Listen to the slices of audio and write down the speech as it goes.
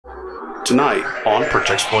Tonight on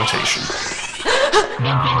Projectsploitation.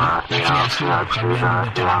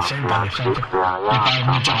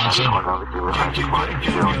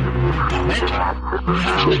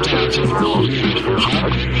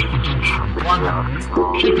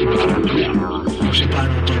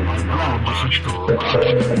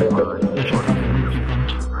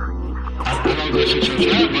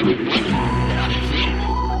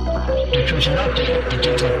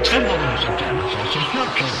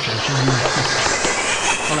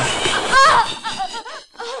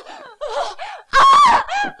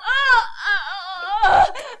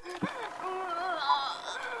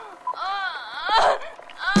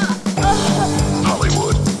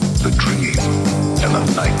 Hollywood, the dream, and the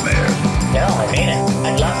nightmare. No, I mean it.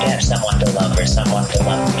 I'd love to have someone to love or someone to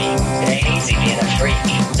love me. It ain't easy being a freak.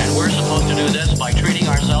 And we're supposed to do this by treating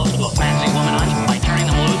ourselves to a fancy womanize, by turning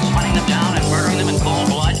them loose, hunting them down, and murdering them in cold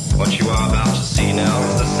blood. What you are about to see now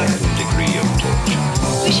is the second degree of torture.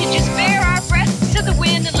 We should just bare our breasts to the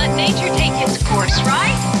wind and let nature take its course,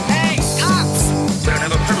 right? Hey, cops! We don't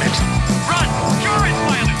have a permit. Run! Sure it's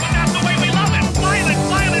violent, but that's the way we love it! Violent,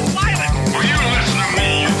 violent, violent! Will you listen to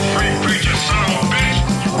me, you free preacher son of a bitch?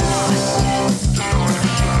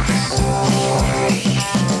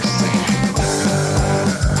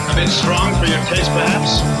 A bit strong for your taste,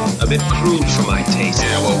 perhaps? A bit crude for my taste.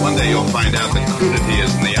 Yeah, well, one day you'll find out that crudity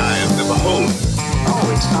is in the eye of the beholder.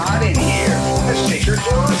 Oh, it's hot in here. Let's take your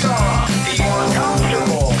clothes off. Be more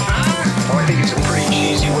comfortable, huh? Oh, I think it's a pretty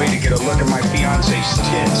cheesy way to get a look at my fiance's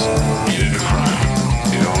tits. He did a crime.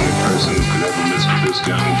 The only person who could ever live this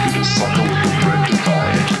down would be the sucker with the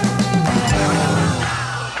rectify it.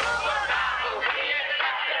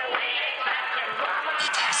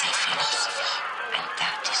 It has a philosophy, and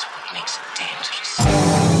that is what makes it dangerous.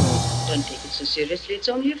 Don't take it so seriously, it's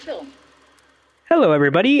only a film. Hello,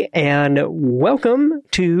 everybody, and welcome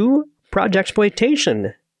to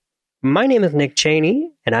Projectsploitation. My name is Nick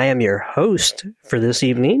Cheney, and I am your host for this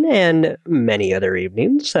evening and many other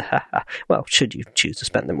evenings. Well, should you choose to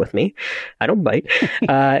spend them with me. I don't bite.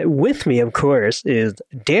 With me, of course, is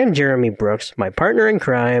Dan Jeremy Brooks, my partner in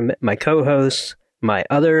crime, my co-host, my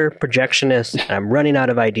other projectionist, and I'm running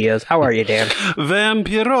out of ideas. How are you, Dan?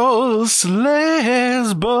 Vampiros,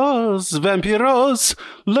 lesbos, vampiros,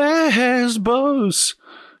 lesbos.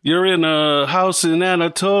 You're in a house in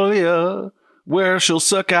Anatolia where she'll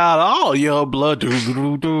suck out all your blood. So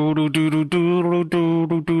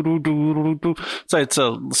it's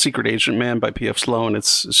a Secret Agent Man by P.F. Sloan.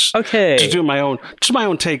 It's Okay. just doing my own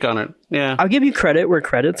take on it. Yeah. I'll give you credit where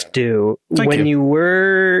credit's due. Thank when you. you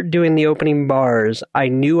were doing the opening bars, I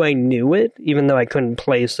knew it, even though I couldn't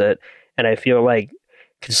place it. And I feel like,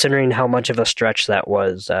 considering how much of a stretch that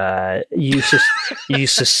was, you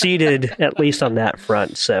succeeded at least on that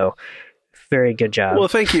front. So, very good job. Well,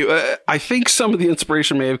 thank you. I think some of the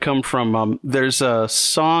inspiration may have come from, there's a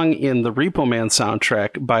song in the Repo Man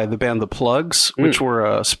soundtrack by the band The Plugs, which were,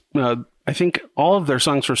 I think all of their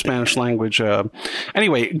songs were Spanish language.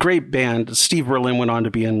 Anyway, great band. Steve Berlin went on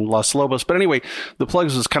to be in Los Lobos. But anyway, The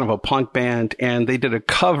Plugs was kind of a punk band, and they did a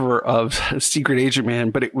cover of Secret Agent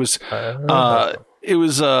Man, but it was,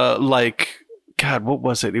 like, God, what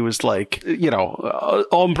was it? It was like,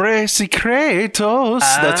 Hombre Secretos.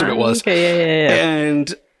 That's what it was. Okay, yeah.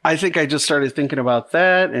 And I think I just started thinking about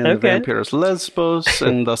that and Vampiros Lesbos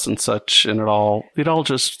and thus and such, and it all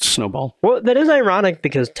just snowballed. Well, that is ironic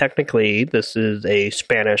because technically this is a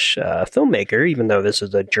Spanish filmmaker, even though this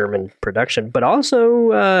is a German production, but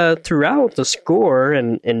also throughout the score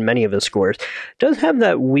and in many of his scores does have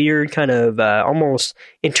that weird kind of almost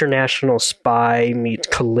international spy meets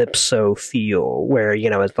Calypso feel where,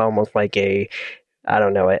 it's almost like a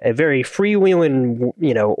very freewheeling,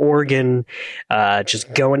 organ,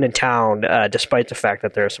 just going to town, despite the fact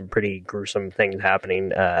that there are some pretty gruesome things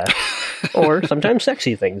happening, or sometimes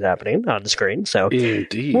sexy things happening on the screen. So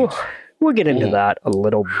Indeed. We'll get into that a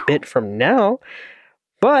little bit from now.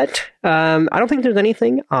 But I don't think there's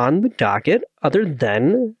anything on the docket other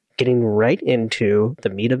than getting right into the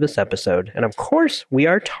meat of this episode. And of course, we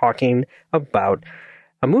are talking about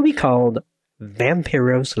a movie called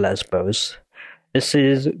Vampiros Lesbos. This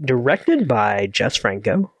is directed by Jess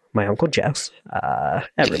Franco, my Uncle Jess.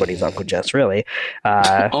 Everybody's Uncle Jess, really.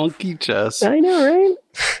 Unky Jess. I know,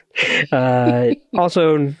 right?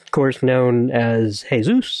 Also, of course, known as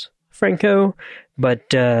Jesus Franco.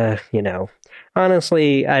 But,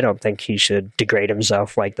 honestly, I don't think he should degrade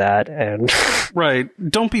himself like that. And Right.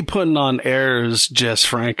 Don't be putting on airs, Jess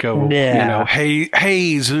Franco. Yeah.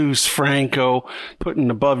 Hey, Zeus Franco, putting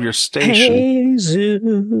above your station.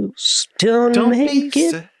 Jesus, don't make be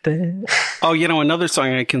it sad. there. Oh, another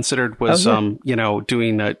song I considered was, doing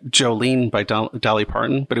Jolene by Dolly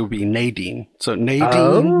Parton, but it would be Nadine. So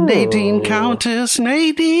Nadine, Countess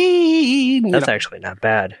Nadine. That's actually not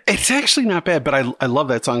bad. It's actually not bad, but I love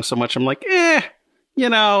that song so much. I'm like,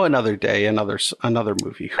 another day, another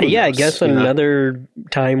movie. Who knows, I guess another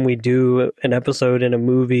time we do an episode in a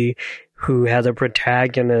movie who has a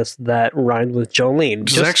protagonist that rhymes with Jolene.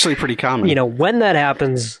 Which is actually pretty common. When that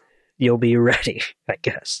happens, you'll be ready, I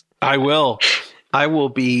guess. I will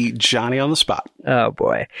be Johnny on the spot. Oh,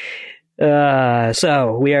 boy.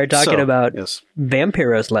 So we are talking about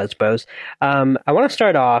Vampiros Lesbos. I want to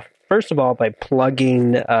start off, first of all, by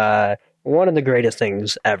plugging one of the greatest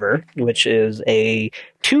things ever, which is a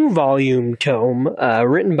 2-volume tome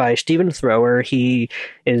written by Stephen Thrower. He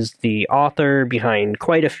is the author behind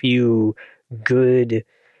quite a few good,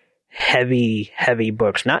 heavy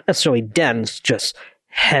books. Not necessarily dense, just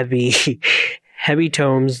heavy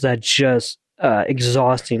tomes that just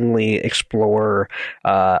exhaustingly explore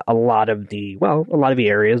a lot of the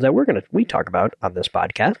areas that we talk about on this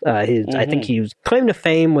podcast. I think his claim to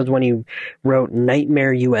fame was when he wrote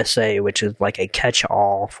Nightmare USA, which is like a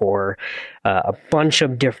catch-all for a bunch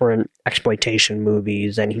of different exploitation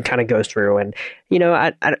movies, and he kind of goes through and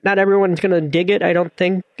not everyone's going to dig it, I don't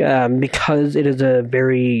think, because it is a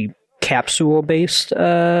very capsule-based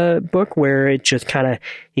book where it just kind of,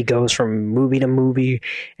 he goes from movie to movie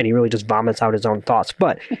and he really just vomits out his own thoughts.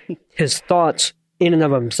 But his thoughts in and of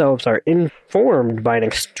themselves are informed by an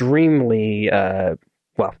extremely,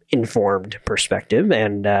 informed perspective.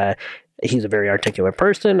 And he's a very articulate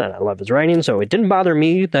person and I love his writing. So it didn't bother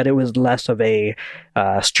me that it was less of a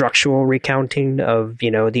structural recounting of,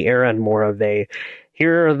 the era and more of a,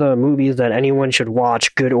 here are the movies that anyone should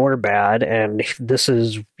watch, good or bad, and this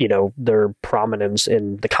is, their prominence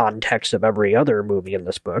in the context of every other movie in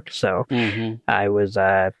this book. So I was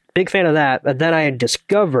a big fan of that. But then I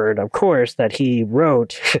discovered, of course, that he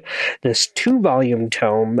wrote this 2-volume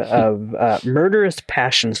tome of Murderous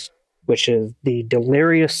Passions, which is the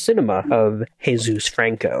delirious cinema of Jesus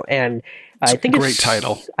Franco. And I think it's a great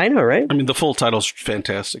title. I know, right? I mean, the full title's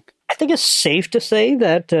fantastic. I think it's safe to say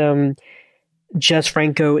that Jess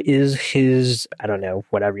Franco is his, I don't know,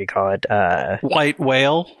 whatever you call it. White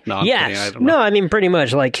whale? No, yes. I don't know. No, I mean, pretty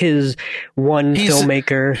much like his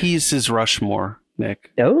filmmaker. He's his Rushmore, Nick.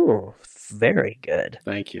 Oh, very good.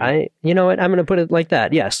 Thank you. You know what? I'm going to put it like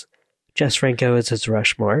that. Yes. Jess Franco is his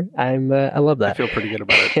Rushmore. I love that. I feel pretty good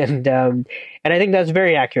about it. And I think that's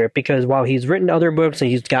very accurate because while he's written other books,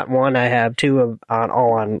 and he's got one, I have two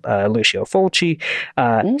on Lucio Fulci.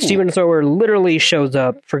 Stephen Thrower literally shows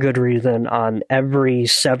up for good reason on every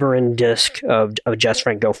Severin disc of Jess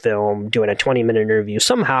Franco film, doing a 20-minute interview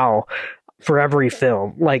somehow for every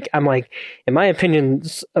film. I'm like, in my opinion,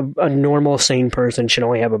 a normal sane person should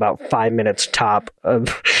only have about 5 minutes top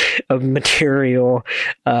of material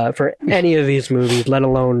for any of these movies, let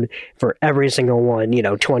alone for every single one,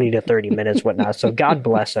 20 to 30 minutes, whatnot. So God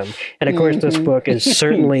bless him. And of course, this book is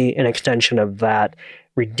certainly an extension of that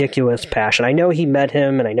ridiculous passion. I know he met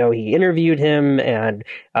him and I know he interviewed him and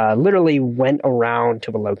literally went around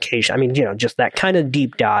to the location. I mean, just that kind of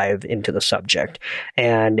deep dive into the subject.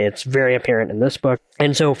 And it's very apparent in this book.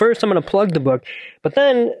 And so first I'm going to plug the book, but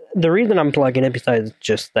then the reason I'm plugging it, besides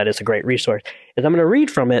just that it's a great resource, is I'm going to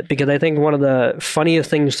read from it because I think one of the funniest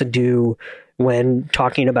things to do when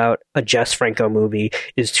talking about a Jess Franco movie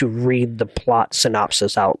is to read the plot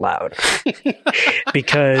synopsis out loud.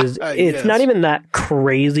 Because it's not even that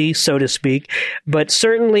crazy, so to speak, but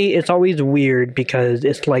certainly it's always weird because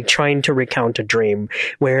it's like trying to recount a dream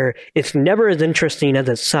where it's never as interesting as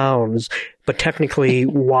it sounds, but technically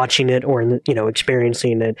watching it or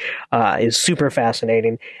experiencing it is super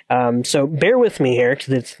fascinating. So bear with me here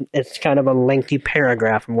because it's kind of a lengthy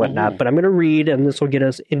paragraph and whatnot, but I'm going to read and this will get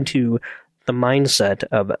us into the mindset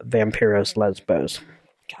of Vampiros Lesbos.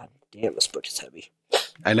 God damn, this book is heavy.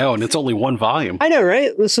 I know, and it's only 1 volume. I know,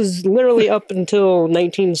 right? This is literally up until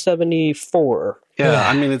 1974. Yeah,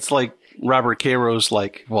 I mean, it's like Robert Caro's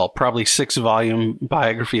probably 6-volume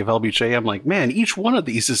biography of LBJ. I'm like, man, each one of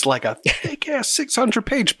these is like a thick-ass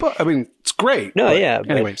 600-page book. I mean, it's great. No,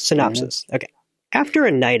 anyway. Synopsis. Okay. After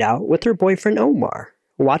a night out with her boyfriend Omar,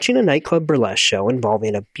 watching a nightclub burlesque show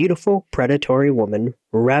involving a beautiful, predatory woman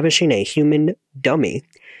ravishing a human dummy,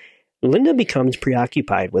 Linda becomes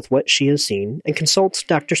preoccupied with what she has seen and consults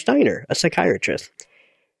Dr. Steiner, a psychiatrist.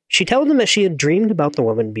 She tells him that she had dreamed about the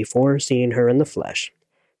woman before seeing her in the flesh.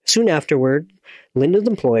 Soon afterward, Linda's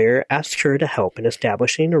employer asks her to help in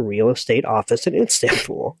establishing a real estate office in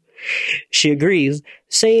Istanbul. She agrees,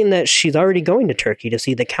 saying that she's already going to Turkey to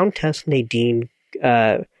see the Countess Nadine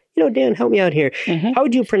Dan, help me out here. How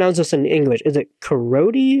would you pronounce this in English? Is it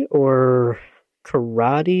karate or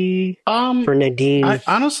karate for Nadine? I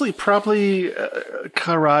honestly probably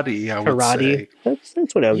karate. I would say.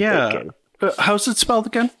 That's what I was thinking. How's it spelled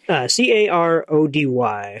again?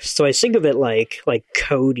 Carody. So I think of it like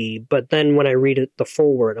Cody, but then when I read it, the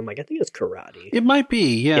full word, I'm like, I think it's karate. It might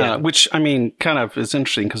be, yeah. Which, I mean, kind of is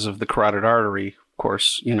interesting because of the carotid artery, of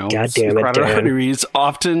course. God damn it, carotid Dan. artery is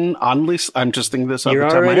often, I'm just thinking this off the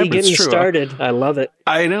top of my head. You're already getting true. started. I love it.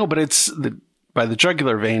 I know, but it's by the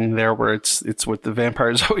jugular vein there where it's what the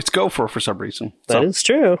vampires always go for some reason. That is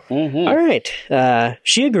true. All right.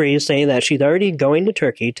 She agrees, saying that she's already going to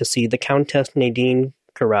Turkey to see the Countess Nadine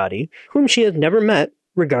Karadi, whom she has never met,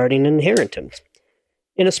 regarding inheritance.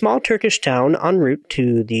 In a small Turkish town en route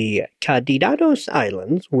to the Kadidados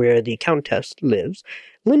Islands, where the Countess lives,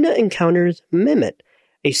 Linda encounters Mehmet,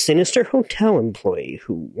 a sinister hotel employee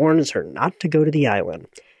who warns her not to go to the island.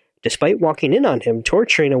 Despite walking in on him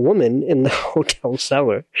torturing a woman in the hotel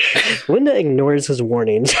cellar, Linda ignores his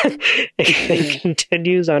warnings and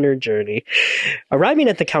continues on her journey. Arriving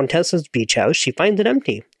at the Countess's beach house, she finds it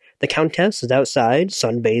empty. The Countess is outside,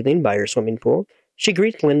 sunbathing by her swimming pool. She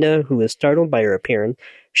greets Linda, who is startled by her appearance.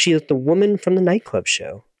 She is the woman from the nightclub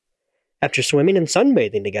show. After swimming and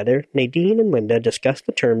sunbathing together, Nadine and Linda discuss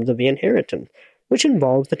the terms of the inheritance, which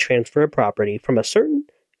involves the transfer of property from a certain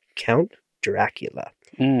Count Dracula.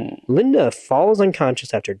 Linda falls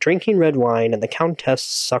unconscious after drinking red wine, and the Countess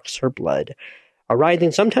sucks her blood.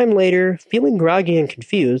 Arriving sometime later, feeling groggy and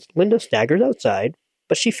confused, Linda staggers outside,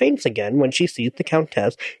 but she faints again when she sees the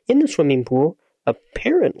Countess in the swimming pool,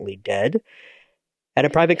 apparently dead. At a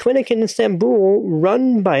private clinic in Istanbul,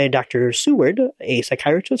 run by Dr. Seward, a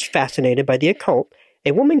psychiatrist fascinated by the occult,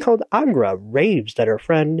 a woman called Agra raves that her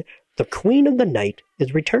friend, the Queen of the Night,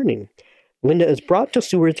 is returning. Linda is brought to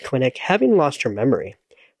Seward's clinic, having lost her memory.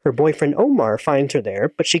 Her boyfriend Omar finds her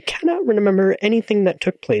there, but she cannot remember anything that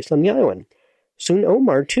took place on the island. Soon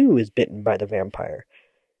Omar, too, is bitten by the vampire.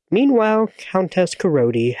 Meanwhile, Countess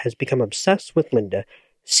Karody has become obsessed with Linda,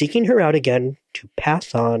 seeking her out again to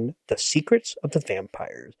pass on the secrets of the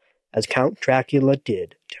vampires, as Count Dracula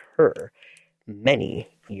did to her many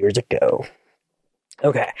years ago.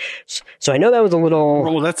 Okay, so I know that was a little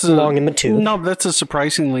long in the tooth. No, that's a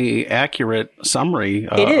surprisingly accurate summary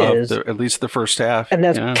it is. Of at least the first half. And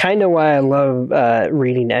that's kind of why I love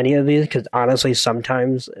reading any of these, because honestly,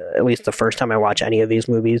 sometimes, at least the first time I watch any of these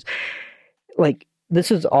movies, like, this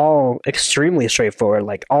is all extremely straightforward.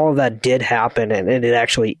 Like, all of that did happen, and it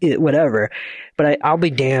actually, whatever. But I'll be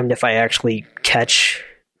damned if I actually catch,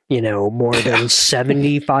 more than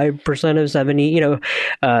 75% of 70,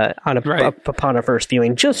 upon a first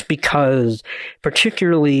viewing, just because,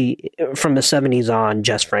 particularly from the 70s on,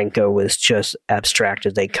 Jess Franco was just abstract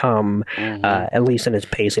as they come, at least in his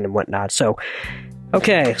pacing and whatnot. So,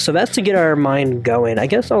 okay, so that's to get our mind going. I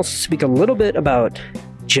guess I'll speak a little bit about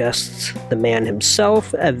just the man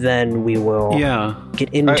himself, and then we will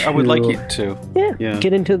get into... I would like you to.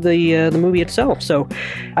 Get into the movie itself. So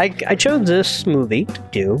I chose this movie to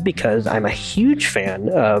do because I'm a huge fan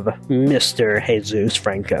of Mr. Jesus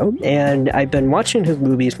Franco, and I've been watching his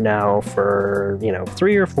movies now for,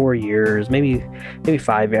 3 or 4 years, maybe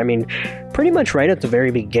 5. I mean, pretty much right at the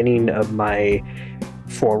very beginning of my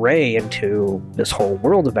foray into this whole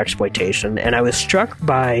world of exploitation, and I was struck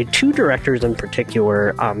by 2 directors in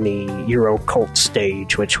particular on the Euro cult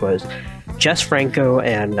stage, which was Jess Franco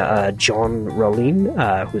and Jean Rollin,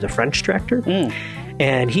 who's a French director.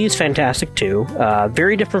 And he's fantastic too.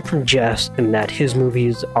 Very different from Jess in that his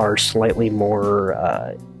movies are slightly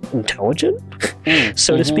more intelligent,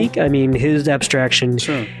 so to speak. I mean, his abstraction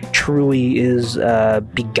truly is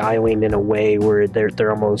beguiling in a way where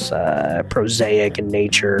they're almost prosaic in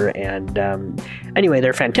nature. And anyway,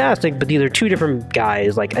 they're fantastic, but these are 2 different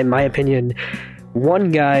guys. Like, in my opinion,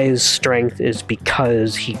 one guy's strength is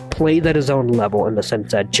because he plays at his own level, in the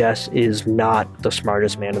sense that Jess is not the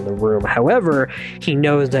smartest man in the room. However, he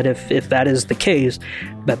knows that if that is the case,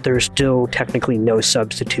 that there's still technically no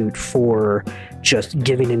substitute for just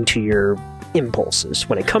giving into your impulses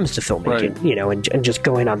when it comes to filmmaking, and just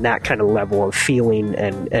going on that kind of level of feeling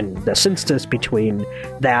and the synthesis between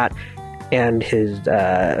that and his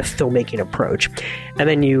filmmaking approach. And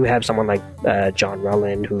then you have someone like John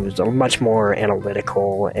Rollin, who's much more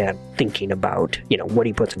analytical and thinking about, what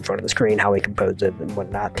he puts in front of the screen, how he composes it, and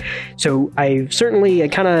whatnot. So it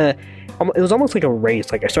was almost like a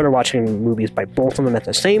race. Like, I started watching movies by both of them at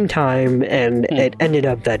the same time, and it ended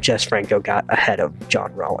up that Jess Franco got ahead of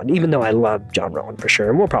John Rollin, even though I love John Rollin for sure,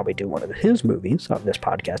 and we'll probably do one of his movies on this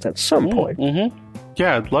podcast at some point.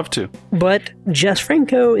 Yeah, I'd love to. But Jess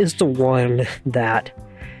Franco is the one that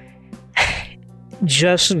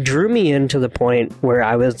just drew me in to the point where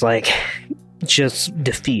I was like, just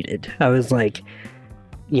defeated. I was like,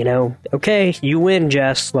 you know, okay, you win,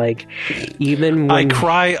 Jess. Like, even when I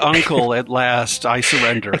cry uncle at last, I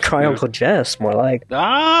surrender. I cry Uncle Jess, more like.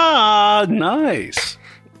 Ah, nice.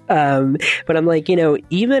 But I'm like, you know,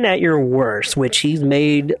 even at your worst, which he's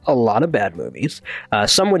made a lot of bad movies.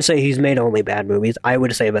 Some would say he's made only bad movies. I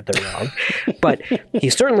would say that they're wrong. But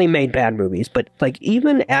he's certainly made bad movies. But like,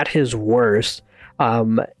 even at his worst,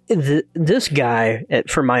 this guy,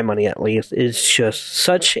 for my money at least, is just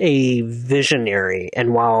such a visionary.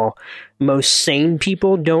 And while most sane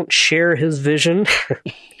people don't share his vision,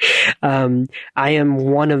 I am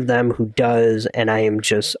one of them who does, and I am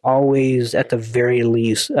just always, at the very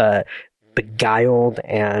least, beguiled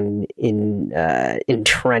and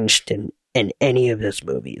entrenched in any of his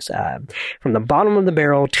movies. From the bottom of the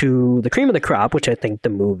barrel to the cream of the crop, which I think the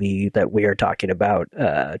movie that we are talking about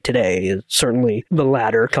today is certainly the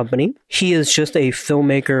latter company. He is just a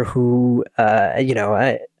filmmaker who, you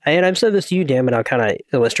know, and I've said this to you, Dan, and I'll kind of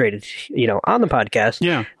illustrate it, you know, on the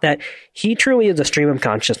podcast, that he truly is a stream of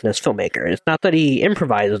consciousness filmmaker. It's not that he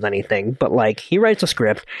improvises anything, but like, he writes a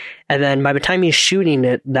script, and then by the time he's shooting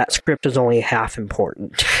it, that script is only half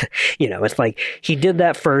important. You know, it's like, he did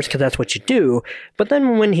that first because that's what you do, but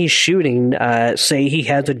then when he's shooting, say he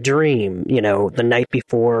has a dream, you know, the night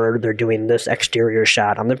before they're doing this exterior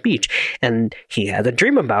shot on the beach, and he has a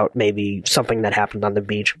dream about maybe something that happened on the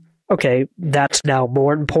beach. Okay, that's now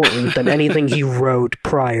more important than anything he wrote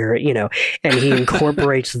prior, you know, and he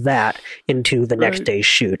incorporates that into the next day's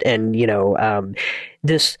shoot. And, you know,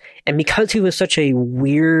 and because he was such a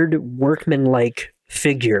weird workman-like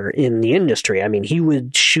figure in the industry, I mean, he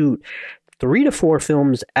would shoot 3 to 4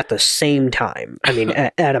 films at the same time. I mean,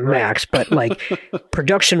 at a max, but like,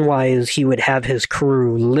 production-wise, he would have his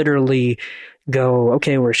crew literally go,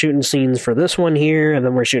 okay, we're shooting scenes for this one here, and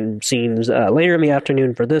then we're shooting scenes later in the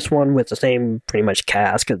afternoon for this one with the same pretty much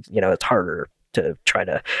cast, because, you know, it's harder to try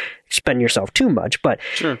to expend yourself too much. But,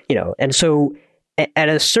 you know, and so at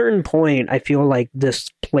a certain point, I feel like this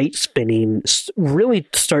plate spinning really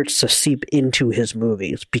starts to seep into his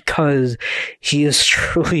movies, because he is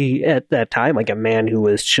truly, at that time, like a man who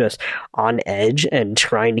was just on edge and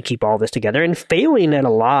trying to keep all this together and failing at a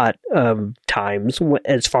lot of times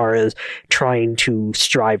as far as trying to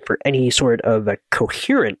strive for any sort of a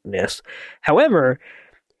coherentness. However,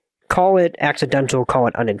 call it accidental, call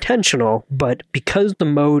it unintentional, but because the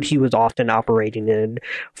mode he was often operating in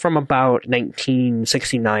from about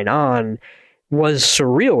 1969 on was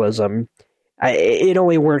surrealism, it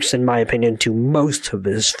only works, in my opinion, to most of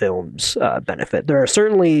his films' benefit. There are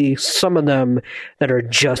certainly some of them that are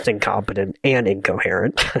just incompetent and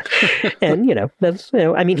incoherent. And, you know, that's, you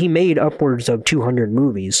know, I mean, he made upwards of 200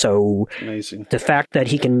 movies, so amazing. The fact that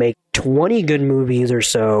he can make 20 good movies or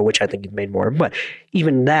so, which I think he's made more, but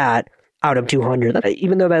even that, out of 200,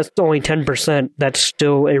 even though that's only 10%, that's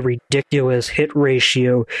still a ridiculous hit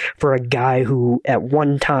ratio for a guy who at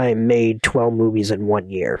one time made 12 movies in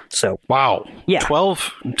 1 year. So wow, yeah,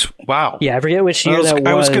 12. Wow, yeah. I forget which year that was.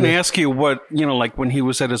 I was going to ask you what, you know, like when he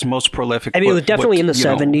was at his most prolific. I mean, it was definitely in the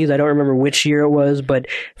 70s. I don't remember which year it was, but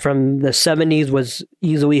from the 70s was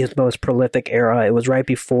easily his most prolific era. It was right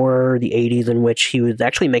before the 80s, in which he was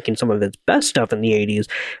actually making some of his best stuff in the 80s,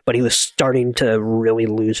 but he was starting to really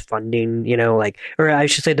lose funding. You know, like, or I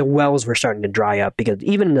should say the wells were starting to dry up, because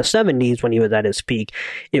even in the 70s when he was at his peak,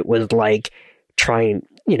 it was like trying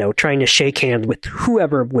to shake hands with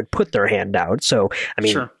whoever would put their hand out. So, I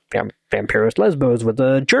mean, Vampiros Lesbos was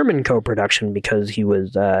a German co-production, because he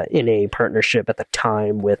was in a partnership at the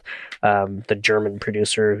time with the German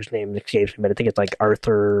producer whose name escapes me, but I think it's like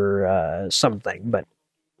Arthur something. But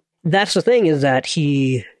that's the thing, is that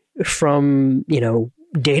he, from, you know,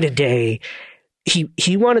 day to day,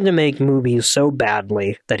 he wanted to make movies so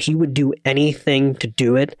badly that he would do anything to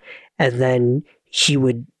do it, and then he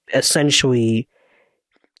would essentially,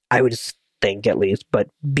 I would think at least, but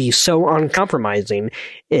be so uncompromising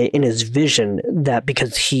in his vision that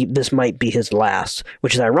because this might be his last,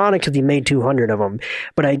 which is ironic because he made 200 of them,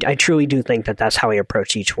 but I truly do think that that's how he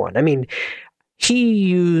approached each one. I mean, he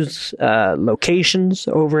used locations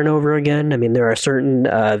over and over again. I mean, there are certain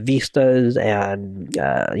vistas and,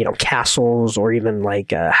 you know, castles, or even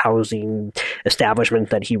like housing establishments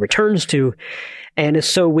that he returns to. And it's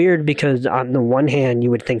so weird, because on the one hand, you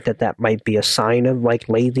would think that that might be a sign of like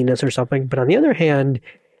laziness or something. But on the other hand,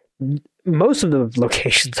 most of the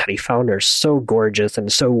locations that he found are so gorgeous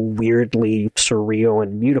and so weirdly surreal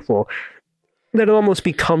and beautiful that it almost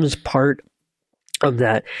becomes part of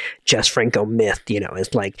that Jess Franco myth,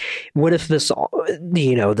 it's like, what if this,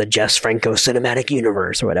 the Jess Franco cinematic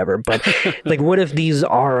universe or whatever, but like, what if these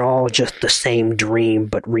are all just the same dream,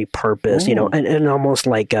 but repurposed, in almost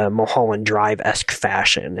like a Mulholland Drive-esque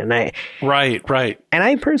fashion. And Right. And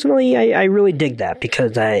I personally, I really dig that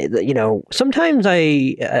because sometimes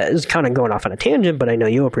it's kind of going off on a tangent, but I know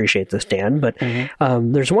you appreciate this, Dan, but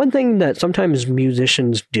there's one thing that sometimes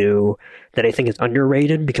musicians do that I think is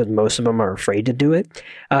underrated because most of them are afraid to do it,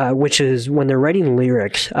 which is when they're writing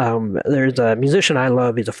lyrics. There's a musician I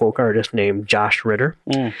love. He's a folk artist named Josh Ritter.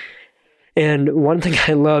 And one thing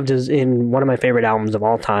I loved is in one of my favorite albums of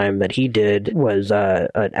all time that he did was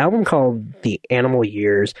an album called The Animal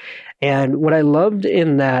Years. And what I loved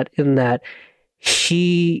in that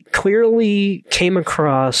he clearly came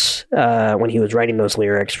across, when he was writing those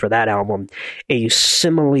lyrics for that album, a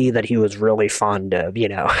simile that he was really fond of,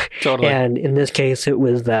 Totally. And in this case, it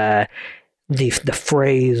was the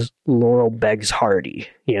phrase "Laurel begs Hardy,"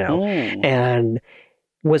 And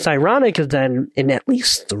what's ironic is then in at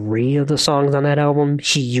least 3 of the songs on that album,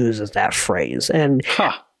 he uses that phrase. And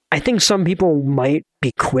I think some people might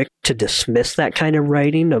be quick to dismiss that kind of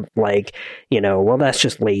writing of like, well, that's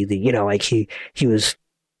just lazy. Like he was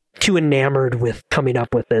too enamored with coming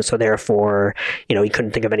up with this, so therefore, he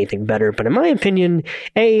couldn't think of anything better. But in my opinion,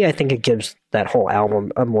 I think it gives that whole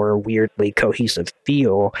album a more weirdly cohesive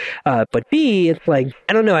feel. But B, it's like,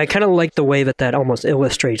 I don't know, I kind of like the way that almost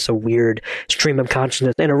illustrates a weird stream of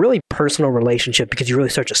consciousness and a really personal relationship because you really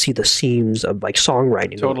start to see the seams of like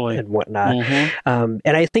songwriting and whatnot. And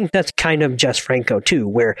I think that's kind of Jess Franco too,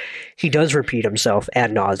 where he does repeat himself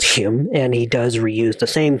ad nauseum and he does reuse the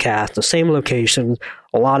same cast, the same locations,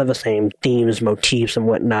 a lot of the same themes, motifs, and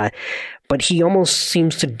whatnot. But he almost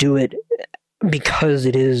seems to do it because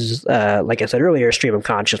it is, like I said earlier, a stream of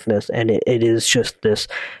consciousness, and it is just this,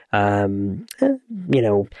 like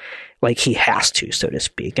he has to, so to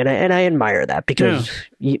speak. And I admire that because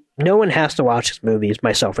no one has to watch his movies,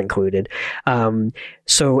 myself included.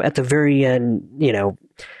 So at the very end,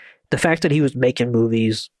 the fact that he was making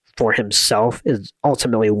movies for himself is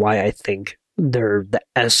ultimately why I think they're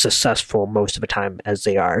as successful most of the time as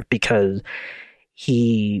they are, because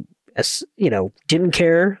he, didn't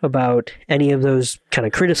care about any of those kind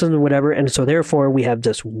of criticism or whatever. And so therefore we have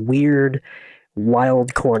this weird,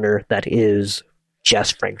 wild corner that is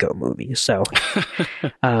Jess Franco movies. So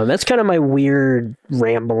that's kind of my weird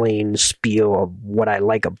rambling spiel of what I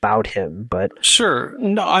like about him. But sure.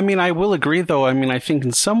 No, I mean, I will agree though. I mean, I think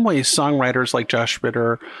in some ways songwriters like Josh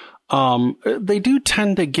Ritter, they do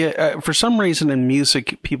tend to get, for some reason in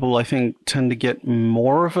music, people I think tend to get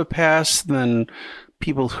more of a pass than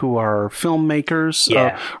people who are filmmakers.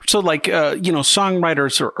 So like,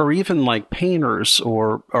 songwriters or even like painters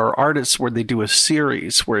or artists where they do a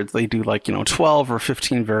series where they do like, 12 or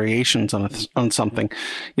 15 variations on something,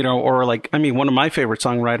 or like, I mean, one of my favorite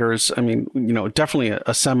songwriters, I mean, definitely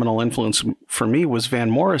a seminal influence for me was Van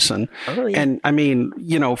Morrison. Oh, yeah. And I mean,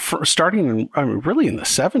 starting really in the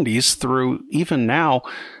 70s through even now,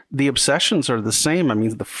 the obsessions are the same. I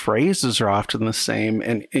mean, the phrases are often the same.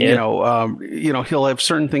 And, he'll have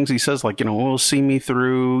certain things he says like, we'll see me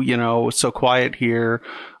through, it's so quiet here.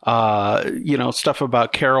 Stuff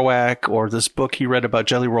about Kerouac or this book he read about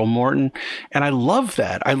Jelly Roll Morton. And I love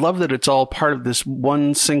that. I love that it's all part of this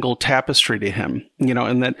one single tapestry to him,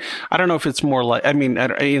 and that I don't know if it's more like, I mean,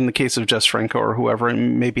 in the case of Jess Franco or whoever,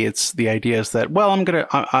 maybe it's the idea is that, well, I'm going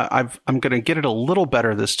to get it a little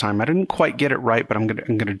better this time. I didn't quite get it right, but I'm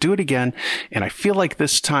going to do it again. And I feel like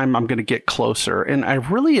this time I'm going to get closer. And I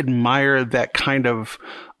really admire that kind of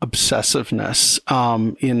obsessiveness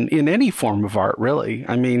in any form of art, really.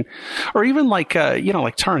 I mean, or even like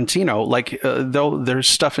like Tarantino, like though there's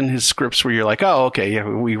stuff in his scripts where you're like, oh, okay, yeah,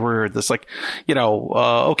 we were this like,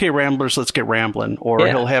 okay, Ramblers, let's get rambling. Or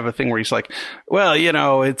he'll have a thing where he's like, well,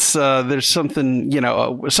 it's there's something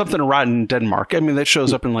something rotten in Denmark. I mean, that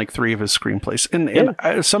shows up in like 3 of his screenplays,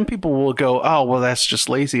 and some people will go, oh, well, that's just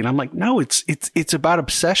lazy, and I'm like, no, it's about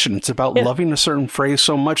obsession. It's about loving a certain phrase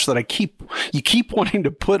so much that you keep wanting to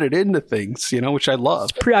put it into things, which I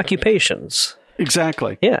love. It's preoccupations.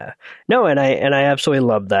 Exactly. Yeah. No, and I absolutely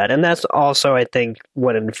love that. And that's also, I think,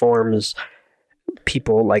 what informs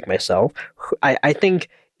people like myself. I think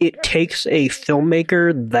it takes a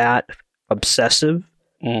filmmaker that obsessive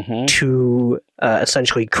to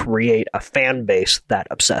essentially create a fan base that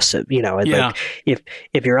obsessive. Like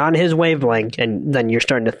if you're on his wavelength and then you're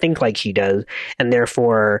starting to think like he does, and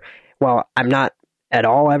therefore, well, I'm not at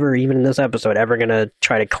all ever, even in this episode, ever going to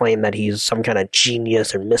try to claim that he's some kind of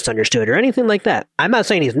genius or misunderstood or anything like that. I'm not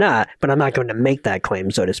saying he's not, but I'm not going to make that claim,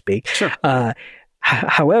 so to speak. Sure.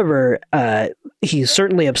 However, he's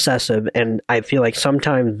certainly obsessive, and I feel like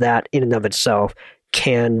sometimes that in and of itself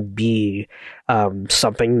can be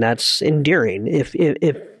something that's endearing if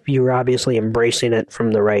you're obviously embracing it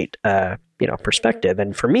from the right perspective.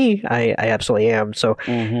 And for me, I absolutely am. So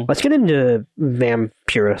let's get into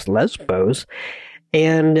Vampirus Lesbos.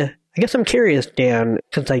 And I guess I'm curious, Dan,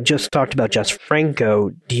 since I just talked about Jess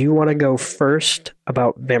Franco, do you want to go first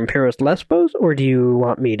about Vampirus Lesbos, or do you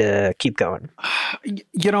want me to keep going?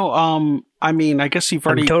 I mean, I guess you've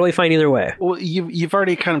already... I'm totally fine either way. Well, you've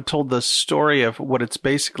already kind of told the story of what it's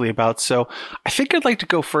basically about, so I think I'd like to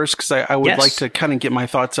go first, because I would like to kind of get my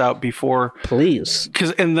thoughts out before... Please.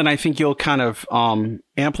 And then I think you'll kind of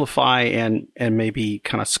amplify and maybe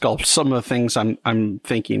kind of sculpt some of the things I'm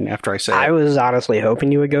thinking after I say it. I was honestly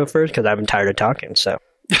hoping you would go first, because I'm tired of talking, so...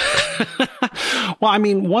 Well, I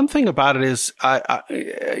mean, one thing about it is,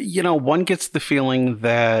 one gets the feeling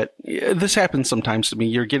that this happens sometimes to me.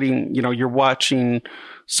 You're getting, you're watching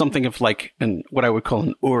something of like what I would call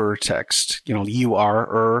an ur text,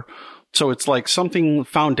 ur. So it's like something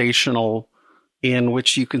foundational in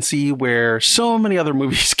which you can see where so many other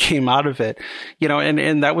movies came out of it,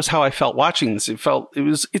 and that was how I felt watching this.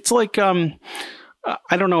 It's like,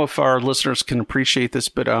 I don't know if our listeners can appreciate this,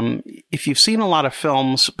 but if you've seen a lot of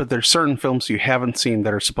films, but there's certain films you haven't seen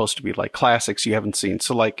that are supposed to be like classics you haven't seen.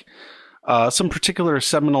 So like some particular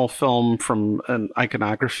seminal film from an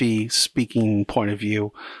iconography speaking point of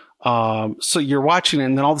view. So you're watching it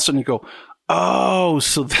and then all of a sudden you go, oh,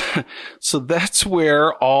 so that's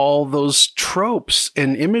where all those tropes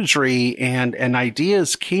and imagery and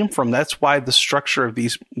ideas came from. That's why the structure of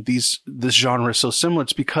this genre is so similar.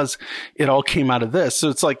 It's because it all came out of this. So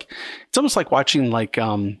it's almost like watching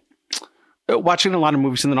watching a lot of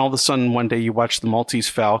movies, and then all of a sudden one day you watch The Maltese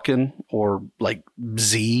Falcon or like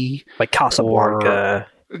Z, like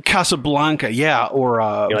Casablanca, yeah, or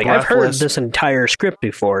I've heard this entire script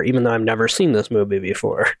before, even though I've never seen this movie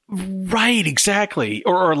before. Right, exactly.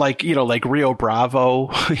 Or like Rio Bravo,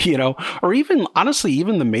 or even honestly,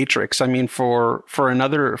 even The Matrix. I mean, for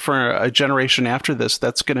a generation after this,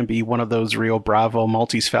 that's going to be one of those Rio Bravo,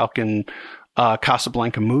 Maltese Falcon,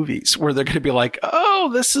 Casablanca movies where they're going to be like,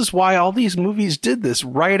 oh, this is why all these movies did this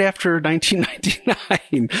right after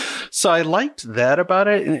 1999. So I liked that about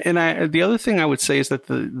it. And the other thing I would say is that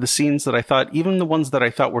the scenes that I thought, even the ones that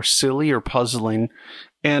I thought were silly or puzzling,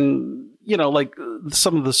 and, like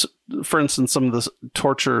some of this, for instance, some of the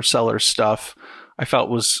torture cellar stuff I felt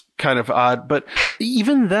was kind of odd, but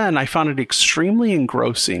even then I found it extremely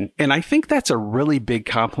engrossing. And I think that's a really big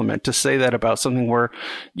compliment to say that about something where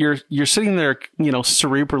you're sitting there,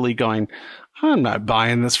 cerebrally going, I'm not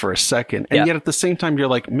buying this for a second. And yet at the same time, you're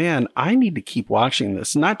like, man, I need to keep watching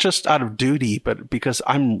this, not just out of duty, but because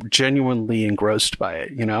I'm genuinely engrossed by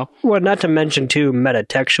it, Well, not to mention too,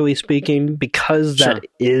 metatextually speaking, because that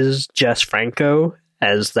is Jess Franco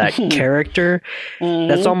as that character,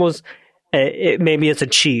 that's almost... maybe it's a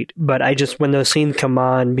cheat, but when those scenes come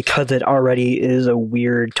on, because it already is a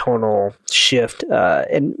weird tonal shift,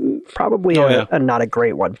 and probably not a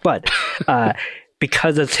great one, but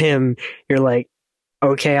because it's him, you're like,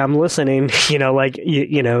 okay, I'm listening,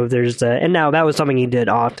 there's and now that was something he did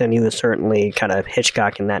often. He was certainly kind of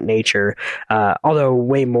Hitchcock in that nature, although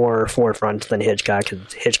way more forefront than Hitchcock,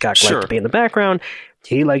 because Hitchcock liked to be in the background.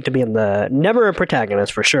 He liked to be never a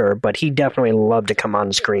protagonist for sure, but he definitely loved to come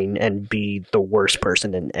on screen and be the worst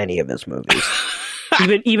person in any of his movies.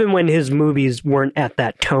 even when his movies weren't at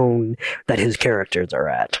that tone that his characters are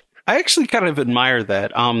at. I actually kind of admire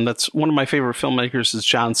that. That's one of my favorite filmmakers is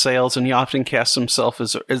John Sayles, and he often casts himself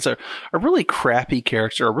as a really crappy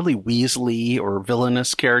character, a really Weasley or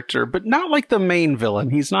villainous character, but not like the main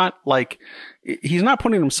villain. He's not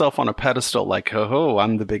putting himself on a pedestal like, oh,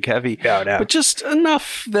 I'm the big heavy, but just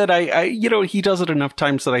enough that he does it enough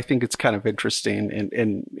times that I think it's kind of interesting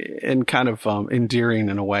and kind of endearing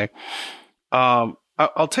in a way.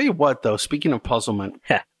 I'll tell you what, though, speaking of puzzlement,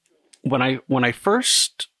 when I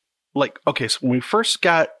first... so when we first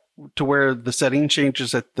got to where the setting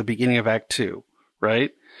changes at the beginning of Act 2,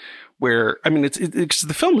 right? Where, I mean, it's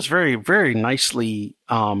the film is very, very nicely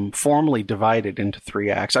formally divided into 3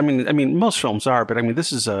 acts. I mean, most films are, but I mean,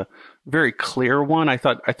 this is a very clear one. I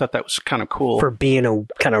thought that was kind of cool. For being a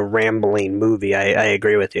kind of rambling movie, I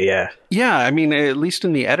agree with you, yeah. Yeah, I mean, at least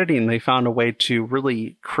in the editing, they found a way to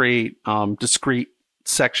really create discrete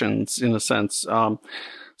sections, in a sense.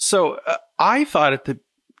 So I thought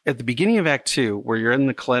at the beginning of Act 2, where you're in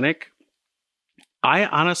the clinic, I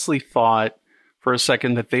honestly thought for a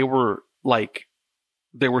second that they were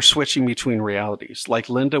switching between realities. Like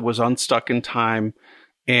Linda was unstuck in time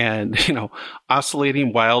and,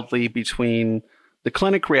 oscillating wildly between the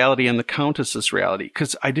clinic reality and the Countess's reality,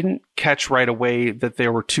 because I didn't catch right away that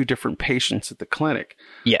there were two different patients at the clinic.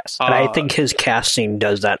 Yes, and I think his casting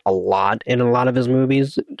does that a lot in a lot of his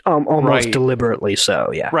movies, almost deliberately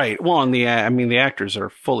so, yeah. Right. Well, and the actors are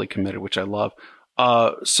fully committed, which I love.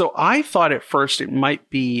 So I thought at first it might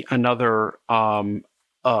be another,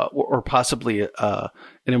 or possibly an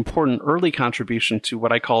important early contribution to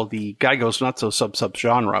what I call the Guy Goes Nutso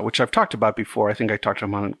sub-genre, which I've talked about before. I think I talked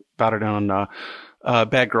about it on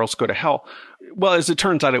Bad Girls Go to Hell. Well, as it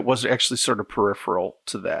turns out, it was actually sort of peripheral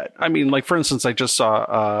to that. I mean, like, for instance, I just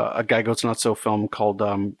saw a Guy Goes Nutso film called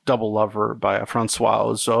Double Lover by Francois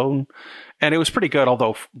Ozon. And it was pretty good,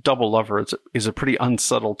 although Double Lover is a pretty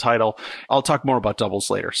unsettled title. I'll talk more about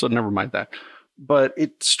doubles later, so never mind that. But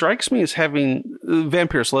it strikes me as having,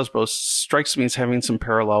 Vampires Lesbos strikes me as having some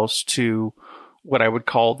parallels to what I would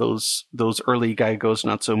call those early Guy Goes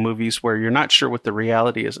Nutso movies where you're not sure what the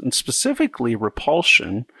reality is. And specifically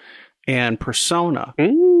Repulsion and Persona.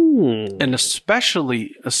 And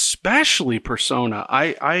especially Persona.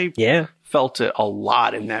 I felt it a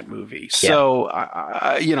lot in that movie. So,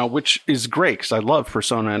 which is great because I love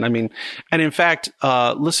Persona. And in fact,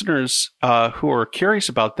 listeners who are curious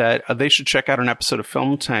about that, they should check out an episode of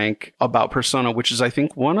Film Tank about Persona, which is, I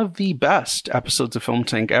think, one of the best episodes of Film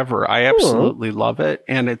Tank ever. I absolutely love it.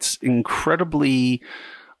 And it's incredibly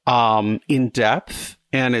in depth.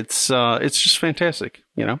 And it's just fantastic,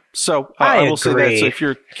 So I will say that. So if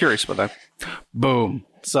you're curious about that, boom.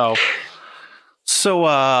 So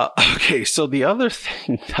okay. So the other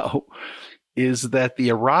thing, though, is that the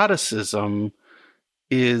eroticism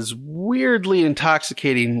is weirdly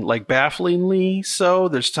intoxicating, like bafflingly so.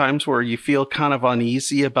 There's times where you feel kind of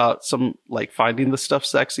uneasy about like finding the stuff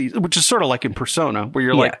sexy, which is sort of like in Persona, where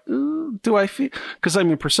you're like, do I feel? Because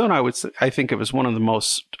Persona, I think of as one of the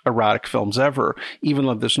most erotic films ever, even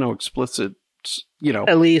though there's no explicit,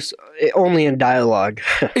 At least only in dialogue.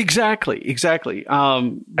 Exactly. I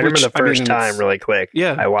remember the first time, really quick,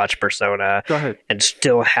 I watched Persona. Go ahead. And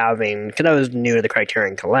still having, because I was new to the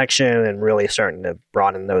Criterion Collection and really starting to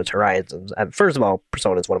broaden those horizons. And first of all,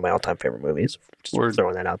 Persona is one of my all-time favorite movies. Just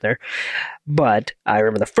throwing that out there. But I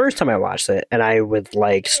remember the first time I watched it, and I was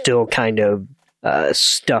still kind of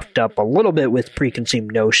stuffed up a little bit with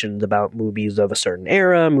preconceived notions about movies of a certain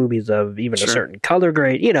era, movies of even a certain color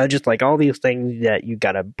grade, just like all these things that you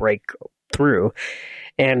got to break through.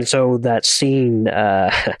 And so that scene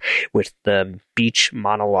with the beach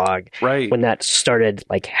monologue, when that started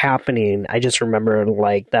happening, I just remember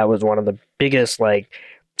that was one of the biggest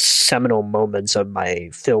seminal moments of my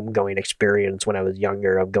film going experience when I was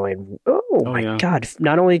younger, of going, oh my God,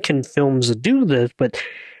 not only can films do this, but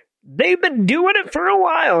they've been doing it for a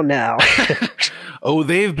while now.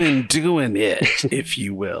 They've been doing it, if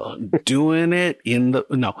you will. Doing it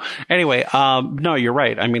no. Anyway, no, you're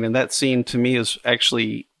right. And that scene to me is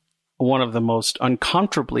actually one of the most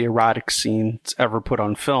uncomfortably erotic scenes ever put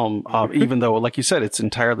on film, even though, like you said, it's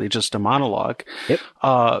entirely just a monologue. Yep.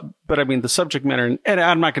 But the subject matter, and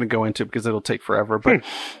I'm not going to go into it because it'll take forever, but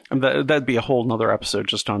that'd be a whole nother episode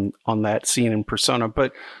just on that scene in Persona.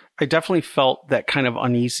 But I definitely felt that kind of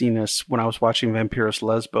uneasiness when I was watching Vampiros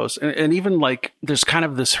Lesbos. And even there's kind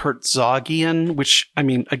of this Herzogian, which,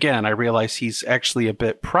 again, I realize he's actually a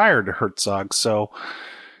bit prior to Herzog. So,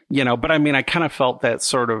 but I kind of felt that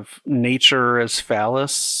sort of nature as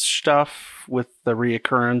phallus stuff with the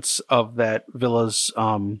reoccurrence of that the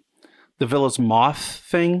Villa's moth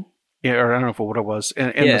thing. Or I don't know what it was.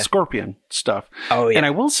 And the scorpion stuff. Oh, yeah. And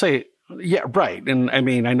I will say, yeah, right. And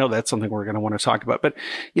I know that's something we're going to want to talk about. But,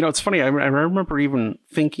 it's funny. I remember even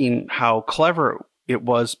thinking how clever it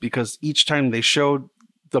was because each time they showed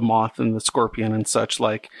the moth and the scorpion and such,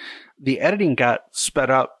 the editing got sped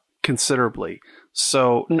up considerably.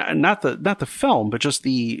 So not the film, but just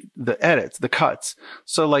the edits, the cuts.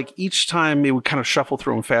 So each time it would kind of shuffle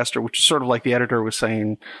through them faster, which is sort of like the editor was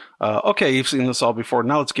saying, okay, you've seen this all before.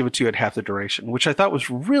 Now let's give it to you at half the duration, which I thought was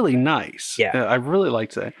really nice. Yeah. I really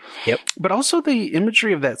liked that. Yep. But also the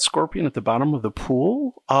imagery of that scorpion at the bottom of the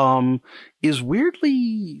pool, is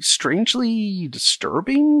weirdly, strangely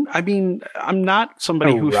disturbing. I'm not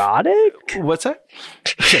somebody erotic? What's that?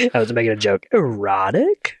 I was making a joke.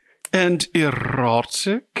 Erotic? And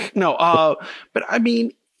erotic. No, but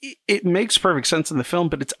it makes perfect sense in the film,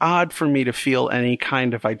 but it's odd for me to feel any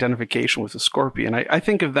kind of identification with a scorpion. I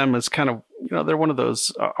think of them as kind of they're one of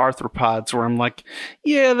those arthropods where I'm like,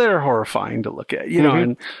 yeah, they're horrifying to look at,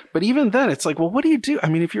 but even then it's like, well, what do you do? I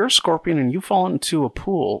mean, if you're a scorpion and you fall into a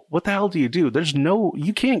pool, what the hell do you do?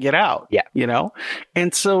 You can't get out,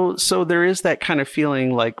 And so there is that kind of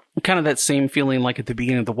feeling, like kind of that same feeling like at the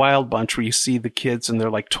beginning of the Wild Bunch where you see the kids and they're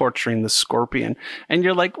like torturing the scorpion and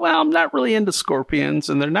you're like, well, I'm not really into scorpions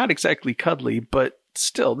and they're not exactly cuddly, but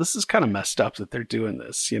still, this is kind of messed up that they're doing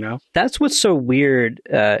this, That's what's so weird,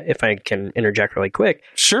 if I can interject really quick.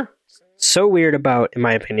 Sure. So weird about, in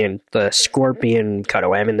my opinion, the scorpion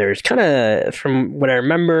cutaway. I mean, there's kind of, from what I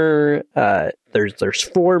remember, there's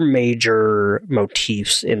 4 major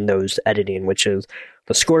motifs in those editing, which is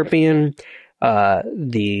the scorpion, I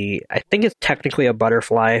think it's technically a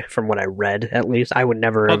butterfly from what I read, at least. I would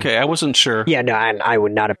never... Okay, I wasn't sure. Yeah, no, I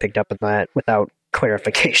would not have picked up on that without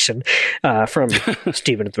clarification from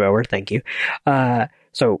Stephen Thrower. Thank you.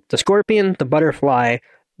 So the scorpion, the butterfly,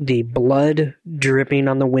 the blood dripping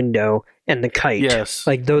on the window, and the kite. Yes.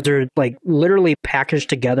 Like those are like literally packaged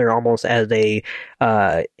together almost as a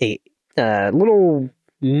little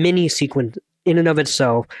mini sequence in and of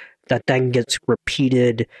itself that then gets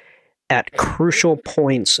repeated at crucial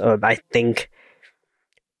points of, I think,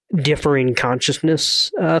 differing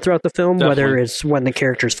consciousness throughout the film, Definitely. whether it's when the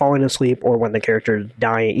character's falling asleep or when the character's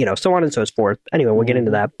dying, so on and so forth. Anyway, we'll get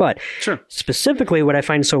into that. But sure. Specifically, what I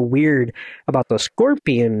find so weird about the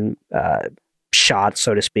scorpion shot,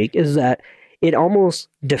 so to speak, is that it almost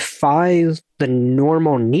defies the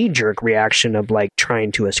normal knee-jerk reaction of like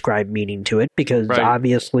trying to ascribe meaning to it, because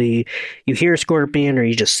obviously you hear scorpion or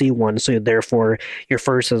you just see one, so therefore your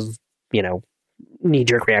first is,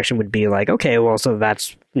 knee-jerk reaction would be like, okay, well, so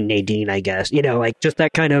that's Nadine, I guess. Like just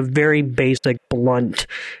that kind of very basic, blunt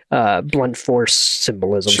force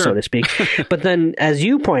symbolism, sure. so to speak. But then, as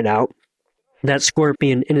you point out, that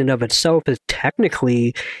scorpion in and of itself is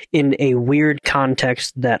technically in a weird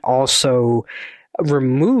context that also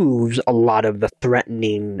removes a lot of the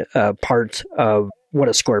threatening parts of what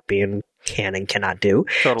a scorpion can and cannot do.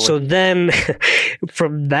 Totally. So then,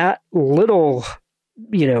 from that little,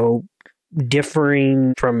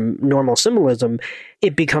 differing from normal symbolism,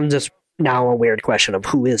 it becomes this now a weird question of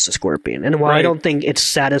who is the scorpion. And while I don't think it's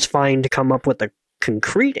satisfying to come up with a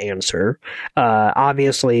concrete answer,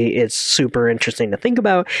 obviously it's super interesting to think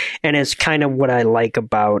about, and it's kind of what I like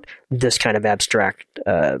about this kind of abstract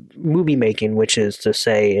movie making, which is to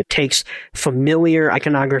say it takes familiar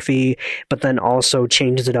iconography but then also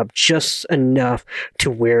changes it up just enough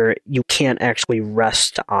to where you can't actually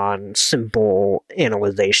rest on simple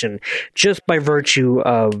analyzation just by virtue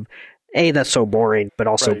of A, that's so boring, but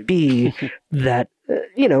also B, that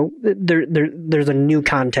there's a new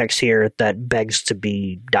context here that begs to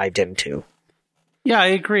be dived into. Yeah, I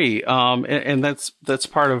agree. And that's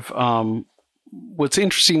part of what's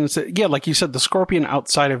interesting is that, like you said, the scorpion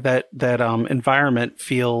outside of that environment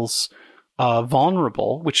feels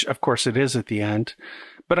vulnerable, which of course it is at the end.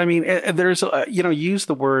 But I mean, there's you used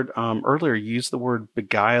the word earlier. You used the word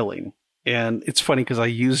beguiling. And it's funny because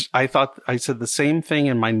I thought I said the same thing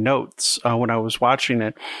in my notes when I was watching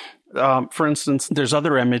it. For instance, there's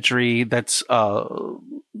other imagery that's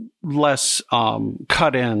less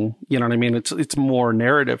cut in. You know what I mean? It's more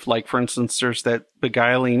narrative. Like, for instance, there's that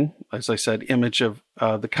beguiling, as I said, image of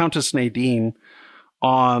the Countess Nadine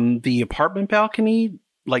on the apartment balcony,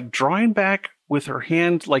 like drawing back with her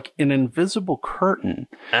hand like an invisible curtain,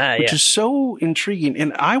 which is so intriguing.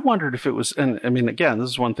 And I wondered if it was, and I mean, again, this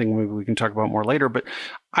is one thing maybe we can talk about more later, but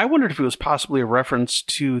I wondered if it was possibly a reference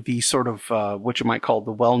to the sort of what you might call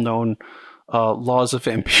the well-known laws of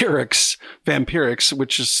vampirics,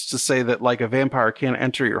 which is to say that like a vampire can't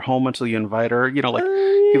enter your home until you invite her. Like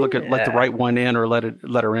if you look at let the right one in or let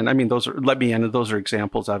her in. I mean, let me in. Those are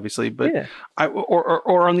examples, obviously. But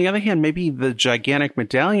or on the other hand, maybe the gigantic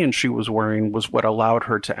medallion she was wearing was what allowed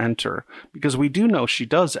her to enter, because we do know she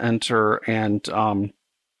does enter and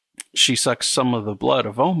she sucks some of the blood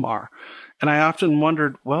of Omar. And I often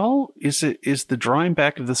wondered, well, is the drawing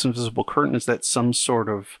back of this invisible curtain, is that some sort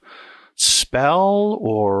of spell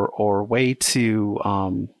or way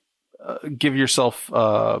to give yourself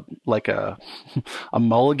like a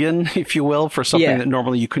mulligan, if you will, for something that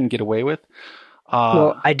normally you couldn't get away with?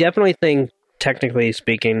 Well, I definitely think, technically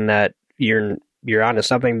speaking, that you're onto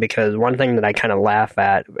something, because one thing that I kind of laugh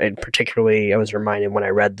at, and particularly I was reminded when I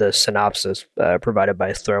read the synopsis provided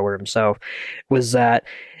by Thrower himself, was that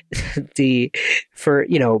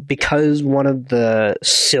because one of the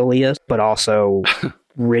silliest but also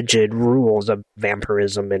rigid rules of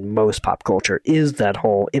vampirism in most pop culture is that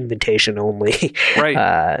whole invitation only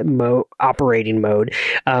operating mode,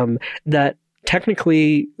 that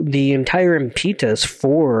technically the entire impetus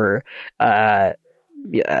for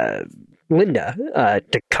Linda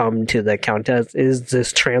to come to the Countess is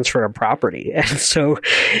this transfer of property. And so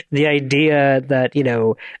the idea that,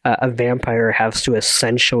 a vampire has to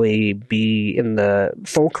essentially be in the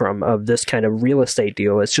fulcrum of this kind of real estate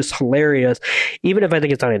deal is just hilarious, even if I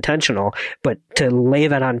think it's unintentional. But to lay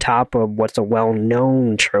that on top of what's a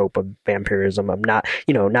well-known trope of vampirism, of not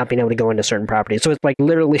being able to go into certain properties. So it's like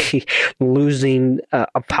literally losing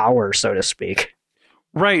a power, so to speak.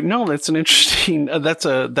 Right. No, that's an interesting, that's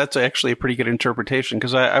actually a pretty good interpretation,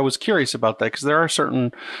 because I was curious about that, because there are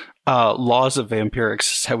certain laws of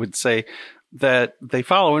vampirics, I would say, that they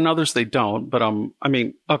follow and others they don't. But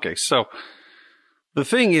okay, so the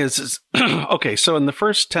thing is okay, so in the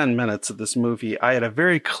first 10 minutes of this movie, I had a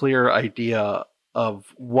very clear idea of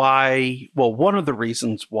why, well, one of the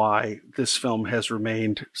reasons why this film has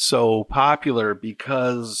remained so popular,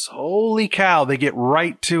 because holy cow, they get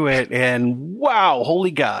right to it, and wow,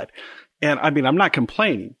 holy God. And I'm not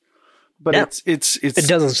complaining, but no, it's it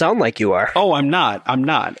doesn't sound like you are. Oh, I'm not.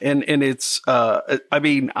 And it's,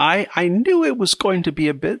 I knew it was going to be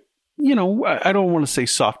a bit, I don't want to say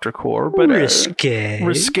softer core, but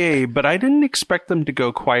risque, but I didn't expect them to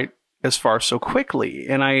go quite as far so quickly.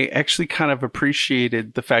 And I actually kind of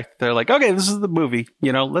appreciated the fact that they're like, okay, this is the movie,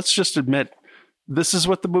 let's just admit this is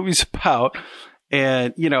what the movie's about.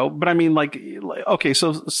 And, but okay,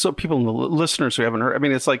 so people, the listeners who haven't heard,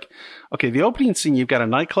 it's like, okay, the opening scene, you've got a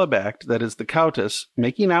nightclub act that is the Countess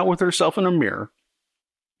making out with herself in a mirror.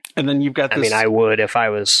 And then you've got this. I would if I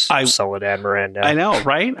was Soledad Miranda. I know,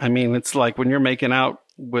 right? It's like when you're making out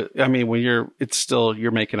with,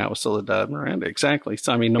 you're making out with Soledad Miranda. Exactly.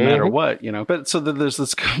 So, no matter what, but so there's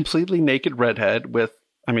this completely naked redhead with,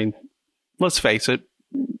 let's face it,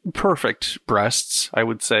 perfect breasts, I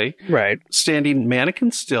would say. Right. Standing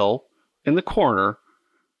mannequin still in the corner,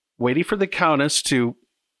 waiting for the Countess to,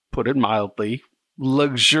 put it mildly,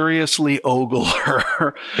 luxuriously ogle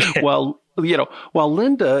her while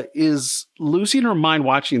Linda is losing her mind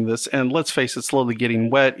watching this, and let's face it, slowly getting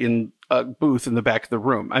wet in a booth in the back of the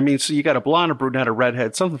room. So you got a blonde, a brunette, a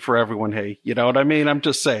redhead, something for everyone. Hey, you know what I mean? I'm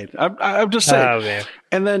just saying. I'm just saying. Oh, man.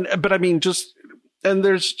 And then, but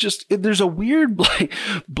there's a weird,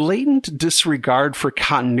 blatant disregard for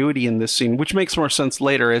continuity in this scene, which makes more sense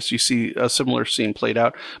later as you see a similar scene played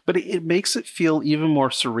out. But it makes it feel even more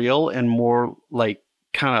surreal and more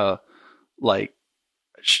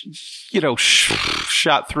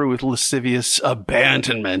shot through with lascivious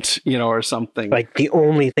abandonment, or something. Like the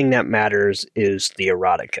only thing that matters is the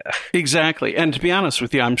erotica. Exactly. And to be honest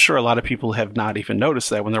with you, I'm sure a lot of people have not even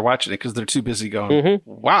noticed that when they're watching it, because they're too busy going,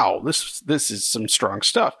 wow, this is some strong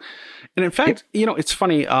stuff. And in fact, it's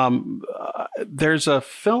funny. There's a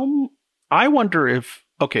film. I wonder if,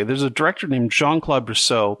 there's a director named Jean-Claude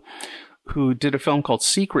Brissot who did a film called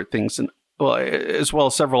Secret Things, and as well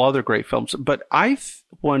as several other great films. But I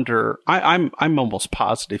wonder, I'm almost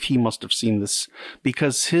positive he must have seen this,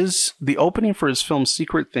 because the opening for his film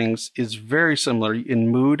Secret Things is very similar in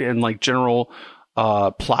mood and general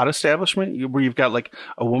plot establishment, where you've got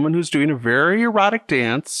a woman who's doing a very erotic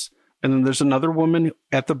dance, and then there's another woman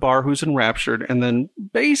at the bar who's enraptured, and then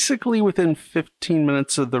basically within 15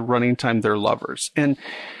 minutes of the running time, they're lovers. And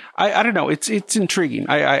I don't know. It's intriguing.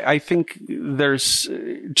 I think there's,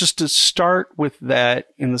 just to start with that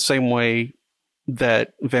in the same way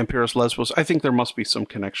that Vampiros Lesbos, I think there must be some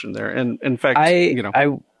connection there. And in fact, I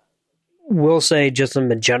will say, just on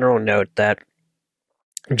the general note, that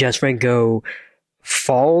Jess Franco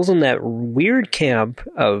falls in that weird camp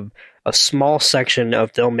of a small section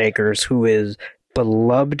of filmmakers who is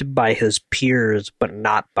beloved by his peers, but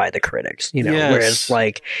not by the critics, Yes.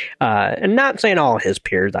 Whereas and not saying all his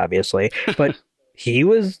peers, obviously, but he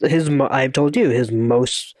was I've told you, his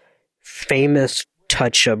most famous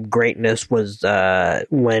touch of greatness was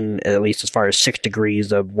when, at least as far as 6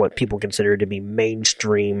 degrees of what people consider to be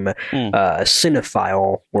mainstream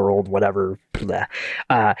cinephile world, whatever,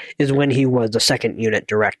 is when he was the second unit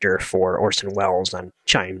director for Orson Welles on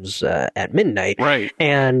Chimes at Midnight. Right.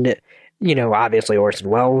 And obviously Orson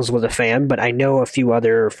Welles was a fan, but I know a few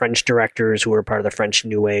other French directors who were part of the French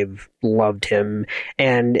New Wave loved him.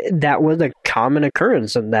 And that was a common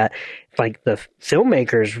occurrence, in that, the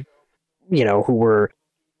filmmakers, who were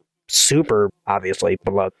super obviously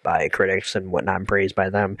beloved by critics and whatnot, and praised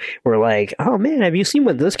by them, were like, oh man, have you seen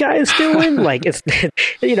what this guy is doing? It's,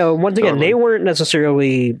 once again, they weren't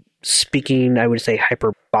necessarily speaking, I would say,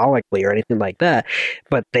 hyperbolically or anything like that,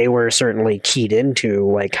 but they were certainly keyed into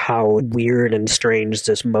like how weird and strange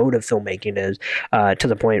this mode of filmmaking is, to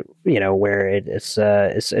the point, where it's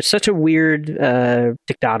such a weird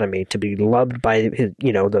dichotomy to be loved by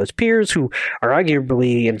those peers who are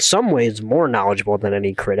arguably in some ways more knowledgeable than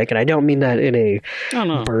any critic, and I don't mean that in a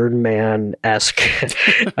Birdman-esque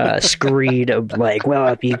screed of like, well,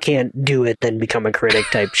 if you can't do it, then become a critic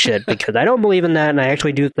type shit, because I don't believe in that, and I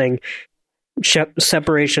actually do think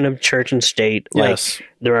separation of church and state. Yes. Like,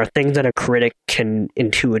 there are things that a critic can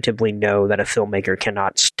intuitively know that a filmmaker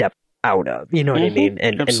cannot step out of, you know what I mean?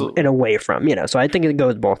 And away from, so I think it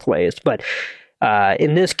goes both ways. But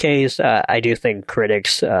in this case, I do think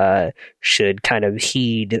critics should kind of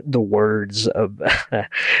heed the words of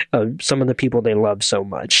some of the people they love so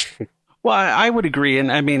much. Well, I would agree.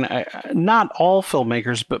 And I mean, not all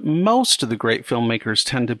filmmakers, but most of the great filmmakers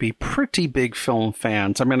tend to be pretty big film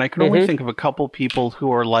fans. I mean, I can only think of a couple people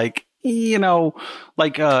who are like,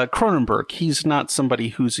 like Cronenberg. He's not somebody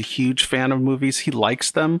who's a huge fan of movies. He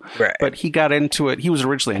likes them, right. But he got into it. He was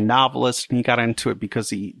originally a novelist, and he got into it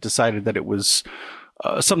because he decided that it was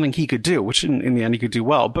something he could do, which in the end he could do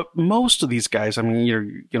well. But most of these guys, I mean, your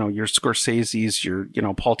Scorsese's, your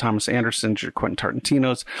Paul Thomas Anderson's, your Quentin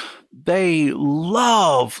Tarantino's, they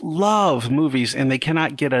love movies, and they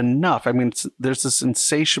cannot get enough. I mean, there's this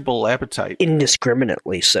insatiable appetite,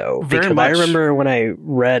 indiscriminately so. Very because much. I remember when I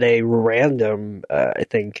read a random, I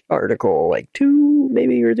think, article like 2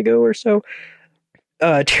 maybe years ago or so.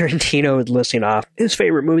 Tarantino is listing off his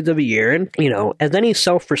favorite movies of the year, and as any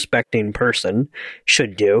self-respecting person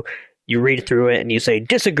should do, you read through it and you say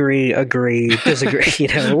disagree, agree, disagree,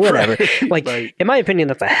 whatever. Right. In my opinion,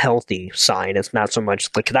 that's a healthy sign. It's not so much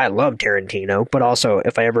like, because I love Tarantino, but also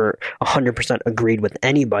if I ever 100% agreed with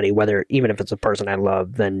anybody, even if it's a person I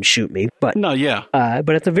love, then shoot me. But no, yeah.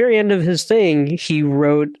 But at the very end of his thing, he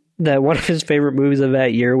wrote that one of his favorite movies of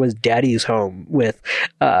that year was Daddy's Home with,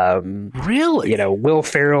 really, Will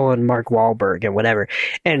Ferrell and Mark Wahlberg and whatever.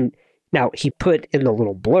 And now he put in the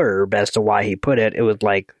little blurb as to why he put it. It was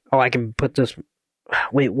like, oh, I can put this.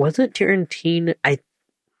 Wait, was it Tarantino?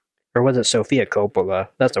 Or was it Sofia Coppola?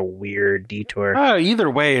 That's a weird detour.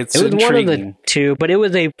 Either way, it was intriguing. One of the two, but it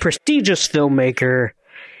was a prestigious filmmaker.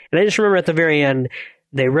 And I just remember at the very end,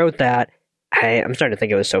 they wrote that. I'm starting to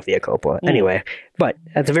think it was Sofia Coppola. Anyway, but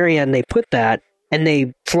at the very end, they put that, and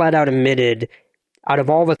they flat out admitted, out of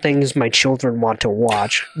all the things my children want to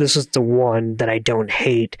watch, this is the one that I don't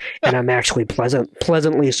hate, and I'm actually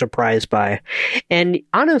pleasantly surprised by. And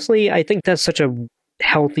honestly, I think that's such a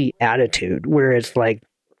healthy attitude, where it's like,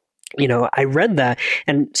 I read that,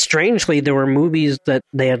 and strangely, there were movies that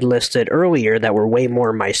they had listed earlier that were way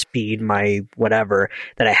more my speed, my whatever,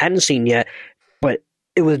 that I hadn't seen yet, but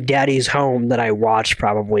it was Daddy's Home that I watched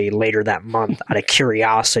probably later that month out of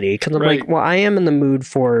curiosity, because I'm like, well, I am in the mood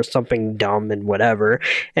for something dumb and whatever,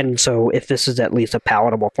 and so if this is at least a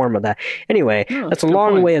palatable form of that. Anyway, that's a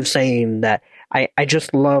long way of saying that I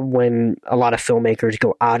just love when a lot of filmmakers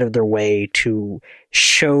go out of their way to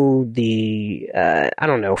show the,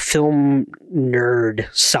 film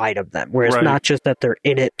nerd side of them, where it's not just that they're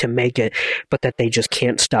in it to make it, but that they just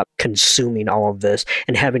can't stop consuming all of this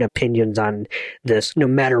and having opinions on this, no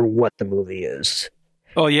matter what the movie is.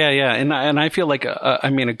 Oh yeah, and I feel like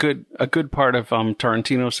a good part of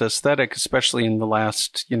Tarantino's aesthetic, especially in the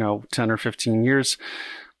last 10 or 15 years,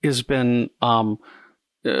 has been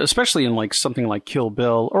especially in like something like Kill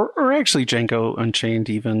Bill or actually Django Unchained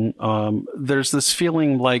even, there's this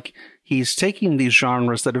feeling like he's taking these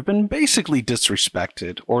genres that have been basically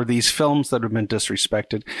disrespected, or these films that have been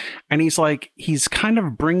disrespected, and he's kind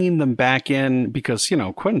of bringing them back in because,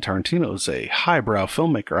 Quentin Tarantino is a highbrow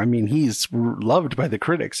filmmaker. I mean, he's loved by the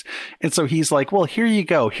critics. And so he's like, well, here you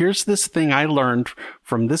go. Here's this thing I learned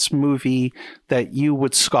from this movie that you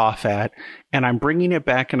would scoff at, and I'm bringing it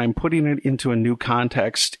back and I'm putting it into a new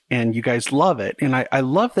context, and you guys love it. And I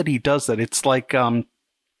love that he does that. It's like,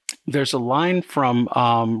 there's a line from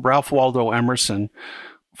Ralph Waldo Emerson,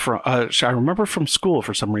 I remember from school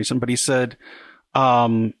for some reason, but he said,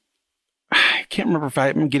 I can't remember if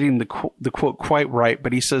I'm getting the quote quite right,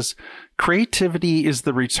 but he says, creativity is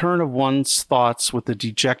the return of one's thoughts with a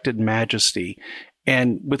dejected majesty.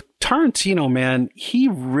 And with Tarantino, man, he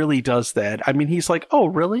really does that. I mean, he's like, oh,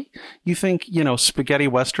 really? You think, spaghetti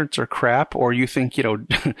westerns are crap? Or you think,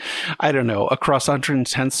 I don't know, Across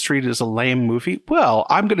 110th Street is a lame movie? Well,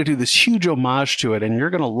 I'm going to do this huge homage to it, and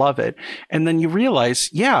you're going to love it. And then you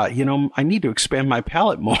realize, I need to expand my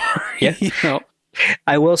palette more. Yeah.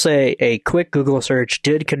 I will say a quick Google search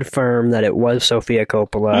did confirm that it was Sofia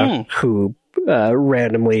Coppola who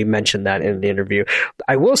randomly mentioned that in the interview.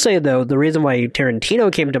 I will say, though, the reason why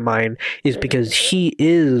Tarantino came to mind is because he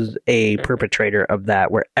is a perpetrator of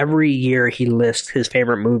that, where every year he lists his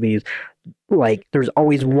favorite movies. Like, there's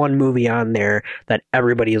always one movie on there that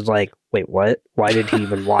everybody is like, wait, what? Why did he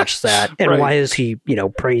even watch that? And why is he,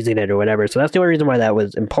 praising it or whatever? So that's the only reason why that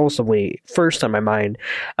was impulsively first on my mind.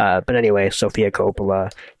 But anyway, Sofia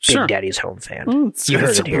Coppola, Big Daddy's Home fan. You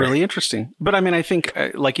heard it here. Really interesting. But I mean, I think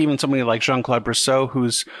like even somebody like Jean-Claude Brissot,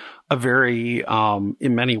 who's a very,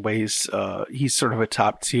 in many ways, he's sort of a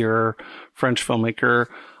top tier French filmmaker.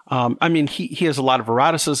 I mean, he has a lot of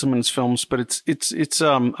eroticism in his films, but it's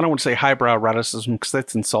I don't want to say highbrow eroticism because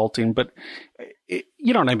that's insulting, but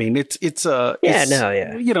you know what I mean? It's it's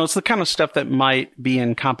the kind of stuff that might be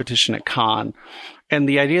in competition at Cannes. And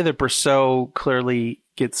the idea that Brissot clearly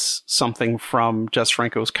gets something from Jess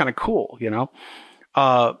Franco is kind of cool,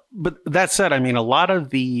 But that said, I mean, a lot of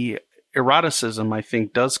the eroticism, I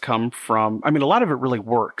think, does come from, a lot of it really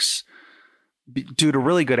works due to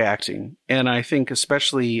really good acting. And I think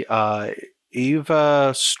especially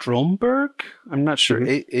Eva Stromberg, I'm not sure,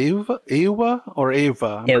 Eva.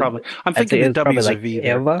 I'm thinking the W's like a V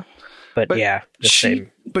there. Eva, but yeah,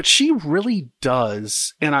 but she really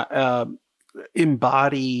does, and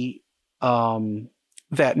embody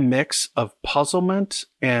that mix of puzzlement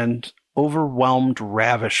and overwhelmed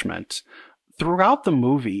ravishment throughout the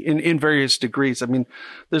movie in various degrees. I mean,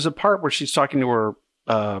 there's a part where she's talking to her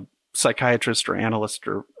psychiatrist or analyst,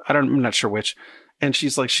 or I'm not sure which, and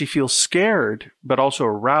she's like, she feels scared but also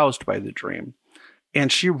aroused by the dream, and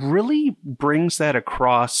she really brings that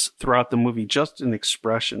across throughout the movie just in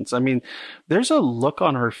expressions. I mean, there's a look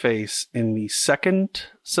on her face in the second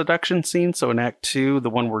seduction scene, so in Act 2, the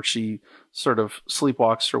one where she sort of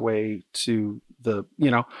sleepwalks her way to the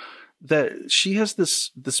that she has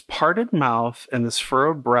this parted mouth and this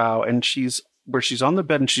furrowed brow, and she's on the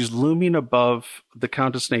bed and she's looming above the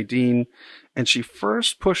Countess Nadine, and she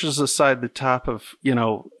first pushes aside the top of,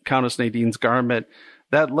 Countess Nadine's garment.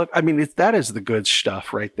 That look, I mean, that is the good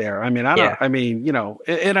stuff right there. I mean,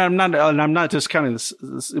 and I'm not discounting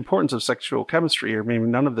this importance of sexual chemistry. I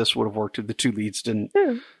mean, none of this would have worked if the two leads didn't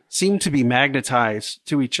seem to be magnetized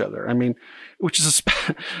to each other. I mean, which is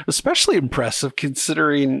especially impressive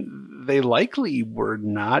considering they likely were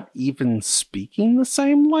not even speaking the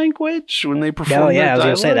same language when they performed. Oh yeah, I was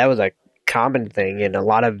going to say that was a common thing in a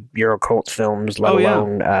lot of Eurocult films, let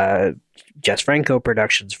alone Jess Franco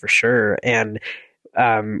productions for sure. And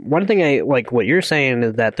one thing I like what you're saying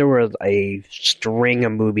is that there was a string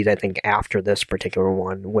of movies, I think, after this particular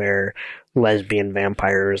one where lesbian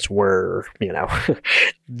vampires were,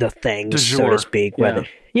 the thing, so to speak. Whether,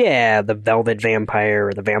 the Velvet Vampire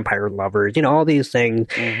or the Vampire Lovers, all these things.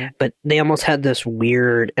 Mm-hmm. But they almost had this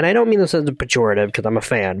weird, and I don't mean this as a pejorative because I'm a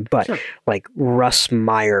fan, but like Russ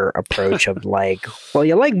Meyer approach of like, well,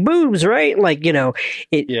 you like boobs, right? Like,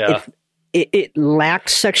 It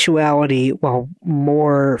lacks sexuality while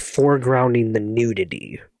more foregrounding the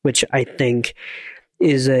nudity, which I think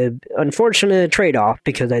is a unfortunate trade-off,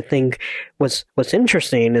 because I think what's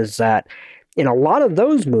interesting is that in a lot of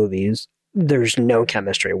those movies, there's no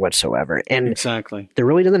chemistry whatsoever. And exactly, there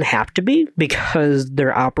really doesn't have to be, because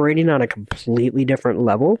they're operating on a completely different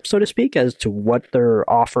level, so to speak, as to what they're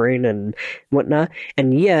offering and whatnot.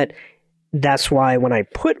 And yet, that's why when I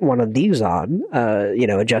put one of these on,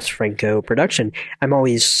 a Jess Franco production, I'm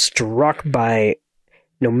always struck by,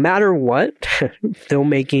 no matter what,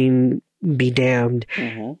 filmmaking be damned,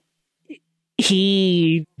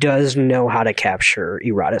 he does know how to capture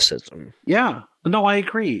eroticism. Yeah, no, I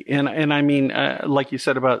agree. And I mean, like you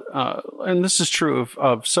said about, and this is true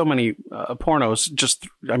of so many pornos,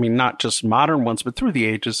 not just modern ones, but through the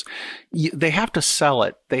ages, they have to sell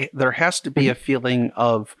it. There has to be a feeling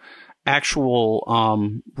of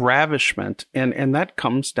actual ravishment, and that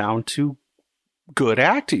comes down to good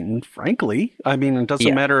acting, frankly. I mean, it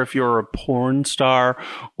doesn't matter if you're a porn star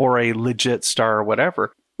or a legit star or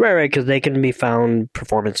whatever. Right, because they can be found,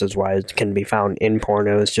 performances-wise, can be found in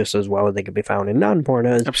pornos just as well as they can be found in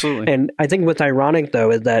non-pornos. Absolutely. And I think what's ironic, though,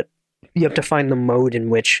 is that you have to find the mode in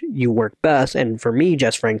which you work best, and for me,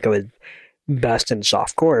 Jess Franco is best in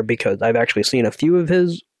softcore, because I've actually seen a few of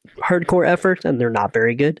his hardcore efforts, and they're not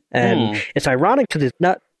very good. And it's ironic because it's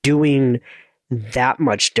not doing that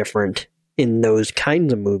much different in those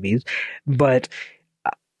kinds of movies, but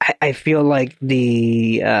I feel like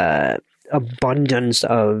the abundance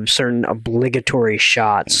of certain obligatory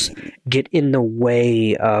shots get in the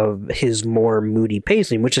way of his more moody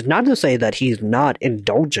pacing, which is not to say that he's not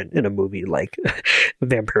indulgent in a movie like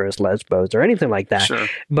Vampirus Lesbos or anything like that. Sure.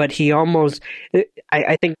 But he almost,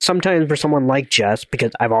 I think sometimes for someone like Jess,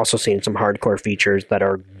 because I've also seen some hardcore features that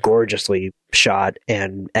are gorgeously shot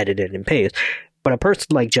and edited and paced, but a person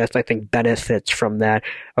like Jess, I think, benefits from that.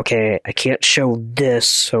 Okay, I can't show this,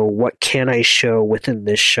 so what can I show within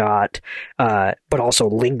this shot, but also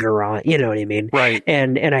linger on, you know what I mean? Right.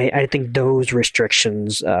 And I think those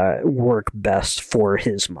restrictions work best for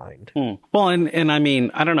his mind. Well, and I mean,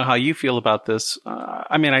 I don't know how you feel about this.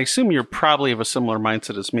 I mean, I assume you're probably of a similar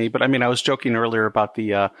mindset as me, but I mean, I was joking earlier about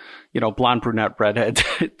the, blonde, brunette, redhead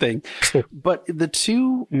thing. But the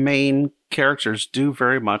two main characters do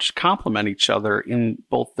very much complement each other in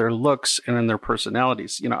both their looks and in their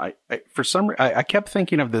personalities. I kept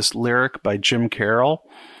thinking of this lyric by Jim Carroll,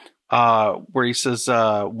 where he says,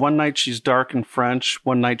 one night she's dark and French,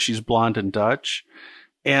 one night she's blonde and Dutch.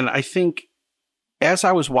 And I think as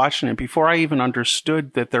I was watching it, before I even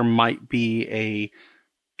understood that there might be a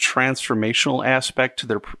transformational aspect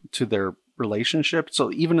to their relationship. So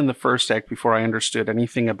even in the first act, before I understood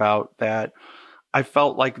anything about that, I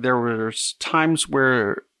felt like there were times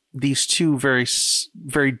where these two very,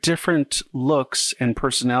 very different looks and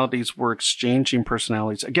personalities were exchanging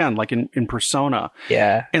personalities again, like in Persona.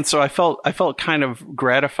 Yeah. And so I felt kind of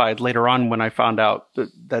gratified later on when I found out that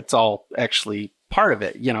that's all actually part of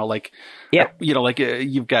it, you've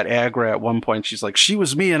got Agra at one point. She's like, she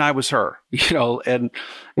was me and I was her, and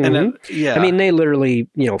then, yeah. I mean, they literally,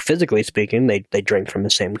 physically speaking, they drink from the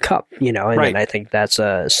same cup, and Right. I think that's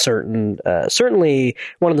a certainly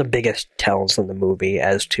one of the biggest tells in the movie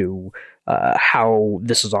as to how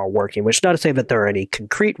this is all working, which is not to say that there are any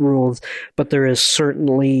concrete rules, but there is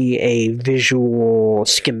certainly a visual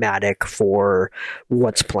schematic for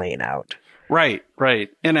what's playing out. Right.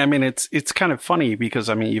 And I mean, it's kind of funny because,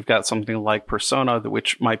 I mean, you've got something like Persona,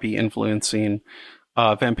 which might be influencing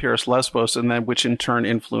Vampirus Lesbos, and then which in turn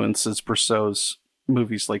influences Brosseau's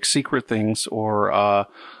movies like Secret Things or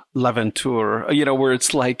L'Aventure, where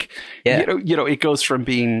it's like, it goes from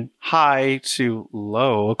being high to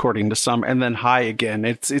low, according to some, and then high again.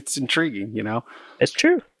 It's intriguing, It's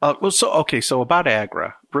true. So about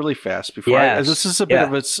Agra, really fast before this is a bit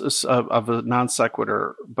of a non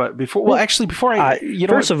sequitur, but before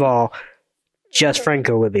first of all, Jess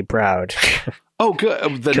Franco would be proud. Oh,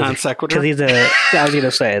 good. The non sequitur. Because I was going to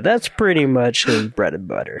say, that's pretty much his bread and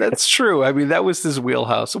butter. That's true. I mean, that was his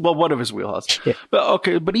wheelhouse. Well, one of his wheelhouse. Yeah.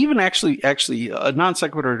 But even actually, a non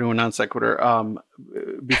sequitur to a non sequitur.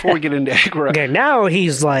 Before we get into Agra. Okay, now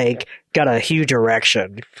he's like got a huge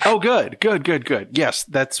erection. Oh, good. Yes,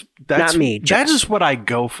 that's not me. That is what I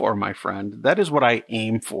go for, my friend. That is what I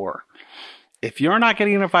aim for. If you're not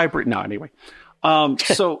getting a vibrate, no, anyway.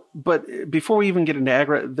 But before we even get into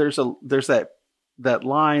Agra, there's that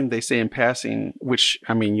line they say in passing, which,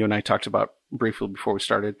 I mean, you and I talked about briefly before we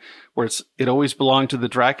started, where it always belonged to the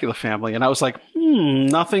Dracula family. And I was like,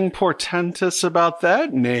 nothing portentous about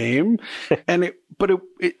that name. But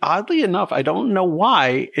oddly enough, I don't know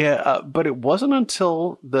why, but it wasn't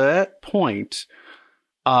until that point,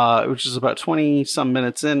 which is about 20 some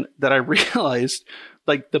minutes in, that I realized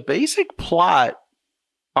like the basic plot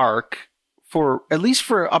arc at least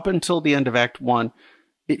for up until the end of Act 1,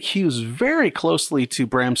 it hews very closely to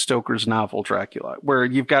Bram Stoker's novel Dracula, where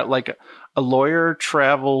you've got like a lawyer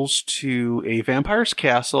travels to a vampire's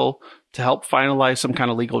castle to help finalize some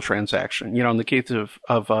kind of legal transaction. In the case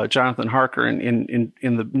of Jonathan Harker in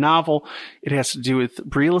the novel, it has to do with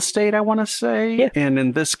real estate, I want to say. Yeah. And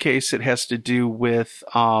in this case, it has to do with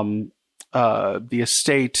the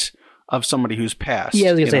estate of somebody who's passed. Yeah,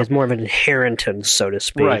 I was going to say it's more of an inheritance, so to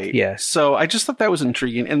speak. Right. Yeah. So I just thought that was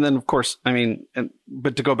intriguing. And then, of course, I mean,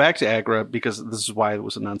 but to go back to Agra, because this is why it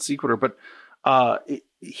was a non sequitur, but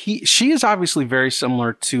she is obviously very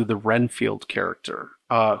similar to the Renfield character,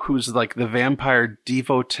 who's like the vampire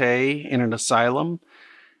devotee in an asylum.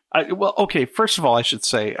 First of all, I should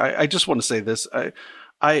say, I just want to say this.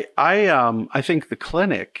 I think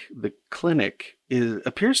the clinic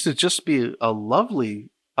appears to just be a lovely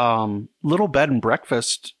little bed and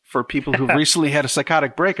breakfast for people who've recently had a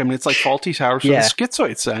psychotic break. I mean, it's like Faulty Towers with a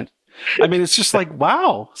schizoid scent. I mean, it's just like,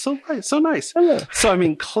 wow, so nice. So, I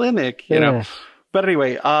mean, clinic, you know. But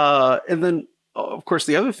anyway, and then, of course,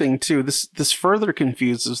 the other thing, too, this further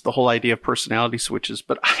confuses the whole idea of personality switches.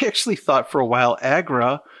 But I actually thought for a while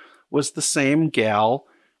Agra was the same gal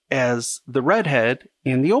as the redhead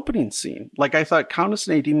in the opening scene. Like, I thought Countess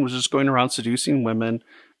Nadine was just going around seducing women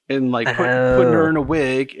and like putting her in a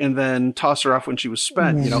wig and then toss her off when she was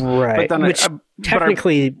spent, you know. Right. But then Which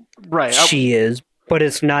technically she is, But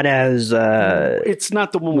it's not as it's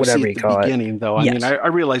not the one we see whatever at you the call it. beginning, though. I Yes. mean, I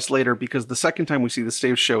realized later because the second time we see the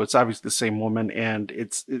stage show, it's obviously the same woman, and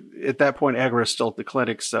at that point, Agra is still at the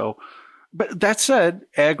clinic. So, but that said,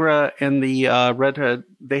 Agra and the redhead,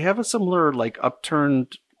 they have a similar like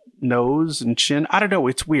upturned nose and chin. I don't know.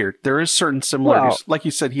 It's weird. There is certain similarities. Like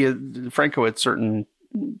you said, Franco had certain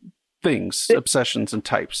things, obsessions, and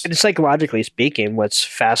types. And psychologically speaking, what's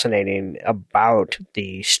fascinating about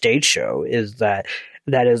the stage show is that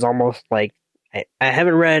is almost like I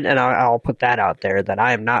haven't read, and I'll put that out there, that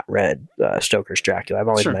I have not read Stoker's Dracula. I've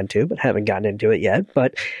always meant to, but haven't gotten into it yet.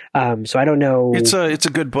 But so I don't know. It's a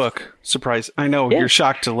good book. Surprise! I know you're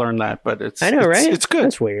shocked to learn that, but it's right? It's good.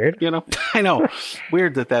 That's weird. You know, I know.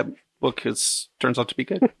 Weird that book turns out to be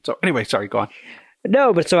good. So anyway, sorry. Go on.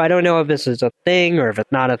 No, but so I don't know if this is a thing or if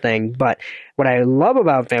it's not a thing. But what I love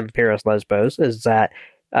about Vampiros Lesbos is that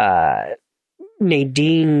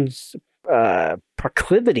Nadine's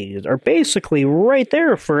proclivities are basically right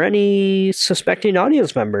there for any suspecting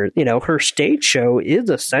audience member. You know, her stage show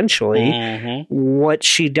is essentially what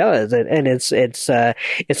she does, and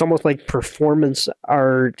it's almost like performance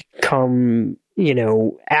art come, you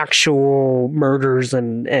know, actual murders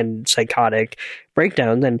and psychotic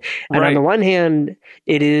breakdowns. And on the one hand,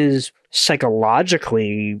 it is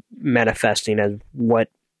psychologically manifesting as what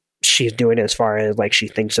she's doing as far as like she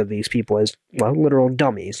thinks of these people as, well, literal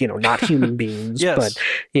dummies, you know, not human beings, but,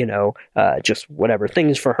 you know, just whatever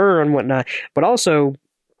things for her and whatnot. But also,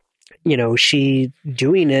 you know, she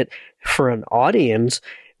doing it for an audience,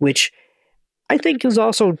 which I think is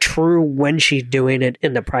also true when she's doing it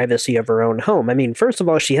in the privacy of her own home. I mean, first of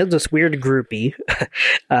all, she has this weird groupie.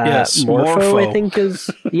 Morpho, I think is,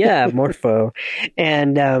 Morpho.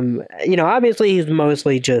 And, you know, obviously he's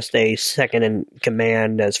mostly just a second in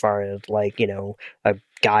command as far as like, you know, a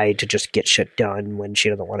guy to just get shit done when she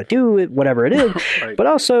doesn't want to do it, whatever it is. But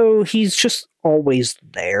also he's just always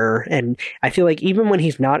there. And I feel like even when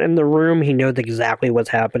he's not in the room, he knows exactly what's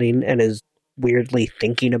happening and is weirdly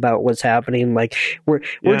thinking about what's happening. Like we're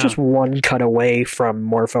just one cut away from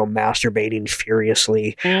Morpho masturbating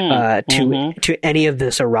furiously to any of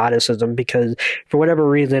this eroticism, because for whatever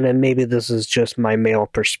reason, and maybe this is just my male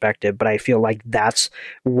perspective, but I feel like that's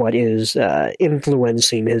what is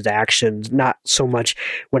influencing his actions, not so much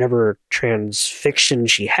whatever transfiction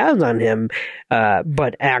she has on him,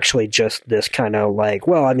 but actually just this kind of like,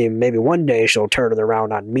 well, I mean, maybe one day she'll turn it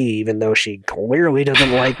around on me, even though she clearly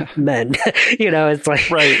doesn't like men. You know, it's like,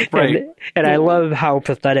 right. And I love how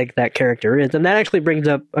pathetic that character is. And that actually brings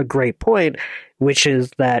up a great point, which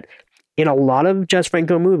is that in a lot of Jess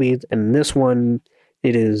Franco movies, and this one,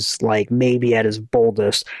 it is like maybe at its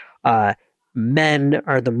boldest, men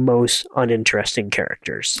are the most uninteresting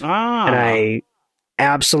characters. And I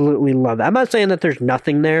absolutely love that. I'm not saying that there's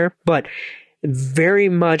nothing there, but very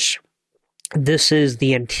much this is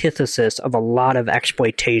the antithesis of a lot of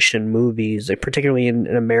exploitation movies, particularly in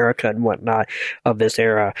America and whatnot of this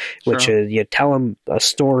era, which is you tell them a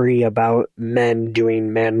story about men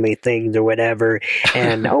doing manly things or whatever,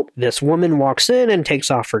 and this woman walks in and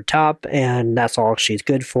takes off her top, and that's all she's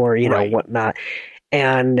good for, you know, whatnot.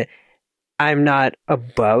 And I'm not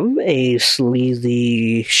above a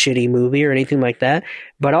sleazy, shitty movie or anything like that,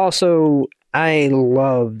 but also I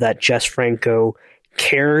love that Jess Franco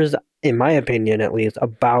cares, in my opinion at least,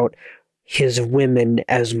 about his women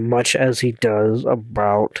as much as he does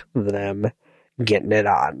about them getting it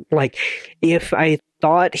on. Like, if I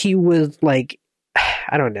thought he was, like,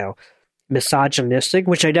 I don't know, misogynistic,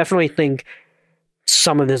 which I definitely think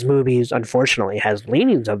some of his movies, unfortunately, has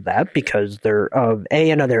leanings of that, because they're of A,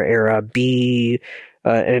 another era, B,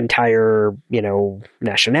 an entire, you know,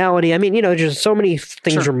 nationality. I mean, you know, just so many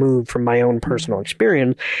things removed from my own personal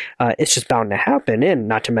experience. It's just bound to happen. And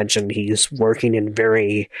not to mention, he's working in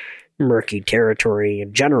very murky territory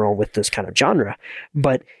in general with this kind of genre.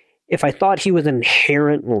 But if I thought he was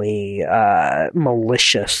inherently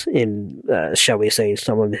malicious in, shall we say,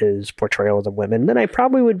 some of his portrayals of women, then I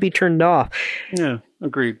probably would be turned off. Yeah,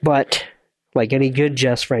 agreed. But like any good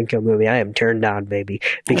Jess Franco movie, I am turned on, baby,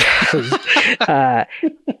 because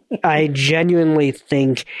I genuinely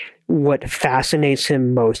think what fascinates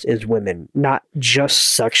him most is women, not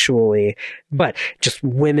just sexually, but just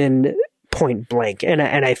women point blank. And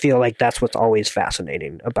I feel like that's what's always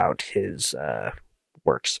fascinating about his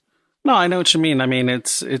works. No, I know what you mean. I mean,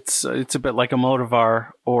 it's a bit like a Almodovar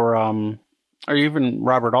or even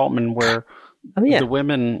Robert Altman, where the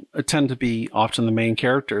women tend to be often the main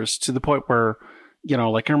characters, to the point where, you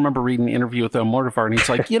know, like I remember reading an interview with Almodovar, and he's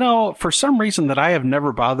like, you know, for some reason that I have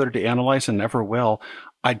never bothered to analyze and never will,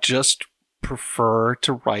 I just prefer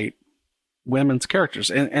to write women's characters,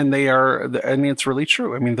 and they are. I mean, it's really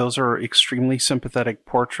true. I mean, those are extremely sympathetic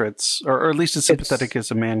portraits, or at least as sympathetic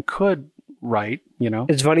as a man could write. You know,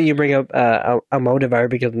 it's funny you bring up Almodovar,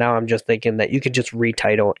 because now I'm just thinking that you could just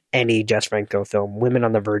retitle any Jess Franco film "Women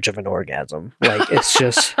on the Verge of an Orgasm." Like, it's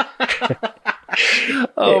just.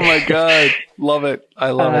 Oh my God, love it!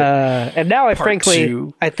 I love it. And now, I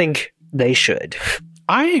think they should.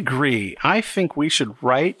 I agree. I think we should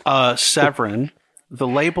write Severin, the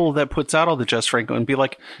label that puts out all the Jess Franco, and be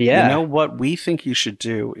like, you know what we think you should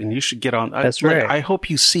do, and you should get on. That's right. I hope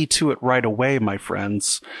you see to it right away, my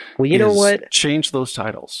friends. Well, you know what? Change those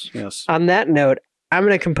titles. Yes. On that note, I'm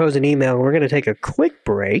going to compose an email. We're going to take a quick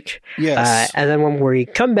break. Yes. And then when we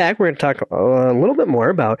come back, we're going to talk a little bit more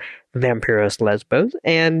about Vampiros Lesbos,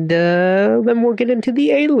 and then we'll get into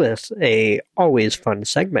the A-list, a always fun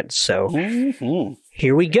segment. So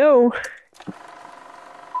here we go.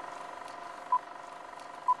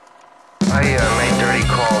 I made dirty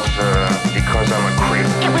calls because I'm a creep.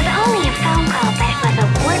 It was only a phone call, but it was a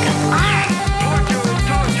work of art.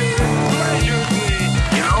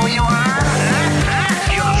 You know who you are?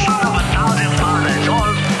 You're the son of 1,000 fathers, all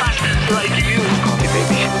bastards like you. Call me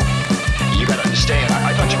baby. You gotta understand,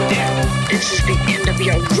 I thought you were dead. This is the end of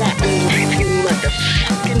your rotten life, you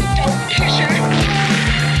motherfucking dope kisser. You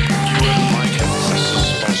wouldn't like it. This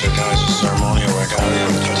is a bunch of guys with ceremonial regalia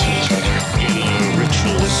touching each other in a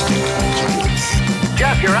ritualistic kind of.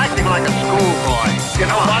 Jeff, you're acting like a schoolboy. You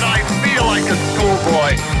know what? I feel like a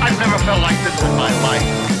schoolboy. I've never felt like this in my life.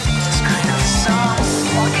 It's kind of some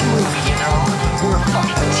fucking movie, you know? We're a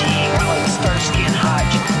fucking team. We're like Starsky and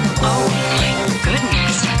Hutch. Oh my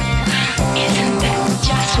goodness. Isn't that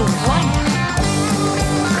just wonderful?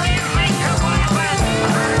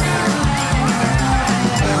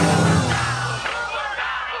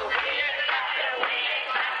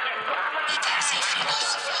 It has a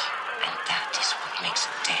philosophy, and that is what makes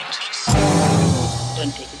it dangerous.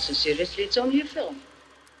 Don't take it so seriously, it's only a film.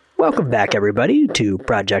 Welcome back, everybody, to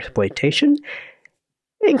Project Exploitation.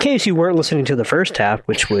 In case you weren't listening to the first half,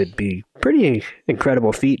 which would be pretty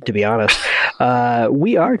incredible feat, to be honest,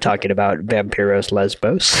 we are talking about Vampiros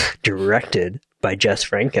Lesbos, directed by Jess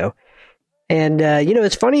Franco. And,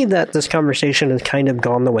 it's funny that this conversation has kind of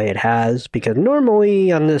gone the way it has, because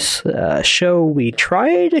normally on this show, we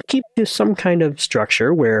try to keep to some kind of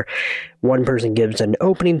structure where one person gives an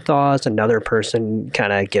opening thoughts, another person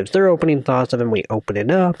kind of gives their opening thoughts, and then we open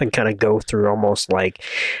it up and kind of go through almost like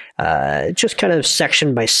just kind of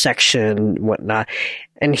section by section, whatnot.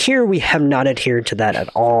 And here we have not adhered to that at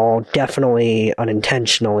all, definitely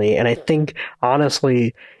unintentionally. And I think,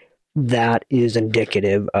 honestly, that is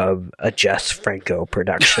indicative of a Jess Franco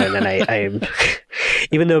production. And I am,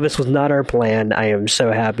 even though this was not our plan, I am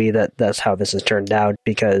so happy that that's how this has turned out,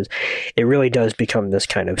 because it really does become this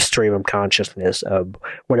kind of stream of consciousness of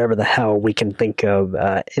whatever the hell we can think of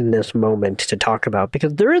in this moment to talk about,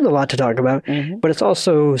 because there is a lot to talk about, but it's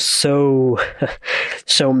also so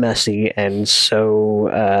messy and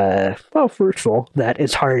so, fruitful that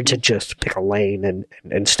it's hard to just pick a lane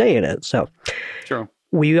and stay in it. So, True.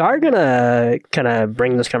 We are going to kind of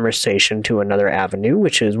bring this conversation to another avenue,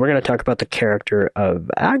 which is we're going to talk about the character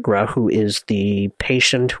of Agra, who is the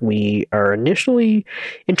patient we are initially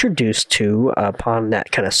introduced to upon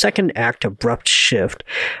that kind of second act abrupt shift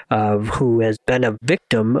of who has been a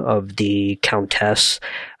victim of the Countess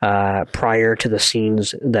prior to the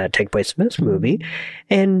scenes that take place in this movie.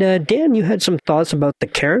 And Dan, you had some thoughts about the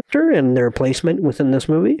character and their placement within this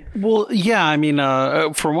movie? Well, yeah, I mean,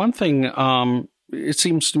 for one thing, it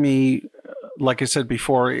seems to me, like I said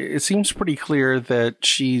before, it seems pretty clear that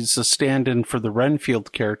she's a stand-in for the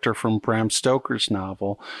Renfield character from Bram Stoker's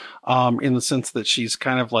novel, in the sense that she's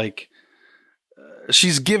kind of like,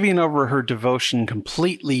 she's giving over her devotion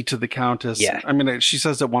completely to the Countess. Yeah. I mean, she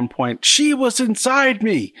says at one point, she was inside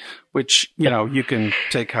me, which, you can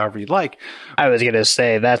take however you like. I was going to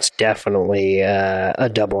say, that's definitely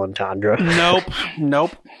a double entendre.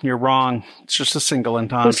 Nope. You're wrong. It's just a single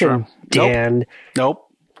entendre. Listen, Dan. Nope.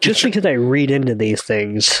 Just because I read into these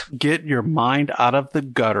things. Get your mind out of the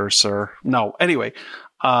gutter, sir. No, anyway.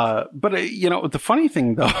 But, the funny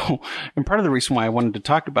thing, though, and part of the reason why I wanted to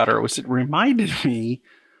talk about her was it reminded me,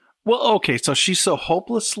 well, okay, so she's so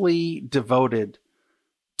hopelessly devoted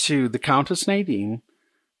to the Countess Nadine,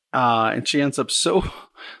 and she ends up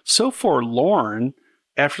so forlorn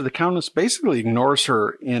after the Countess basically ignores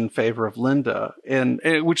her in favor of Linda, and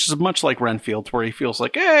which is much like Renfield, where he feels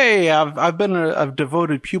like, hey, I've been a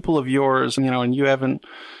devoted pupil of yours, and you haven't,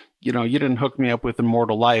 you didn't hook me up with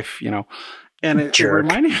immortal life, And it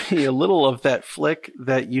reminded me a little of that flick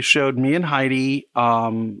that you showed me and Heidi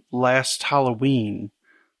last Halloween,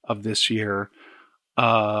 of this year,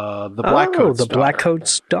 the Blackcoat's the Daughter.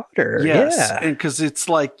 Blackcoat's Daughter. Yes, Yeah. and because it's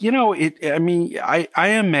like, I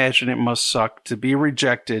imagine it must suck to be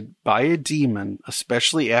rejected by a demon,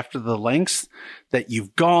 especially after the lengths that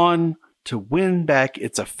you've gone to win back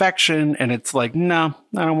its affection, and it's like, no,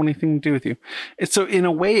 I don't want anything to do with you. And so in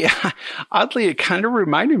a way, oddly, it kind of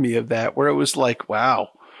reminded me of that, where it was like, wow,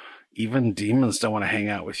 even demons don't want to hang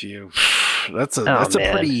out with you. That's a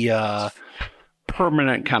pretty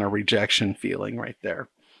permanent kind of rejection feeling right there.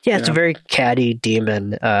 Yeah, it's a very catty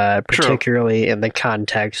demon, particularly in the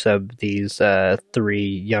context of these three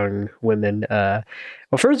young women.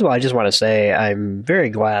 Well, first of all, I just want to say I'm very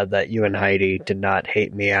glad that you and Heidi did not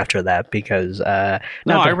hate me after that, because I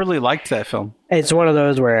really liked that film. It's one of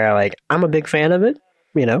those where I'm a big fan of it,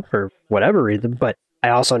 for whatever reason, but I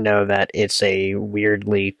also know that it's a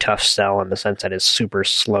weirdly tough sell in the sense that it's super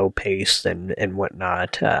slow paced and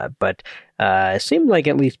whatnot. But it seemed like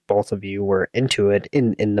at least both of you were into it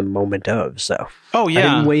in the moment of. So I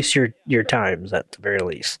didn't waste your times at the very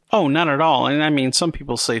least. Oh, not at all. And I mean, some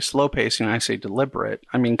people say slow pacing, I say deliberate.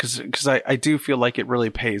 I mean, because I do feel like it really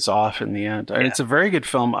pays off in the end. Yeah. It's a very good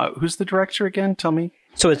film. Who's the director again? Tell me.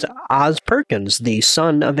 So it's Oz Perkins, the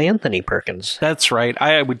son of Anthony Perkins. That's right.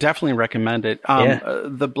 I would definitely recommend it.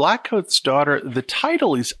 The Blackcoat's Daughter, the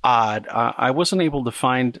title is odd. I wasn't able to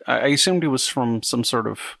find, I assumed it was from some sort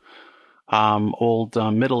of old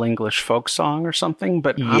Middle English folk song or something,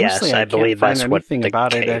 but honestly, I believe can't find anything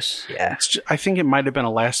about it. Yeah. I think it might have been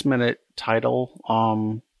a last minute title.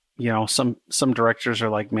 Some directors are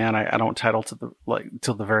like, man, I don't title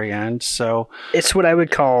till the very end. So it's what I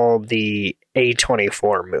would call the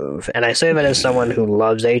A24 move. And I say that as someone who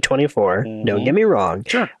loves A24. Mm-hmm. Don't get me wrong.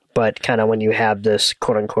 Sure. But kind of when you have this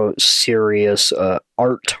quote unquote serious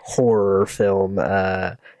art horror film,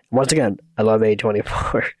 once again, I love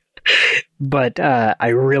A24. But I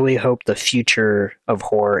really hope the future of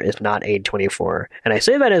horror is not A24. And I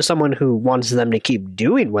say that as someone who wants them to keep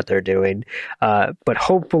doing what they're doing, but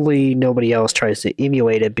hopefully nobody else tries to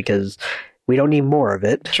emulate it, because we don't need more of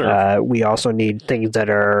it. Sure. We also need things that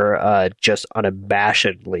are just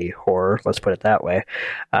unabashedly horror, let's put it that way.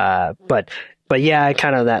 But yeah,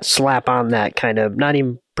 kind of that slap on that kind of, not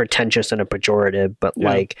even pretentious and a pejorative, but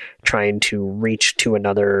like trying to reach to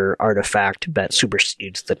another artifact that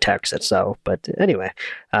supersedes the text itself. But anyway,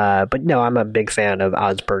 but no, I'm a big fan of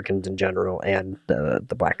Oz Perkins in general and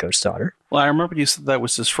the Blackcoat's Daughter. Well, I remember you said that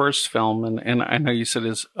was his first film, and I know you said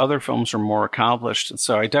his other films are more accomplished, and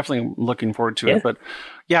so I definitely am looking forward to it. But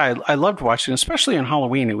yeah, I loved watching it, especially on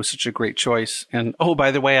Halloween. It was such a great choice. And oh,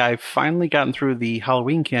 by the way, I've finally gotten through the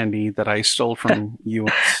Halloween candy that I stole from you.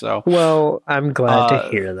 So well, I'm glad to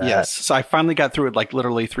hear that. Yes, so I finally got through it like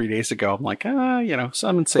literally 3 days ago. I'm like,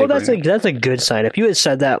 some and savory. Well, that's a good sign. If you had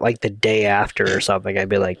said that like the day after or something, I'd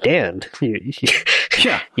be like, Dan, you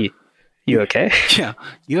okay? Yeah,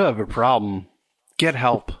 you have a problem. Get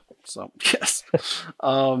help. So yes.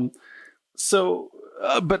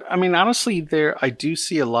 But I mean, honestly, I do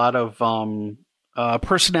see a lot of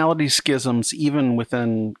personality schisms even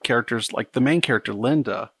within characters, like the main character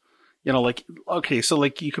Linda.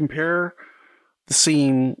 You compare the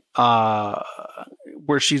scene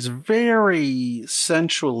where she's very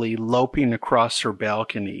sensually loping across her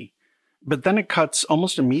balcony, but then it cuts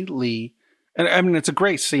almost immediately. And I mean, it's a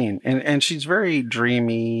great scene, and she's very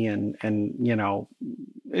dreamy, and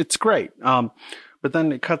it's great. But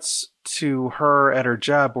then it cuts to her at her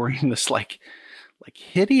job wearing this like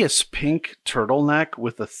hideous pink turtleneck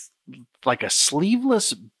with a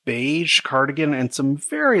sleeveless beige cardigan and some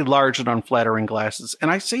very large and unflattering glasses.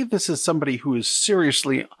 And I say this as somebody who is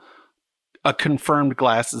seriously a confirmed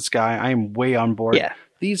glasses guy. I am way on board. Yeah.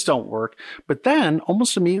 These don't work. But then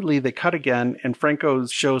almost immediately they cut again, and Franco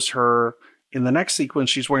shows her in the next sequence.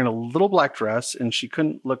 She's wearing a little black dress, and she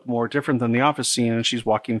couldn't look more different than the office scene. And she's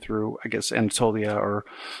walking through, I guess, Anatolia or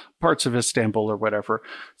parts of Istanbul or whatever.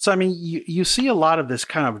 So, I mean, you see a lot of this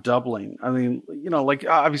kind of doubling. I mean, like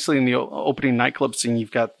obviously in the opening nightclub scene,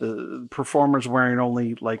 you've got the performers wearing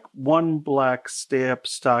only like one black stay-up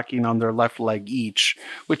stocking on their left leg each,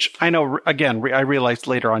 which I know, again, I realized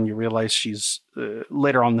later on,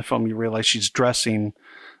 later on in the film, you realize she's dressing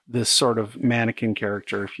this sort of mannequin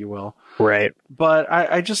character, if you will. Right. But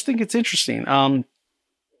I just think it's interesting. And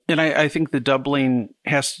I think the doubling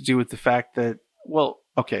has to do with the fact that,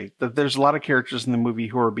 that there's a lot of characters in the movie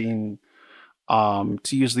who are being, to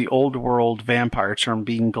use the old world vampire term,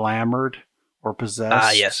 being glamored or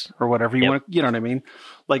possessed. Yes. Or whatever you want. You know what I mean?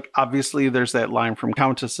 Like, obviously, there's that line from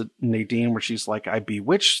Countess Nadine where she's like, I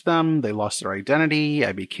bewitched them. They lost their identity.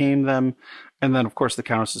 I became them. And then, of course, the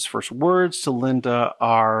Countess's first words to Linda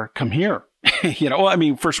are, come here. Well, I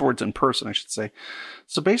mean, first words in person, I should say.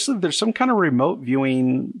 So basically, there's some kind of remote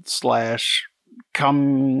viewing /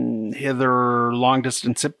 come hither long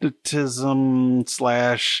distance hypnotism /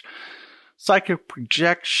 psychic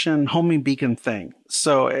projection homing beacon thing.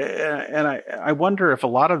 So, and I wonder if a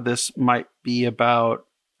lot of this might be about,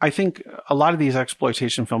 I think a lot of these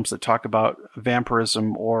exploitation films that talk about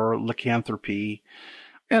vampirism or lycanthropy,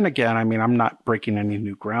 and again, I mean, I'm not breaking any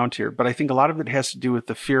new ground here, but I think a lot of it has to do with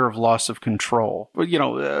the fear of loss of control.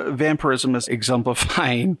 Vampirism is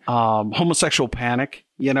exemplifying homosexual panic,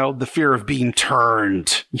 the fear of being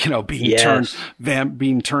turned, being turned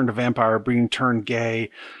to vampire, being turned gay,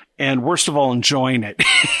 and worst of all, enjoying it,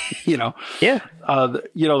 Yeah.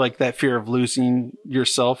 Like that fear of losing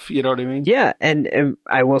yourself, you know what I mean? Yeah, and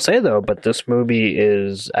I will say, though, but this movie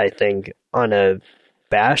is, I think,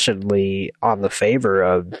 unabashedly on the favor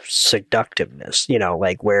of seductiveness,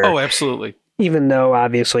 where... Oh, absolutely. Even though,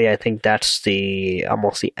 obviously, I think that's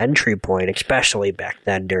almost the entry point, especially back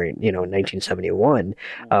then during, 1971,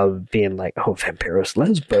 of being like, oh, Vampiros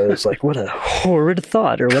Lesbos, like, what a horrid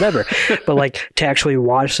thought, or whatever. But, to actually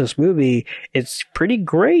watch this movie, it's pretty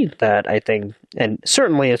great that, I think, and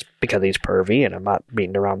certainly it's because he's pervy, and I'm not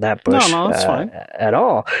beating around that bush no, that's fine. At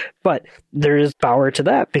all. But there is power to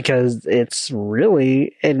that, because it's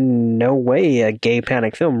really, in no way, a gay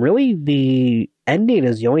panic film. Really, the ending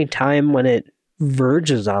is the only time when it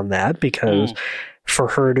verges on that, because for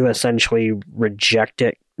her to essentially reject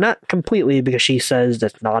it, not completely, because she says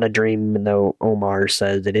it's not a dream, even though Omar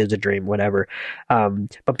says it is a dream, whatever,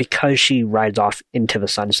 but because she rides off into the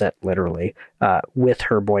sunset, literally, with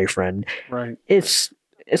her boyfriend. Right. It's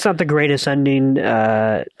not the greatest ending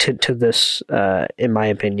to this, in my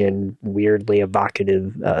opinion, weirdly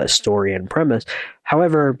evocative story and premise.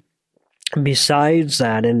 However, besides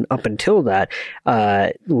that, and up until that,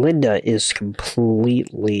 Linda is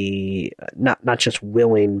completely not just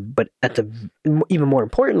willing, but even more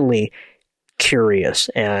importantly, curious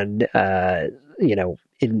and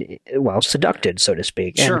seducted, so to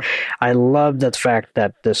speak. Sure. And I love the fact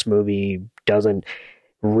that this movie doesn't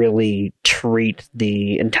really treat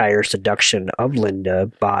the entire seduction of Linda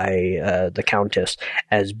by the Countess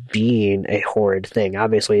as being a horrid thing.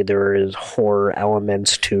 Obviously, there is horror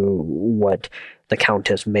elements to what the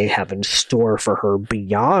Countess may have in store for her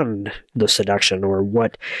beyond the seduction, or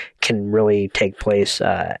what can really take place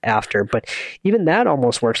after. But even that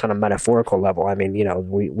almost works on a metaphorical level. I mean,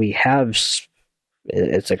 we have...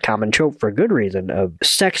 It's a common trope for a good reason, of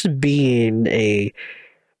sex being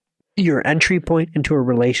your entry point into a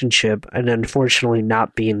relationship, and unfortunately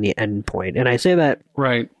not being the end point. And I say that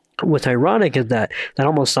right. What's ironic is that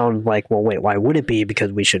almost sounds like, well, wait, why would it be?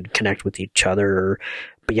 Because we should connect with each other, or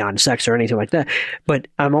beyond sex, or anything like that. But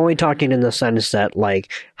I'm only talking in the sense that,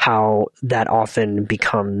 how that often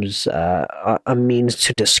becomes a means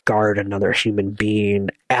to discard another human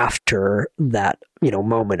being after that,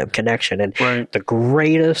 moment of connection. And right. The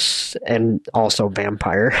greatest, and also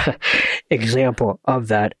vampire, example of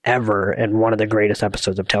that ever, and one of the greatest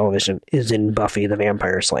episodes of television, is in Buffy the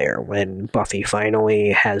Vampire Slayer, when Buffy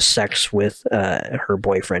finally has sex with her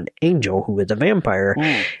boyfriend Angel, who is a vampire.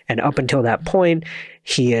 And up until that point,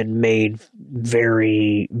 he had made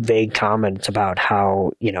very vague comments about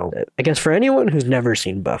how, I guess for anyone who's never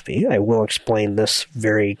seen Buffy, I will explain this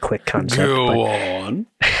very quick concept. Go on.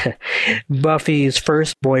 Buffy's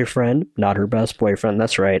first boyfriend, not her best boyfriend,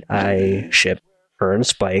 that's right, I ship her and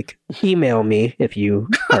Spike. Email me if you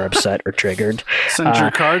are upset or triggered. Send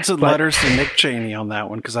your cards and letters to Nick Cheney on that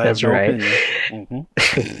one, because I have no opinion.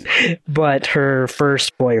 Mm-hmm. But her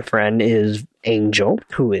first boyfriend is Angel,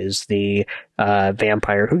 who is the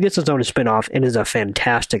vampire who gets his own spin-off and is a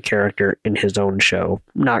fantastic character in his own show.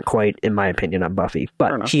 Not quite, in my opinion, on Buffy,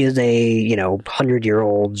 but he is a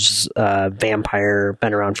 100-year-old vampire,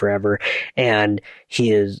 been around forever, and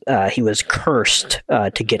he was cursed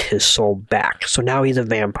to get his soul back. So now he's a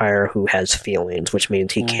vampire who has feelings, which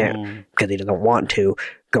means he can't, because he doesn't want to,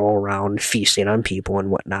 go around feasting on people and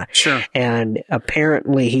whatnot. Sure. And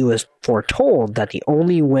apparently he was foretold that the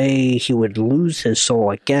only way he would lose his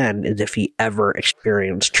soul again is if he ever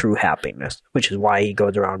experienced true happiness, which is why he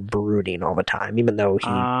goes around brooding all the time, even though he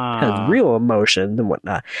has real emotions and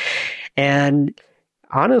whatnot. And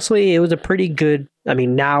honestly, it was a pretty good... I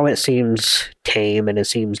mean, now it seems tame and it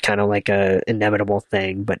seems kind of like a inevitable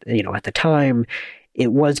thing, but, at the time...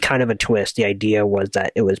 it was kind of a twist. The idea was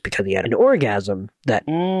that it was because he had an orgasm that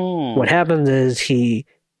what happens is he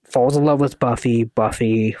falls in love with Buffy.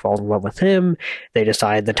 Buffy falls in love with him. They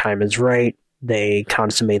decide the time is right. They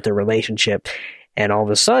consummate their relationship. And all of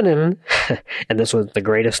a sudden, and this was the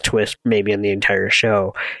greatest twist maybe in the entire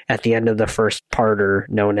show, at the end of the first parter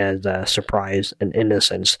known as Surprise and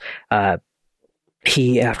Innocence,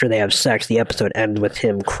 after they have sex, the episode ends with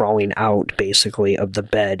him crawling out basically of the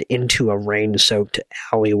bed into a rain-soaked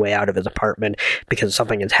alleyway out of his apartment because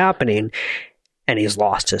something is happening, and he's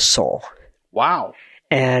lost his soul. Wow.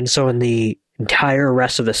 And so in the entire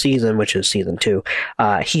rest of the season, which is season 2,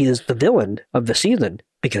 he is the villain of the season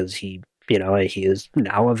because he is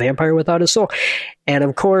now a vampire without his soul. And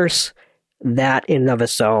of course, that in and of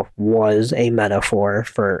itself was a metaphor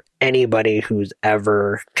for anybody who's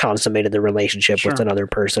ever consummated the relationship with another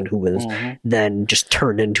person who was then just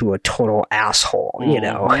turned into a total asshole,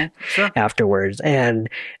 afterwards. And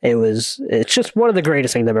it's just one of the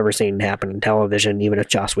greatest things I've ever seen happen in television, even if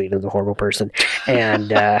Joss Whedon is a horrible person. And,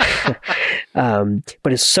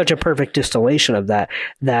 but it's such a perfect distillation of that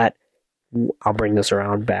I'll bring this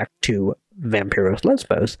around back to Vampiros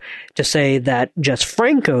Lesbos to say that Jess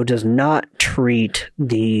Franco does not treat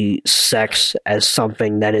the sex as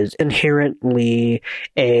something that is inherently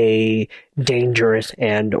a dangerous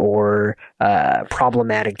and or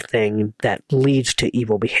problematic thing that leads to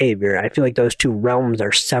evil behavior. I feel like those two realms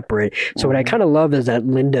are separate. So what I kind of love is that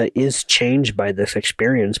Linda is changed by this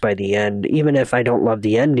experience by the end. Even if I don't love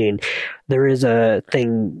the ending, there is a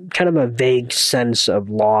thing, kind of a vague sense of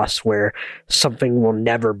loss where something will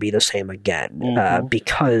never be the same again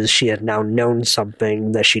because she has now known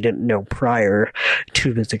something that she didn't know prior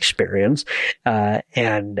to this experience.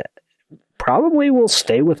 And probably will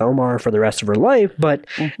stay with Omar for the rest of her life, but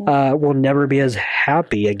will never be as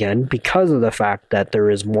happy again because of the fact that there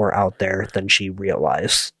is more out there than she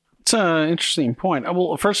realized. It's an interesting point.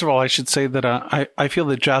 Well, first of all, I should say that I feel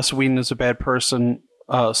that Joss Whedon is a bad person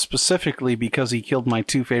specifically because he killed my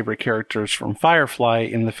two favorite characters from Firefly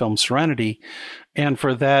in the film Serenity, and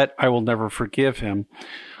for that, I will never forgive him.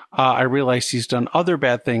 I realize he's done other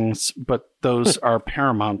bad things, but those are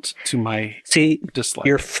paramount to my dislike.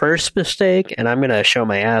 Your first mistake, and I'm going to show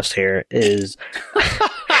my ass here, is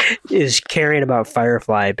caring about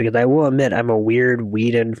Firefly, because I will admit I'm a weird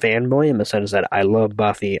Whedon fanboy in the sense that I love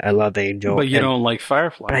Buffy, I love Angel. But you don't like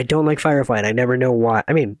Firefly. But I don't like Firefly, and I never know why.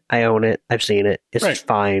 I mean, I own it, I've seen it, it's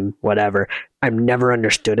fine, whatever. I've never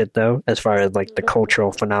understood it, though, as far as like the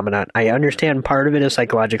cultural phenomenon. I understand part of it is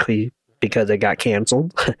psychologically because it got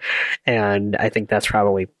canceled, and I think that's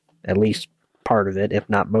probably at least part of it, if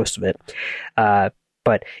not most of it.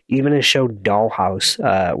 But even a show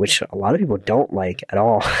Dollhouse, which a lot of people don't like at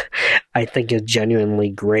all, I think is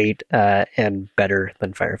genuinely great and better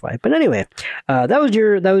than Firefly. But anyway, that was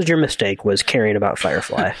your mistake, was caring about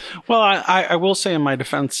Firefly. Well, I will say in my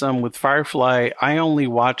defense, with Firefly, I only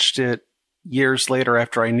watched it years later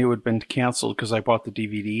after I knew it had been canceled because I bought the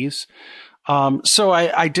DVDs. So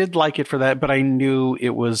I did like it for that, but I knew it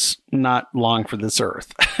was not long for this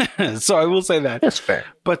earth. So I will say that. That's fair.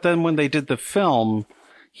 But then when they did the film,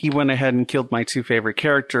 he went ahead and killed my two favorite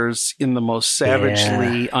characters in the most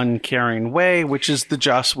savagely uncaring way, which is the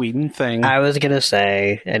Joss Whedon thing. I was going to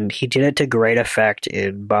say, and he did it to great effect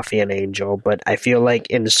in Buffy and Angel, but I feel like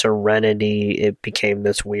in Serenity, it became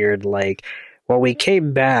this weird, like, well, we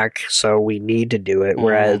came back, so we need to do it.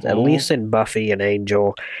 Whereas at least in Buffy and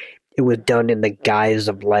Angel, it was done in the guise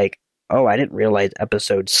of like, oh, I didn't realize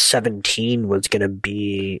episode 17 was going to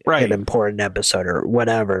be an important episode or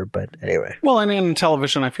whatever. But anyway. Well, and in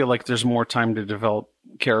television, I feel like there's more time to develop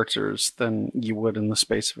characters than you would in the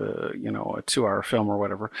space of a 2-hour film or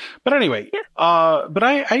whatever. But anyway, but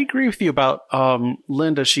I agree with you about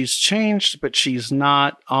Linda. She's changed, but she's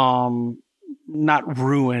not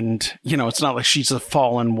ruined. It's not like she's a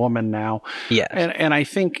fallen woman now. Yeah. And I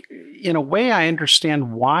think in a way I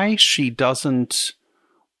understand why she doesn't,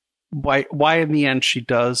 why in the end she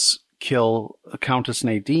does kill Countess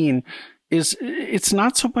Nadine. It's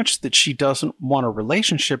not so much that she doesn't want a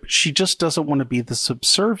relationship. She just doesn't want to be the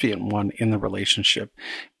subservient one in the relationship.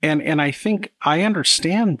 And I think I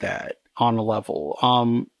understand that on a level.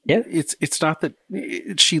 It's not that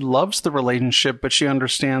she loves the relationship, but she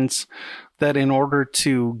understands that in order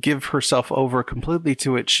to give herself over completely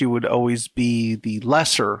to it, she would always be the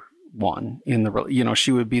lesser one in the,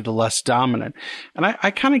 she would be the less dominant. And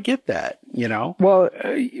I kind of get that, Well,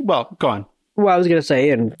 go on. Well, I was going to say,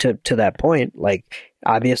 and to that point, like,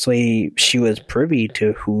 obviously she was privy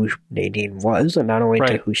to who Nadine was, and not only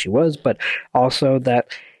to who she was, but also that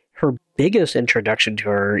her biggest introduction to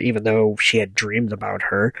her, even though she had dreamed about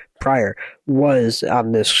her prior, was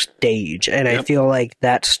on this stage. And I feel like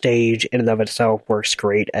that stage in and of itself works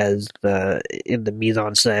great in the mise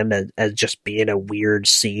en scène as just being a weird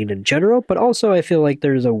scene in general. But also I feel like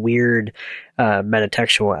there's a weird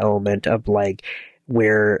metatextual element of like,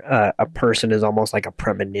 where a person is almost like a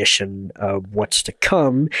premonition of what's to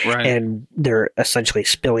come, and they're essentially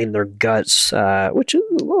spilling their guts, which is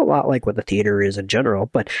a lot like what the theater is in general,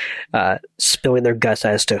 but spilling their guts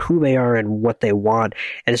as to who they are and what they want.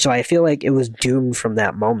 And so I feel like it was doomed from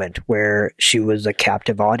that moment where she was a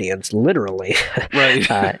captive audience, literally,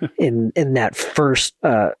 in that first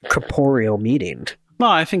corporeal meeting. No,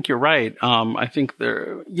 I think you're right. I think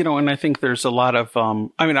and I think there's a lot of,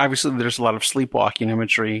 obviously there's a lot of sleepwalking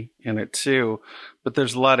imagery in it too, but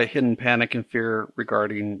there's a lot of hidden panic and fear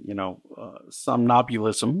regarding,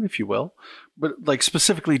 somnambulism, if you will, but like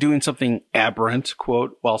specifically doing something aberrant,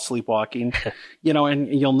 quote, while sleepwalking, and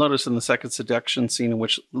you'll notice in the second seduction scene in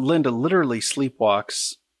which Linda literally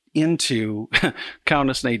sleepwalks into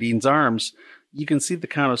Countess Nadine's arms, you can see the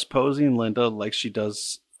Countess posing Linda like she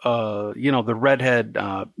does the redhead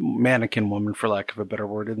mannequin woman, for lack of a better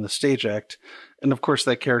word, in the stage act. And of course,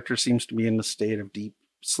 that character seems to be in a state of deep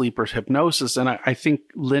sleep or hypnosis. And I think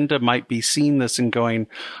Linda might be seeing this and going,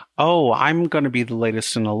 oh, I'm going to be the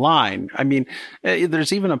latest in the line. I mean,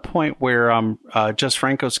 there's even a point where Jess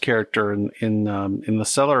Franco's character in The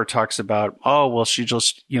Cellar talks about, oh, well, she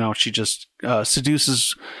just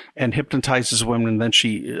seduces and hypnotizes women, and then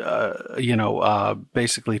she,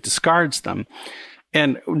 basically discards them.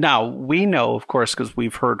 And now we know, of course, because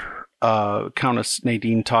we've heard Countess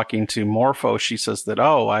Nadine talking to Morpho, she says that,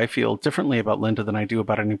 oh, I feel differently about Linda than I do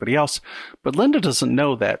about anybody else. But Linda doesn't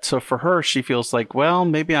know that. So for her, she feels like, well,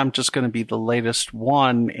 maybe I'm just going to be the latest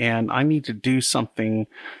one, and I need to do something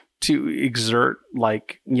to exert,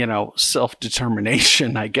 like,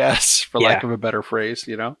 self-determination, I guess, for lack of a better phrase,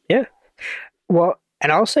 Yeah. Well,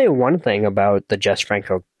 and I'll say one thing about the Jess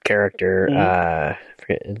Franco character,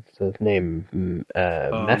 is his name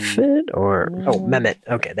Mehmet Mehmet.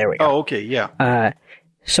 Okay, there we go. Oh, okay, yeah.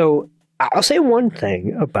 So I'll say one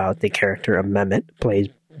thing about the character of Mehmet,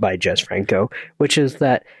 played by Jess Franco, which is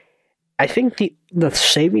that I think the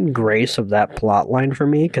saving grace of that plot line for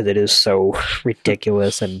me, because it is so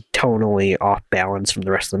ridiculous and tonally off balance from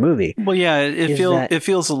the rest of the movie. Well, yeah, it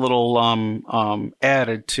feels a little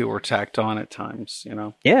added to or tacked on at times,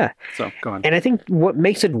 Yeah. So go on. And I think what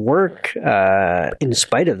makes it work, in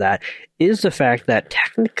spite of that, is the fact that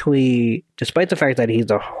technically, despite the fact that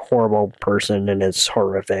he's a horrible person and it's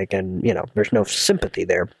horrific and, there's no sympathy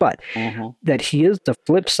there, but that he is the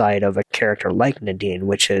flip side of a character like Nadine,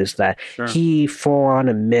 which is that he full-on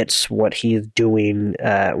admits what he's doing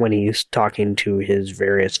when he's talking to his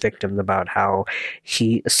various victims about how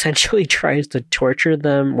he essentially tries to torture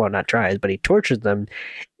them. Well, not tries, but he tortures them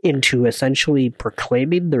into essentially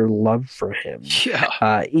proclaiming their love for him.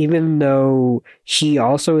 Yeah. Even though he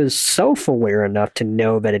also is self-aware enough to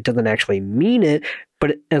know that it doesn't actually mean it,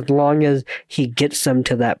 but as long as he gets them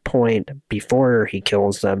to that point before he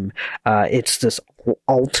kills them, it's this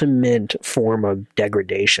ultimate form of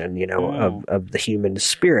degradation, of the human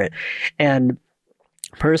spirit. And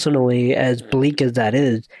personally, as bleak as that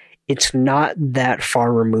is, it's not that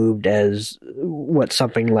far removed as what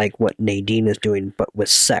something like what Nadine is doing, but with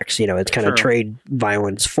sex. It's kind of trade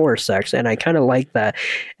violence for sex, and I kind of like that.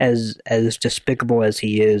 As despicable as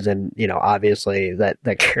he is, and obviously that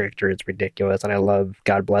character is ridiculous, and I love,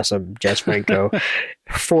 God bless him, Jess Franco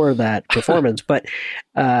for that performance. But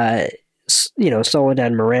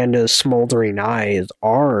Soledad Miranda's smoldering eyes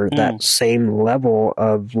are that same level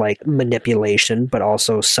of like manipulation, but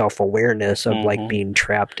also self-awareness of like being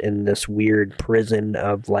trapped in this weird prison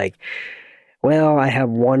of like, well, I have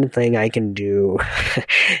one thing I can do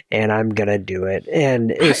and I'm going to do it.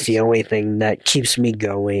 And it's the only thing that keeps me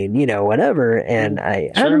going, whatever. And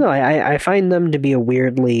I don't know. I find them to be a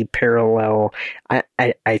weirdly parallel.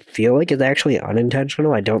 I feel like it's actually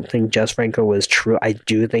unintentional. I don't think Jess Franco was true. I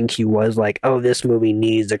do think he was like, oh, this movie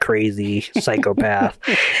needs a crazy psychopath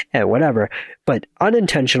and whatever. But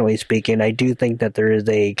unintentionally speaking, I do think that there is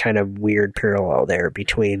a kind of weird parallel there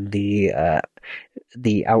between the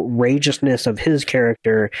outrageousness of his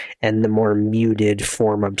character and the more muted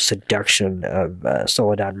form of seduction of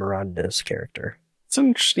Soledad Miranda's character. It's an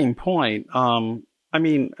interesting point.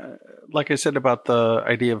 Like I said about the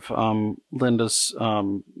idea of Linda's,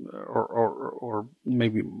 or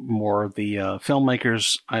maybe more the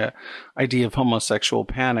filmmaker's idea of homosexual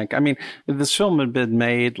panic. I mean, if this film had been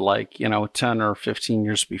made 10 or 15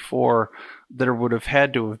 years before, there would have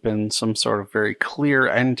had to have been some sort of very clear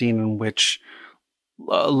ending in which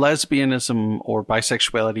lesbianism or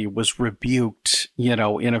bisexuality was rebuked, in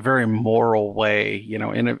a very moral way,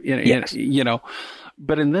 Yes.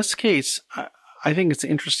 but in this case, I think it's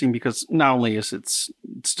interesting because not only is it's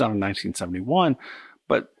done in 1971,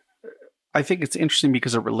 but I think it's interesting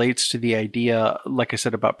because it relates to the idea, like I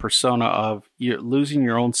said, about persona of you're losing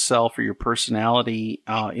your own self or your personality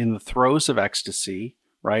in the throes of ecstasy,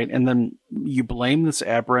 right? And then you blame this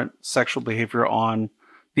aberrant sexual behavior on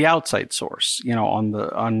the outside source, on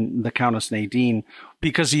the Countess Nadine,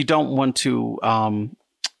 because you don't want to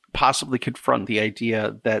possibly confront the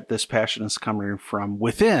idea that this passion is coming from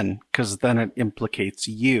within, because then it implicates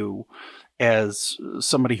you as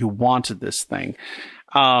somebody who wanted this thing.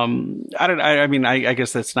 I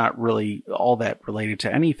guess that's not really all that related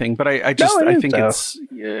to anything, but I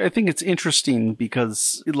think it's interesting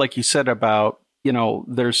because, like you said about,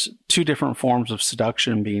 there's two different forms of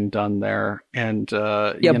seduction being done there, and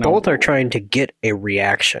both are trying to get a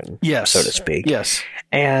reaction, so to speak. Yes,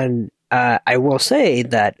 and I will say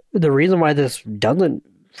that the reason why this doesn't,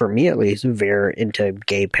 for me at least, veer into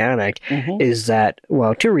gay panic is that,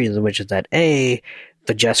 well, two reasons, which is that A,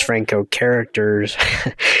 the Jess Franco characters,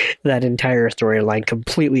 that entire storyline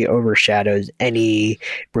completely overshadows any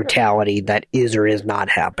brutality that is or is not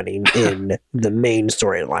happening in the main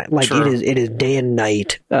storyline. Like, sure. it is day and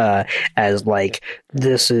night, as like,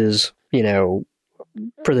 this is,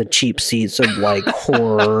 for the cheap seats of like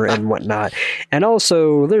horror and whatnot. And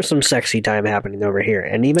also there's some sexy time happening over here.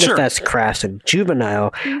 And even sure. if that's crass and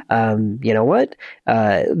juvenile, you know what?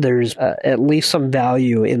 There's at least some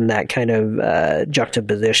value in that kind of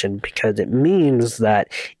juxtaposition, because it means that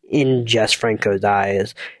in Jess Franco's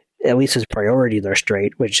eyes, at least his priorities are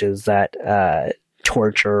straight, which is that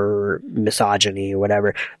torture, misogyny,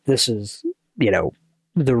 whatever. This is,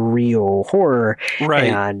 the real horror.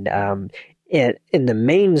 Right. And in the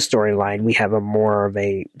main storyline, we have a more of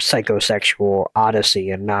a psychosexual odyssey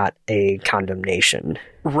and not a condemnation.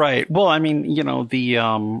 Right. Well, I mean,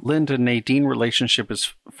 the Linda Nadine relationship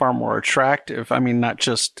is far more attractive. I mean, not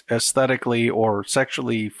just aesthetically or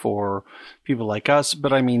sexually for people like us,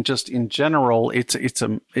 but I mean, just in general, it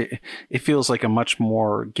feels like a much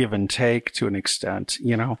more give and take to an extent.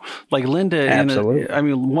 Like Linda.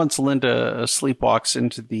 Absolutely. Once Linda sleepwalks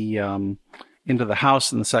into the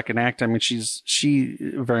house in the second act, I mean, she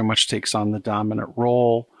very much takes on the dominant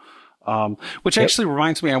role, which actually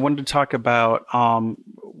reminds me, I wanted to talk about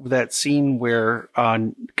that scene where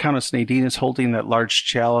Countess Nadine is holding that large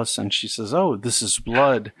chalice and she says, "Oh, this is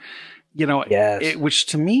blood." Yes. Which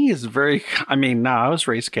to me is very, I was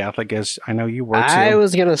raised Catholic, as I know you were too. I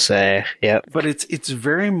was going to say, yep. But it's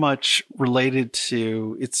very much related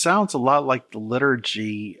to, it sounds a lot like the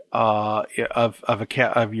liturgy of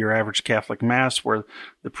your average Catholic mass, where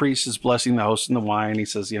the priest is blessing the host and the wine. He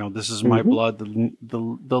says, "This is my blood,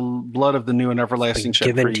 the blood of the new and everlasting shed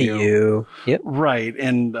given for to you." Yep. Right.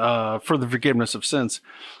 And for the forgiveness of sins.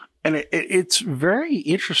 And it's very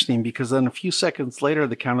interesting because then a few seconds later,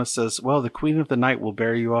 the Countess says, "Well, the Queen of the Night will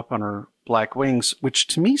bear you up on her black wings," which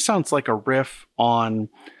to me sounds like a riff on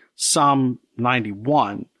Psalm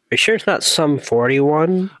 91. Are you sure it's not Psalm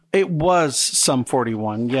 41? It was Psalm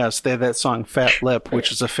 41. Yes, they had that song "Fat Lip,"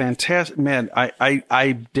 which is a fantastic, man.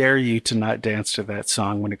 I dare you to not dance to that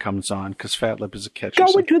song when it comes on, because "Fat Lip" is a catchy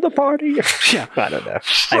song. Going to the party. Yeah, I don't know.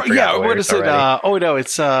 What is it?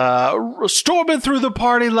 It's storming through the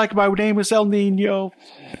party like my name is El Nino.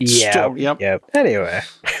 Yeah. Yep. Anyway.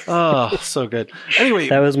 Oh, so good. Anyway,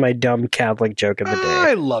 that was my dumb Catholic joke of the day.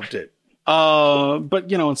 I loved it.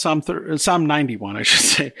 But in Psalm 91, I should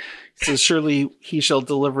say, it says, "Surely he shall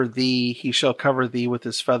deliver thee, he shall cover thee with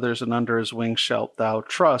his feathers, and under his wings shalt thou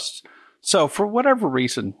trust." So for whatever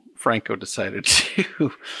reason, Franco decided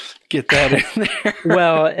to get that in there.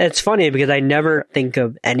 Well, it's funny because I never think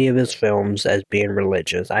of any of his films as being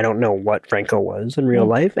religious. I don't know what Franco was in real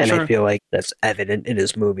life, and sure. I feel like that's evident in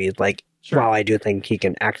his movies. Like, sure. while I do think he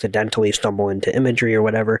can accidentally stumble into imagery or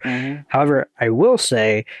whatever, however, I will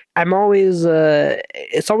say I'm always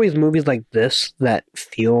it's always movies like this that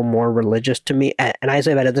feel more religious to me. And I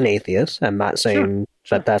say that as an atheist. I'm not saying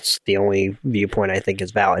that that's the only viewpoint I think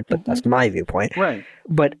is valid, but that's my viewpoint. Right.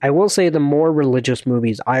 But I will say the more religious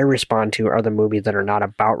movies I respond to are the movies that are not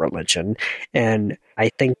about religion. And I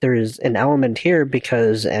think there's an element here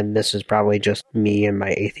because, and this is probably just me and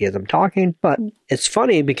my atheism talking, but it's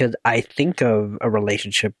funny because I think of a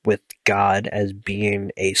relationship with God as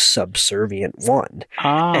being a subservient one.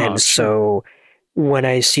 And so when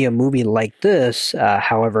I see a movie like this,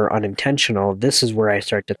 however unintentional, this is where I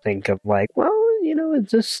start to think of like, well,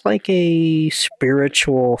 is this like a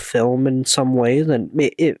spiritual film in some ways? And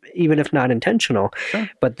even if not intentional, Sure.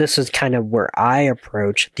 but this is kind of where I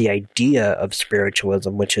approach the idea of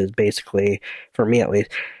spiritualism, which is basically, for me at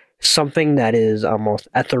least, something that is almost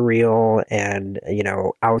ethereal and,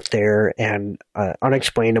 out there and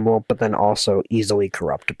unexplainable, but then also easily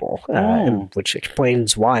corruptible, which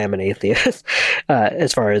explains why I'm an atheist,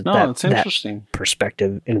 as far as it's that interesting.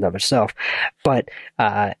 perspective in and of itself. But,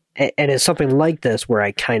 and it's something like this where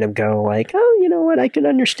I kind of go like, oh, you know what, I can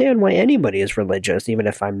understand why anybody is religious, even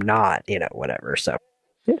if I'm not, whatever. So.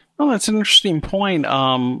 Yeah. Well, that's an interesting point.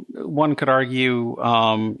 One could argue,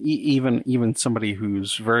 even somebody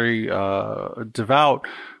who's very devout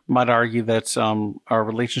might argue that our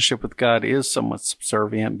relationship with God is somewhat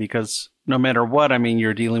subservient, because no matter what, I mean,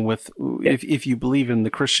 you're dealing with, if you believe in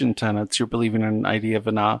the Christian tenets, you're believing in an idea of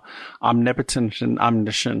an omnipotent and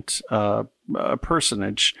omniscient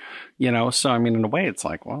personage, So, I mean, in a way, it's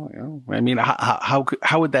like, well, I mean,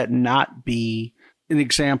 how would that not be an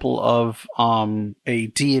example of a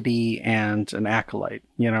deity and an acolyte?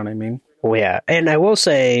 You know what I mean? Well, yeah. And I will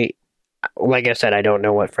say, like I said, I don't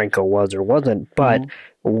know what Franco was or wasn't, but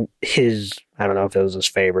I don't know if it was his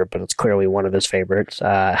favorite, but it's clearly one of his favorites.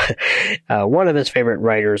 One of his favorite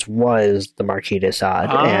writers was the Marquis de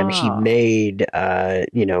Sade, and he made,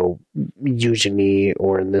 Eugenie,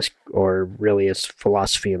 or really his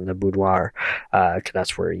philosophy in the boudoir, because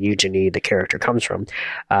that's where Eugenie, the character, comes from,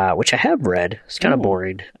 which I have read. It's kind of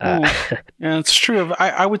boring. Yeah, it's true.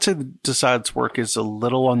 I would say de Sade's work is a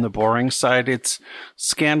little on the boring side. It's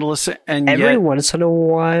scandalous, and every yet once in a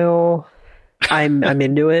while I'm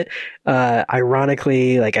into it.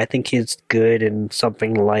 Ironically, like, I think he's good in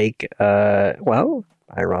something like,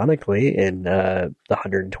 ironically, in the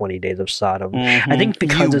 120 Days of Sodom. I think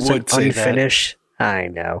because it's an unfinished. I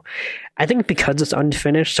know. I think because it's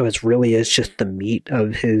unfinished, so it really is just the meat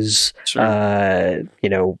of his,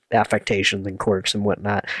 affectations and quirks and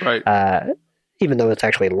whatnot. Right. Even though it's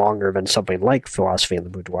actually longer than something like Philosophy in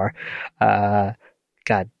the Boudoir.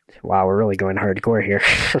 God. Wow, we're really going hardcore here.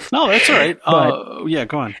 No, that's all right. But, yeah,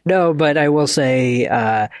 go on. No, but I will say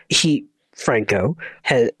Franco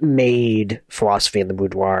has made Philosophy in the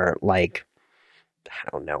Boudoir like, I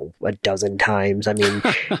don't know, a dozen times. I mean,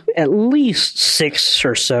 at least 6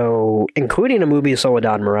 or so, including a movie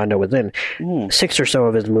Soledad Miranda was in, 6 or so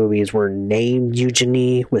of his movies were named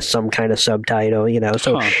Eugenie with some kind of subtitle,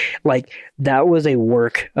 So, like, that was a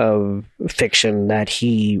work of fiction that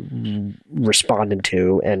he responded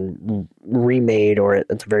to and remade, or at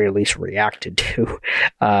the very least reacted to,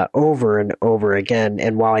 over and over again.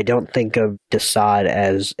 And while I don't think of de Sade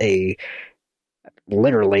as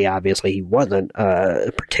literally, obviously, he wasn't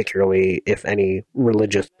particularly, if any,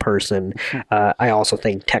 religious person. I also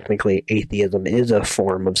think technically atheism is a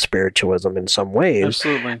form of spiritualism in some ways.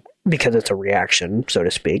 Absolutely. Because it's a reaction, so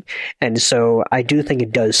to speak. And so I do think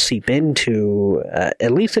it does seep into,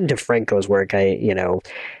 at least into Franco's work.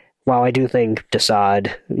 While I do think de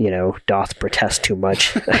Sade, doth protest too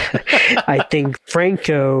much, I think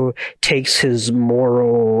Franco takes his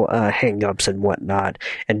moral hang-ups and whatnot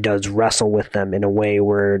and does wrestle with them in a way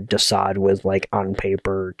where de Sade was, like, on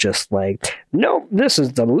paper, just like, no, this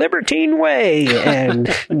is the libertine way,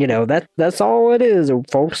 and, that's all it is,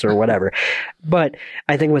 folks, or whatever. But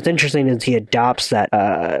I think what's interesting is he adopts that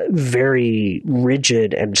very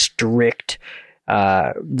rigid and strict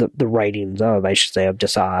the writings of, I should say, of de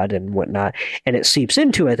Sade and whatnot, and it seeps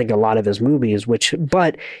into, I think, a lot of his movies,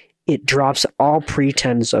 but it drops all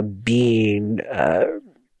pretense of being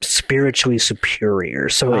spiritually superior.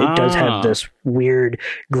 So it does have this weird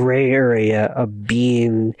gray area of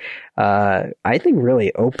being, I think,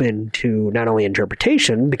 really open to not only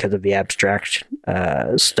interpretation because of the abstract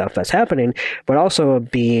stuff that's happening, but also of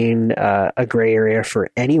being a gray area for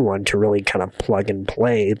anyone to really kind of plug and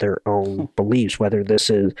play their own beliefs, whether this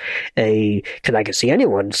is because I could see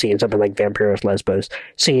anyone seeing something like Vampiros Lesbos,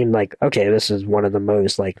 seeing like, okay, this is one of the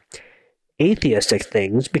most, like, atheistic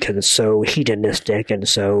things because it's so hedonistic and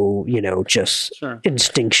so, just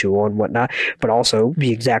instinctual and whatnot, but also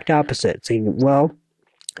the exact opposite, saying, well,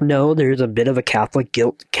 no, there's a bit of a Catholic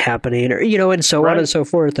guilt happening, or, and so on and so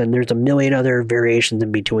forth, and there's a million other variations in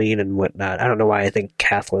between and whatnot. I don't know why I think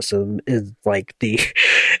Catholicism is like the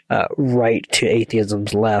right to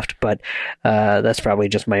atheism's left, but that's probably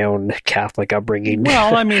just my own Catholic upbringing.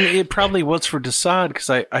 Well, I mean, it probably was for de Sade, because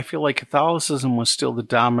I feel like Catholicism was still the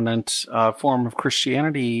dominant form of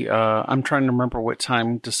Christianity. I'm trying to remember what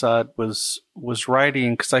time de Sade was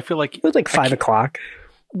writing, because I feel like it was like 5 o'clock.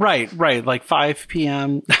 Right, like 5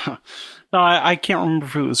 p.m. No, I can't remember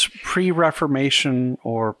if it was pre-Reformation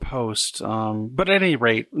or post. But at any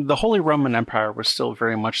rate, the Holy Roman Empire was still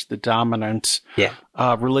very much the dominant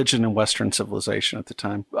religion in Western civilization at the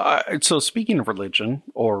time. So speaking of religion,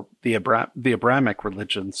 or the Abrahamic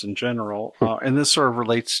religions in general, and this sort of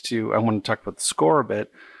relates to, I want to talk about the score a bit.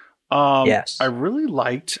 Yes. I really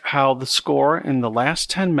liked how the score in the last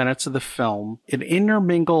 10 minutes of the film, it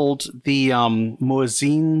intermingled the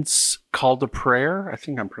Muezzin's call to prayer. I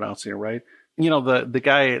think I'm pronouncing it right. You know, the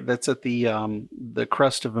guy that's at the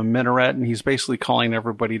crest of a minaret, and he's basically calling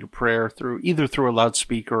everybody to prayer either through a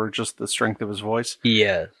loudspeaker or just the strength of his voice.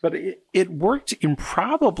 Yeah. But it worked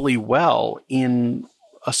improbably well in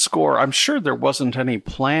a score. I'm sure there wasn't any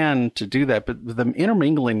plan to do that, but the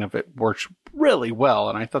intermingling of it worked really well,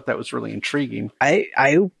 and I thought that was really intriguing.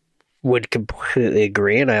 I would completely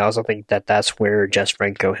agree, and I also think that that's where Jess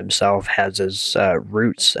Franco himself has his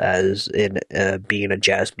roots as in being a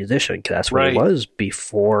jazz musician, because that's where he was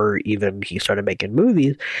before even he started making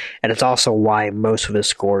movies, and it's also why most of his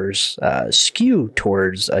scores skew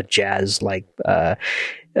towards a jazz, like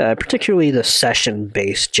particularly the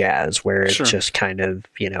session-based jazz, where it's just kind of,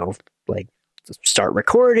 like start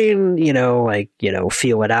recording,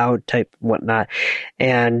 feel it out type whatnot.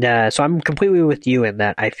 And so I'm completely with you in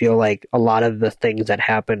that I feel like a lot of the things that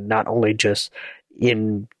happen, not only just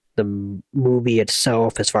in the movie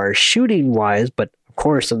itself as far as shooting wise, but of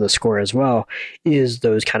course in the score as well, is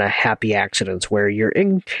those kind of happy accidents where you're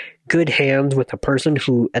in good hands with a person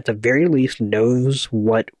who at the very least knows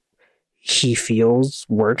what he feels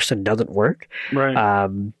works and doesn't work. Right.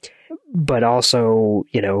 But also,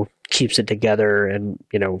 keeps it together, and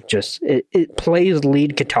just it plays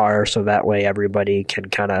lead guitar so that way everybody can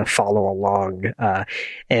kind of follow along,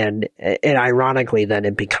 and ironically then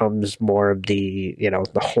it becomes more of the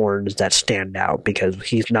the horns that stand out, because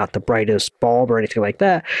he's not the brightest bulb or anything like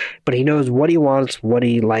that, but he knows what he wants, what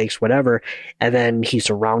he likes, whatever, and then he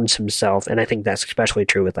surrounds himself, and I think that's especially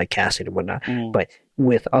true with like casting and whatnot, but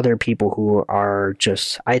with other people who are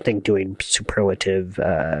just, I think, doing superlative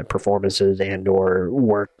performances and or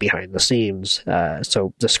work behind the scenes.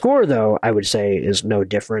 So the score, though, I would say is no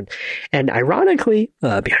different. And ironically,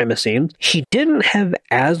 behind the scenes, he didn't have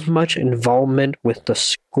as much involvement with the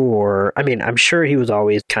score. I mean, I'm sure he was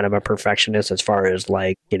always kind of a perfectionist as far as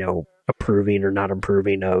like, approving or not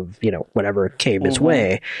approving of, whatever came his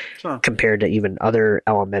way, compared to even other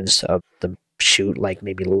elements of the shoot, like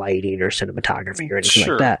maybe lighting or cinematography or anything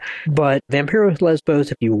like that. But Vampiro with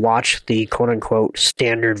Lesbos, if you watch the quote-unquote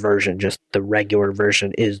standard version, just the regular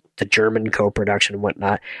version, is the German co-production and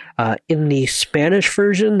whatnot. In the Spanish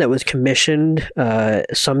version that was commissioned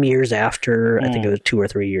some years after, I think it was 2 or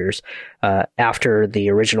 3 years after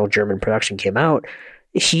the original German production came out,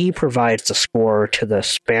 he provides the score to the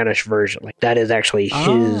Spanish version. Like, that is actually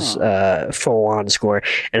his full-on score.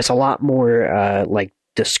 And it's a lot more like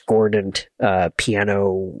discordant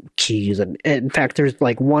piano keys, and in fact there's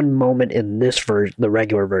like one moment in this version, the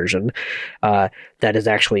regular version, that is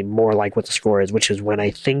actually more like what the score is, which is when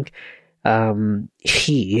I think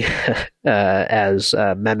he as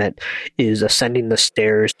Mehmet is ascending the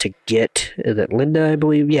stairs to get, is it Linda, I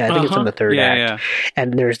believe? I think it's in the third act.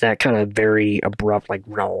 And there's that kind of very abrupt, like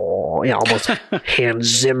almost Hans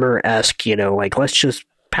Zimmer-esque, like let's just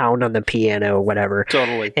pound on the piano, whatever.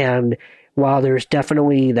 Totally. And while there's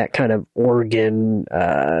definitely that kind of organ,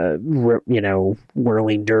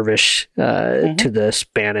 whirling dervish to the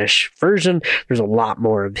Spanish version, there's a lot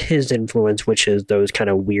more of his influence, which is those kind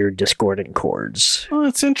of weird discordant chords. Oh,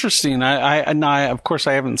 it's interesting. I of course,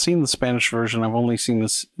 I haven't seen the Spanish version. I've only seen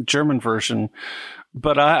this German version.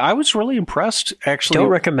 But I was really impressed, actually. Don't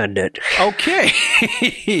recommend it. Okay.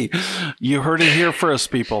 You heard it here first,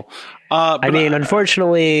 people.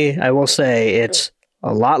 Unfortunately, I will say it's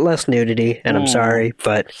a lot less nudity, and I'm sorry,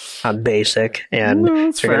 but I'm basic, and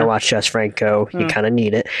if you're going to watch Jess Franco, you kind of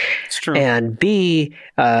need it. It's true. And B,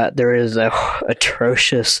 there is a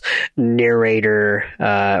atrocious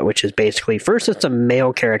narrator, which is basically, first it's a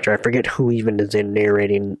male character, I forget who even is in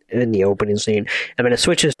narrating in the opening scene, and then it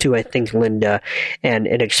switches to, I think, Linda, and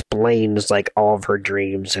it explains like all of her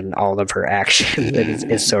dreams and all of her actions.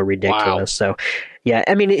 It's so ridiculous. So yeah,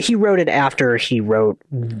 I mean, he wrote it after he wrote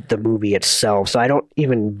the movie itself, so I don't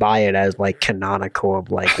even buy it as like canonical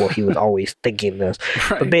of like, well, he was always thinking this.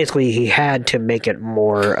 Right. But basically, he had to make it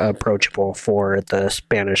more approachable for the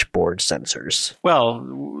Spanish board censors. Well,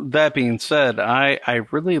 that being said, I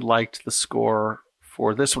really liked the score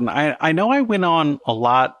for this one. I know I went on a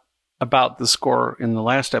lot about the score in the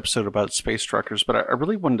last episode about Space Truckers, but I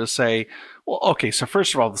really wanted to say, well, okay, so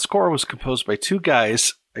first of all, the score was composed by two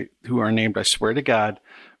guys who are named, I swear to God,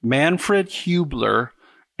 Manfred Hubler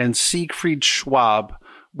and Siegfried Schwab,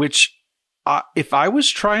 which if I was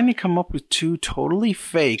trying to come up with two totally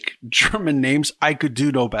fake German names, I could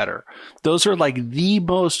do no better. Those are like the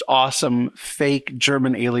most awesome fake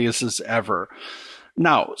German aliases ever.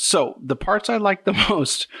 Now, so the parts I liked the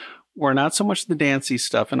most were not so much the dancey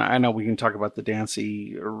stuff, and I know we can talk about the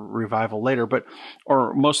dancey revival later,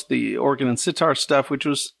 or most of the organ and sitar stuff, which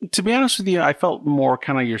was, to be honest with you, I felt more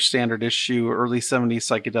kind of your standard issue, early 70s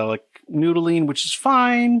psychedelic noodling, which is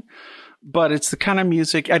fine. But it's the kind of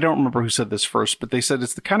music, I don't remember who said this first, but they said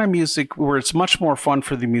it's the kind of music where it's much more fun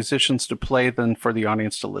for the musicians to play than for the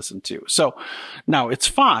audience to listen to. So now it's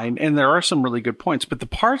fine, and there are some really good points, but the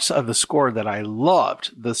parts of the score that I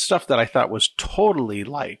loved, the stuff that I thought was totally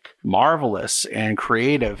like marvelous and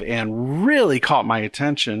creative and really caught my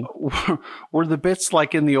attention were the bits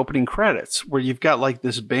like in the opening credits where you've got like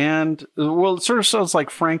this band. Well, it sort of sounds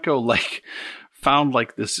like Franco like found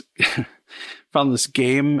like this found this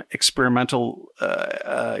game experimental,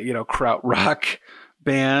 krautrock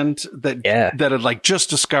band that had like just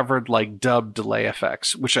discovered like dub delay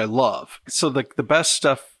effects, which I love. So the best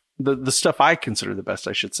stuff, the stuff I consider the best,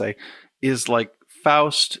 I should say, is like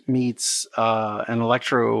Faust meets an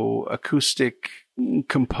electroacoustic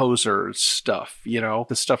composer stuff, the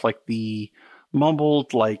stuff like the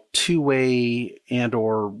mumbled like two-way and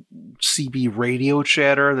or CB radio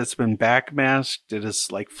chatter that's been backmasked. It is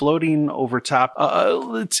like floating over top.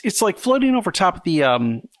 It's like floating over top of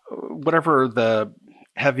the whatever the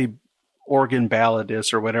heavy organ ballad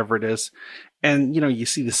is or whatever it is. And, you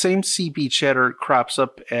see the same CB chatter crops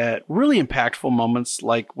up at really impactful moments,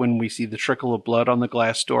 like when we see the trickle of blood on the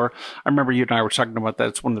glass door. I remember you and I were talking about that.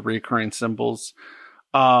 It's one of the recurring symbols.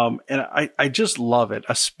 And I just love it,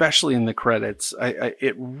 especially in the credits.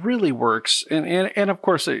 It really works. And of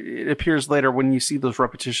course it appears later when you see those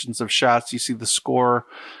repetitions of shots, you see the score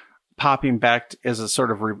popping back as a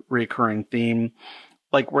sort of recurring theme,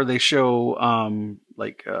 like where they show,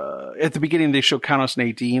 at the beginning, they show Countess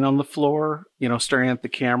Nadine on the floor, staring at the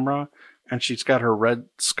camera, and she's got her red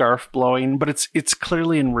scarf blowing, but it's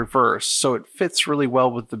clearly in reverse. So it fits really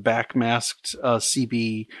well with the backmasked,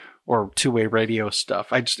 CB or two-way radio stuff.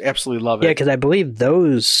 I just absolutely love it. Yeah, because I believe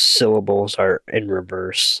those syllables are in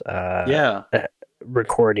reverse.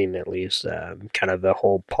 Recording, at least, kind of the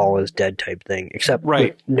whole Paul is dead type thing, except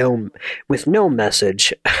with no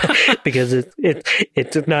message, because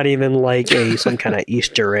it's not even like some kind of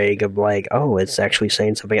Easter egg of like, oh, it's actually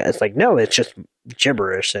saying something. It's like, no, it's just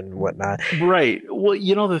gibberish and whatnot. Right.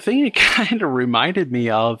 Well, the thing it kind of reminded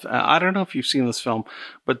me of, I don't know if you've seen this film,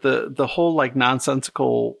 but the whole like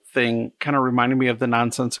nonsensical thing kind of reminded me of the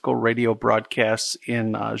nonsensical radio broadcasts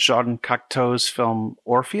in Jean Cocteau's film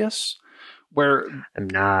Orpheus, where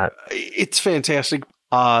it's fantastic.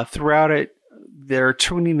 Throughout it, they're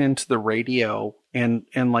tuning into the radio and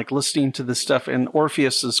like listening to this stuff. And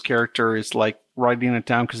Orpheus's character is like writing it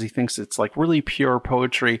down because he thinks it's like really pure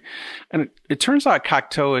poetry. And it turns out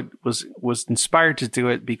Cocteau was inspired to do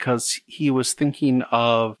it because he was thinking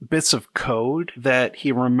of bits of code that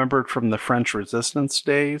he remembered from the French Resistance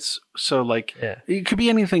days. So like, it could be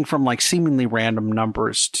anything from like seemingly random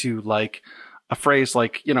numbers to like a phrase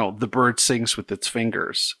like, the bird sings with its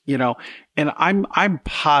fingers, and I'm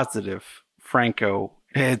positive Franco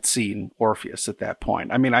had seen Orpheus at that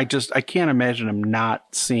point. I mean, I can't imagine him not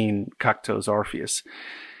seeing Cocteau's Orpheus.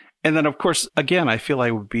 And then, of course, again, I feel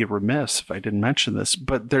I would be remiss if I didn't mention this,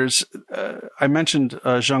 but there's, I mentioned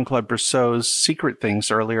Jean-Claude Brissot's Secret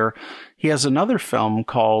Things earlier. He has another film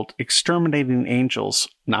called Exterminating Angels,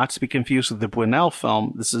 not to be confused with the Buñuel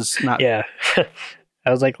film. This is not... Yeah. I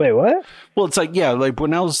was like, wait, what? Well, it's like, like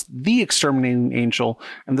Buñuel's The Exterminating Angel,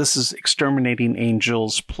 and this is Exterminating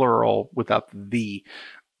Angels, plural, without the "the."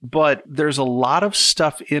 But there's a lot of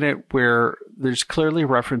stuff in it where there's clearly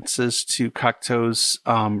references to Cocteau's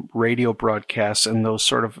radio broadcasts and those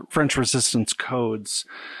sort of French Resistance codes.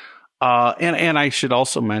 And I should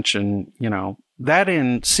also mention, that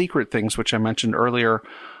in Secret Things, which I mentioned earlier,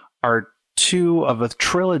 are two of a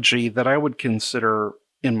trilogy that I would consider,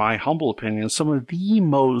 in my humble opinion, some of the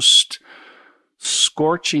most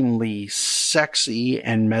scorchingly sexy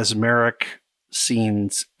and mesmeric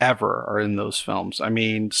scenes ever are in those films. I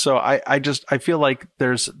mean, so I feel like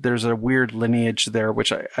there's a weird lineage there,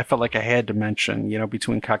 which I felt like I had to mention,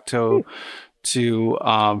 between Cocteau to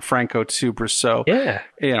Franco to Brissot. Yeah.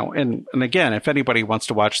 And again, if anybody wants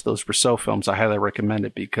to watch those Brissot films, I highly recommend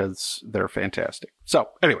it because they're fantastic. So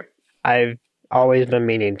anyway. I've always been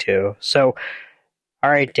meaning to. So, all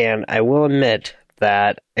right, Dan, I will admit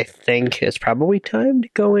that I think it's probably time to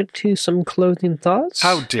go into some closing thoughts.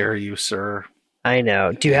 How dare you, sir? I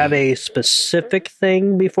know. Do you have a specific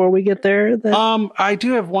thing before we get there? I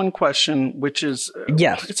do have one question, which is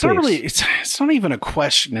yes, it's not really it's not even a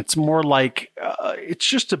question. It's more like it's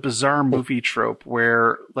just a bizarre movie trope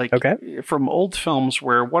where, like, from old films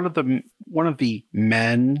where one of the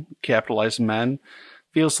men, capitalized men,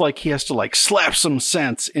 feels like he has to like slap some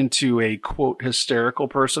sense into a quote hysterical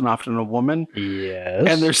person, often a woman. Yes.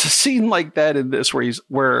 And there's a scene like that in this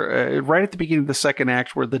where right at the beginning of the second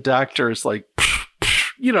act where the doctor is like,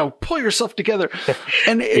 pull yourself together,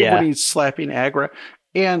 and when he's slapping Agra.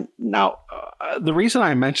 And now the reason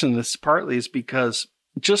I mention this partly is because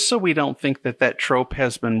just so we don't think that trope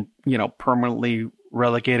has been permanently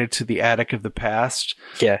relegated to the attic of the past.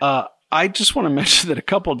 Yeah. I just want to mention that a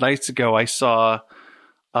couple of nights ago I saw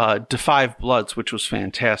Da 5 Bloods, which was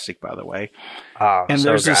fantastic, by the way. Oh, and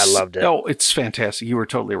so I loved it. Oh, it's fantastic. You were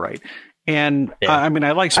totally right. And I mean,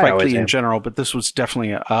 I like Spike Lee in general, but this was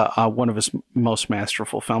definitely one of his most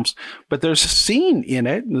masterful films. But there's a scene in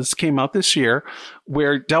it, and this came out this year,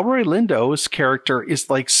 where Delroy Lindo's character is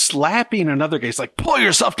like slapping another guy. He's like, pull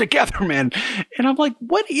yourself together, man. And I'm like,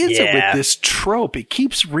 what is it with this trope? It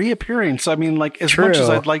keeps reappearing. So, I mean, like, as much as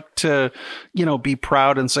I'd like to, be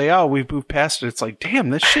proud and say, oh, we've moved past it, it's like,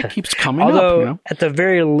 damn, this shit keeps coming up. At the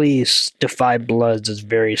very least, Da 5 Bloods is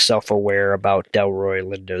very self-aware about Delroy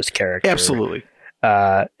Lindo's character. Absolutely.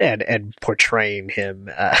 And portraying him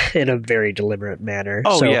in a very deliberate manner.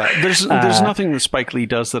 Oh, yeah. There's nothing that Spike Lee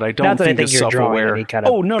does that I don't think is self-aware.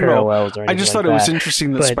 No. I just thought it was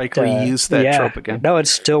interesting that Spike Lee used that trope again. No,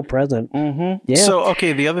 it's still present. Mm-hmm. Yeah. So,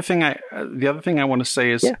 okay, the other thing I want to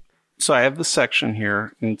say is, so I have the section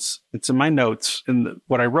here, and it's in my notes, and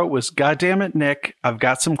what I wrote was, God damn it, Nick, I've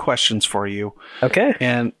got some questions for you. Okay.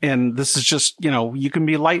 And this is just, you can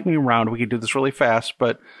be lightning round. We can do this really fast,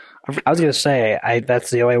 but I was going to say,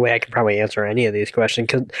 that's the only way I can probably answer any of these questions.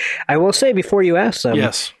 Because I will say, before you ask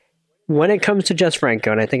them, when it comes to Jess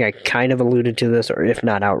Franco, and I think I kind of alluded to this, or if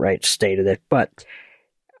not outright stated it, but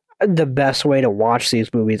the best way to watch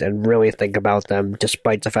these movies and really think about them,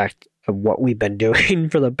 despite the fact of what we've been doing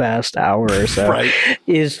for the past hour or so,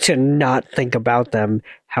 is to not think about them.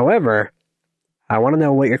 However, I want to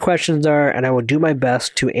know what your questions are, and I will do my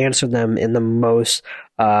best to answer them in the most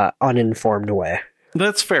uninformed way.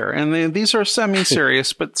 That's fair. And these are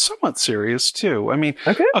semi-serious, but somewhat serious, too. I mean,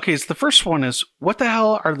 okay, so the first one is, what the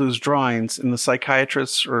hell are those drawings in the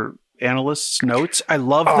psychiatrist's or analyst's notes? I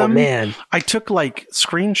love them. Oh, man. I took, like,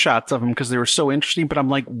 screenshots of them because they were so interesting, but I'm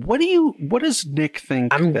like, what does Nick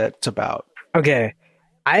think that's about? Okay.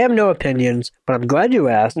 I have no opinions, but I'm glad you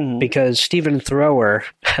asked because Stephen Thrower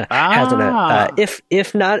has an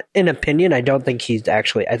if not an opinion, I don't think he's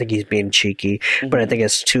actually. I think he's being cheeky, but I think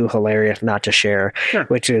it's too hilarious not to share. Sure.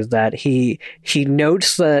 Which is that he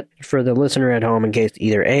notes that for the listener at home, in case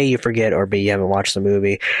either A, you forget, or B, you haven't watched the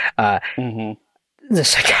movie. The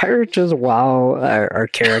psychiatrist, while our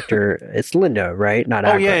character, it's Linda, right? Not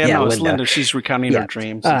Agra. No, it's Linda. She's recounting her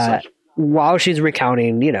dreams and such. While she's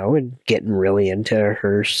recounting, and getting really into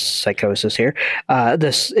her psychosis here,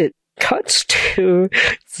 it cuts to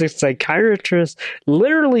the psychiatrist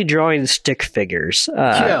literally drawing stick figures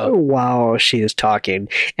while she is talking,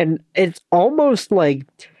 and it's almost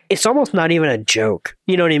not even a joke.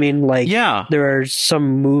 You know what I mean? Like, there are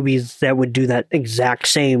some movies that would do that exact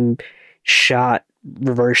same shot,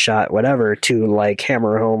 reverse shot, whatever, to like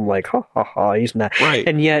hammer home, like, ha ha ha, he's not right,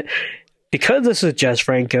 and yet. Because this is Jess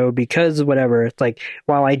Franco, because whatever, it's like,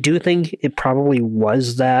 while I do think it probably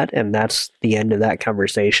was that, and that's the end of that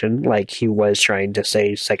conversation, like he was trying to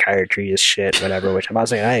say psychiatry is shit, whatever, which I'm not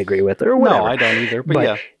saying I agree with, or whatever. No, I don't either, but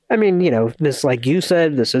yeah. I mean, this, like you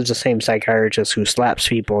said, this is the same psychiatrist who slaps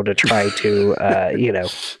people to try to,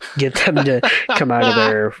 get them to come out of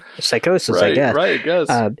their psychosis, I guess. Right, I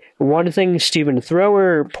guess. One thing Stephen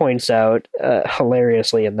Thrower points out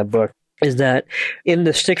hilariously in the book is that in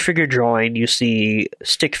the stick figure drawing, you see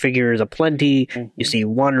stick figures aplenty, you see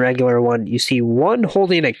one regular one, you see one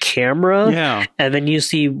holding a camera, and then you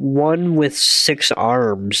see one with 6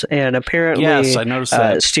 arms. And apparently, yes, I noticed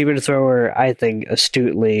that. Stephen Thrower, I think,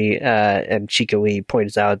 astutely and cheekily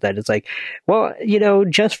points out that it's like, well,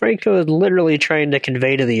 Jess Franco is literally trying to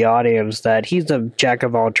convey to the audience that he's a jack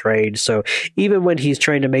of all trades. So even when he's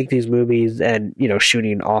trying to make these movies and,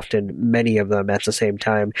 shooting often many of them at the same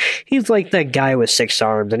time, he's like that guy with 6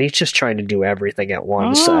 arms, and he's just trying to do everything at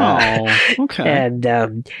once. Okay.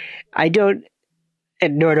 And I don't,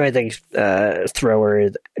 and nor do I think Thrower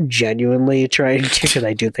is genuinely trying to, because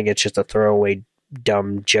I do think it's just a throwaway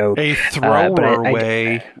dumb joke. A but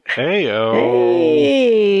throwaway. Hey-o.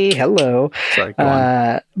 Hey, hello. Sorry, go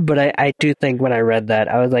on. But I do think when I read that,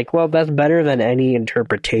 I was like, well, that's better than any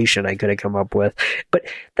interpretation I could have come up with. But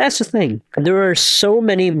that's the thing. There are so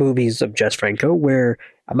many movies of Jess Franco where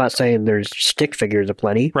I'm not saying there's stick figures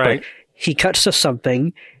aplenty, Right. but he cuts to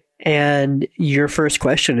something, and your first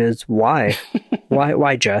question is why?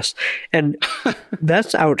 Why Jess? And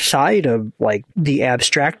that's outside of like the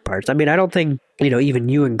abstract parts. I mean, I don't think, even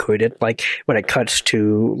you included, like when it cuts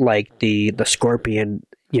to like the scorpion,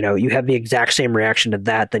 you have the exact same reaction to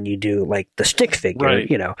that than you do like the stick figure,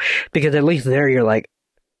 Right. Because at least there you're like,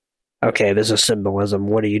 okay, this is symbolism.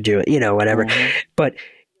 What do you do? Whatever. Mm-hmm. But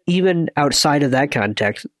even outside of that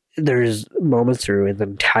context, there's moments through his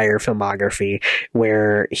entire filmography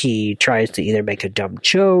where he tries to either make a dumb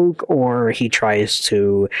joke or he tries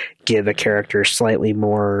to give a character slightly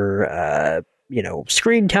more,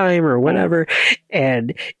 screen time or whatever.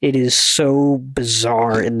 And it is so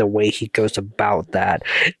bizarre in the way he goes about that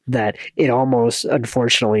it almost,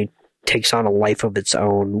 unfortunately, takes on a life of its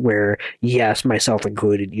own where, yes, myself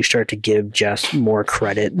included, you start to give Jess more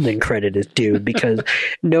credit than credit is due because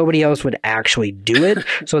nobody else would actually do it.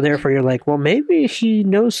 So therefore you're like, well, maybe he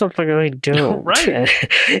knows something I don't. Right.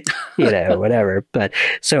 Whatever. But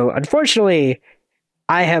so unfortunately,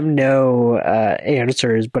 I have no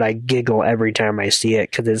answers, but I giggle every time I see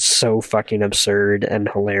it because it's so fucking absurd and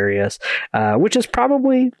hilarious, which is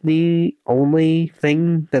probably the only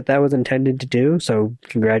thing that was intended to do. So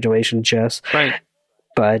congratulations, Jess. Right.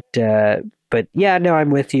 But yeah, no, I'm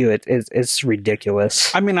with you. It's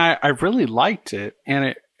ridiculous. I mean, I really liked it, and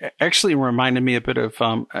it actually reminded me a bit of,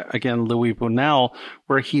 again, Louis Buñuel,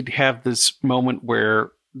 where he'd have this moment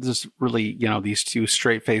where this really, these two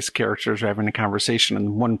straight-faced characters are having a conversation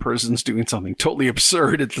and one person's doing something totally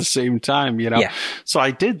absurd at the same time, Yeah. So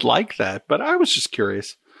I did like that, but I was just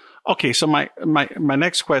curious. Okay, so my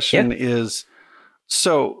next question is,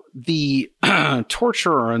 so the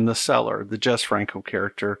torturer in the cellar, the Jess Franco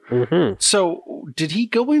character, so did he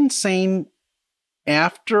go insane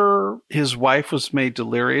after his wife was made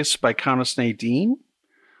delirious by Countess Nadine?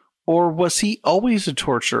 Or was he always a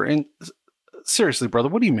torturer? And seriously, brother,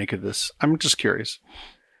 what do you make of this? I'm just curious.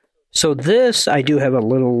 So this, I do have a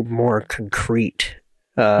little more concrete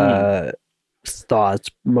thoughts,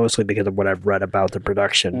 mostly because of what I've read about the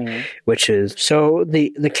production, which is, so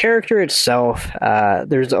the character itself,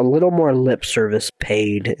 there's a little more lip service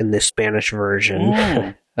paid in the Spanish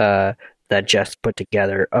version that Jess put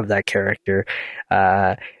together of that character,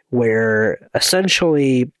 where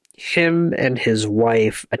essentially him and his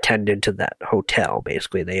wife attended to that hotel.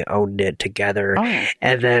 Basically, they owned it together.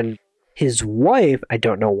 And then his wife, I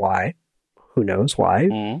don't know why, who knows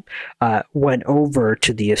why, went over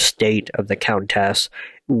to the estate of the Countess,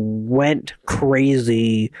 went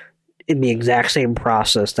crazy in the exact same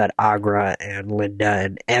process that Agra and Linda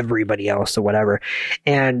and everybody else or whatever.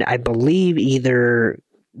 And I believe either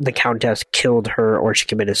the Countess killed her or she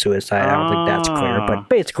committed suicide. I don't think that's clear. But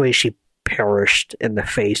basically, she perished in the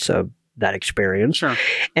face of that experience. Sure.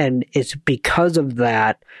 And it's because of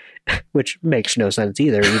that, which makes no sense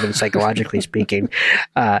either, even psychologically speaking,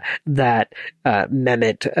 that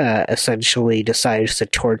Mehmet essentially decides to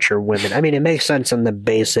torture women. I mean, it makes sense in the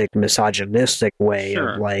basic misogynistic way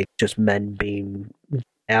of like just men being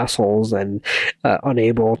assholes and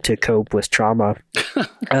unable to cope with trauma.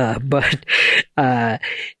 But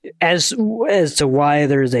as to why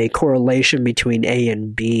there's a correlation between A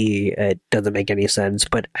and B, it doesn't make any sense.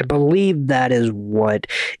 But I believe that is what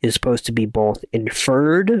is supposed to be both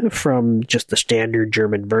inferred from just the standard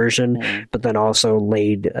German version, but then also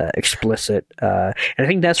laid explicit. And I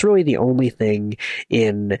think that's really the only thing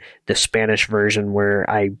in the Spanish version where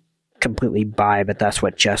I completely buy, but that's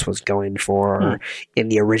what Jess was going for in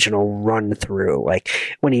the original run through. Like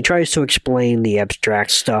when he tries to explain the abstract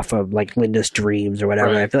stuff of like Linda's dreams or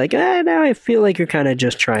whatever, I feel like now I feel like you're kind of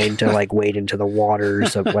just trying to like wade into the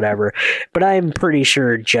waters of whatever. But I'm pretty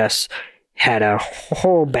sure Jess had a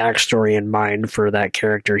whole backstory in mind for that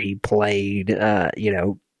character he played,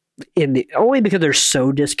 only because they're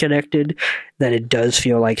so disconnected that it does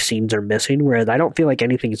feel like scenes are missing, whereas I don't feel like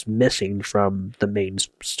anything's missing from the main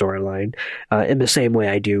storyline in the same way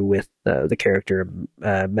I do with the character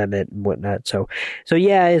Mehmet and whatnot. So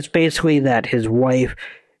yeah, it's basically that his wife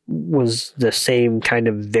was the same kind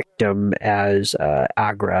of victim as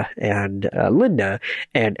Agra and Linda,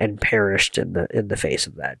 and perished in the face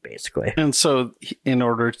of that, basically. And so, in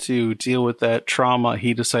order to deal with that trauma,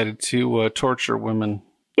 he decided to torture women.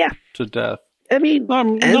 Yeah. To death. I mean,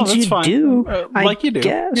 no, as that's you fine. do, Like you do.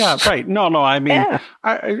 guess. Yeah, right. No, I mean, Yeah.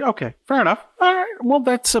 okay, fair enough. All right. Well,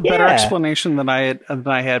 that's a better Yeah. explanation than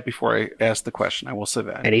I had before I asked the question. I will say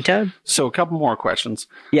that. Anytime. So, a couple more questions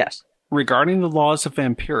Yes. regarding the laws of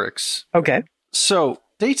vampirics. Okay. So,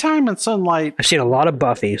 daytime and sunlight. I've seen a lot of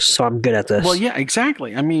Buffy, so I'm good at this. Well, yeah,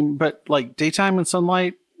 exactly. I mean, but like daytime and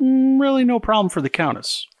sunlight, really no problem for the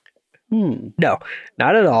Countess. No,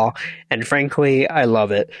 not at all. And frankly, I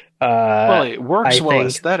love it. Well, it works I well think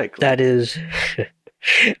aesthetically. That is,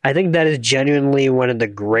 I think that is genuinely one of the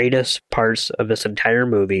greatest parts of this entire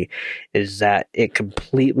movie, is that it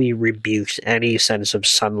completely rebukes any sense of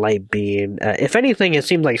sunlight being. If anything, it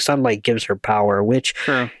seems like sunlight gives her power, which.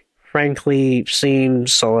 True. Frankly, seeing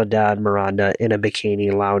Soledad Miranda in a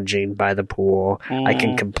bikini lounging by the pool, I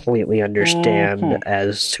can completely understand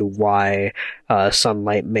as to why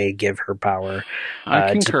sunlight may give her power.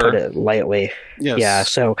 I to concur. put it lightly. Yes. Yeah,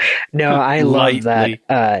 so, no, I love Lightly.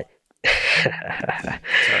 that.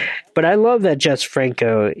 But I love that Jess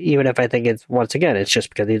Franco, even if I think it's, once again, it's just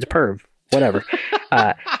because he's a perv. Whatever.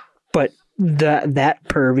 But that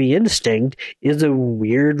pervy instinct is a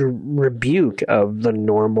weird rebuke of the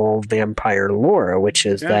normal vampire lore, which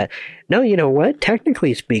is that, no, you know what?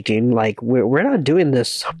 Technically speaking, like, we're not doing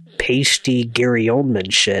this pasty Gary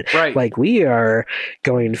Oldman shit. Right. Like, we are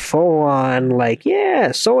going full on, like,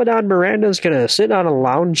 yeah, Soledad Miranda's gonna sit on a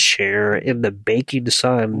lounge chair in the baking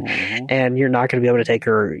sun, and you're not gonna be able to take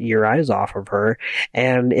your eyes off of her.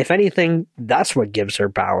 And if anything, that's what gives her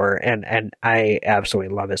power, and I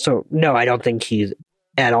absolutely love it. So, no, I don't think he's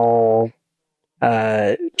at all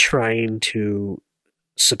trying to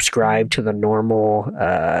subscribe to the normal,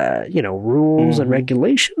 rules and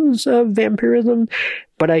regulations of vampirism,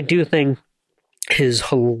 but I do think his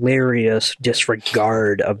hilarious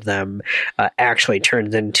disregard of them actually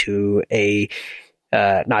turns into a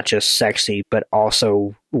not just sexy, but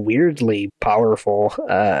also weirdly powerful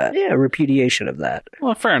repudiation of that.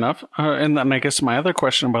 Well, fair enough. And then I guess my other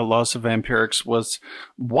question about laws of vampirics was,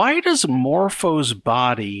 why does Morpho's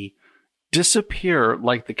body disappear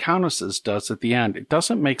like the Countess's does at the end? It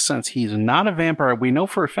doesn't make sense. He's not a vampire. We know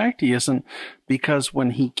for a fact he isn't, because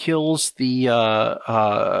when he kills the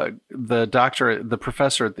doctor, the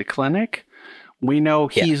professor at the clinic, we know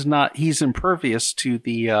he's not. He's impervious to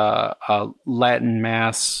the Latin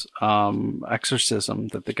mass exorcism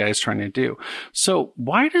that the guy's trying to do. So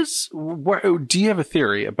do you have a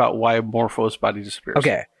theory about why Morpho's body disappears?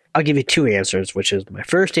 Okay, I'll give you two answers, which is, my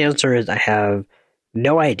first answer is I have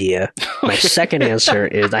no idea. My second answer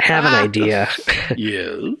is I have an idea.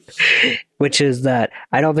 Yes. Which is that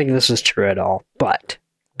I don't think this is true at all, but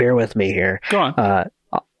bear with me here. Go on.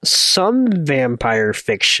 Some vampire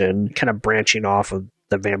fiction, kind of branching off of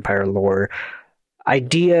the vampire lore,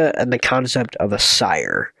 idea and the concept of a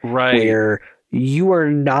sire. Right. Where you are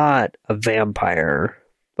not a vampire.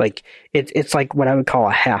 Like, it's like what I would call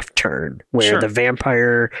a half turn, where the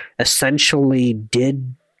vampire essentially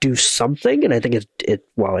did do something, and I think it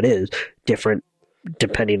is different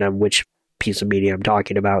depending on which piece of media I'm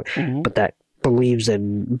talking about, but that believes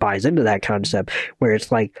and buys into that concept, where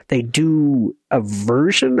it's like they do a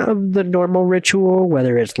version of the normal ritual,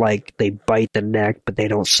 whether it's like they bite the neck but they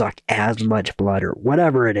don't suck as much blood or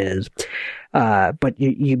whatever it is, but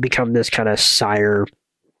you become this kind of sire.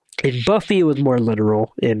 In Buffy, it was more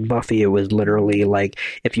literal. In Buffy, it was literally like,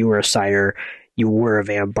 if you were a sire, you were a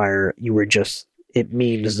vampire, it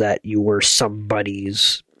means that you were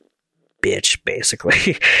somebody's bitch,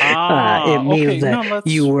 basically. It means that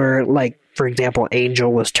you were, like, for example,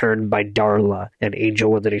 Angel was turned by Darla, and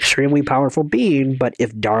Angel was an extremely powerful being, but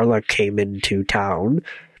if Darla came into town,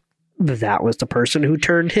 that was the person who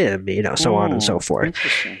turned him, so on and so forth.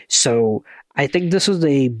 So I think this is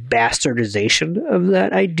a bastardization of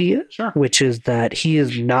that idea, which is that he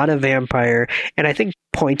is not a vampire, and I think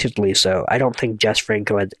pointedly so. I don't think Jess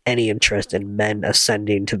Franco has any interest in men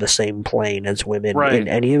ascending to the same plane as women in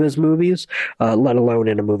any of his movies, let alone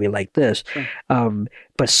in a movie like this.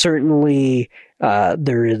 But certainly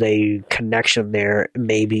there is a connection there,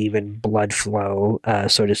 maybe even blood flow,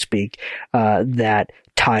 so to speak, that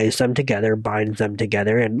ties them together, binds them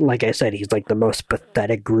together, and like I said, he's like the most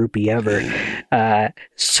pathetic groupie ever.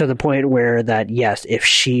 To the point where that, yes, if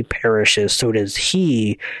she perishes, so does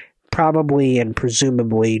he, probably and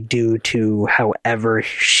presumably due to however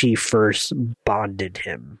she first bonded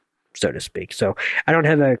him, so to speak. So I don't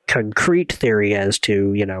have a concrete theory as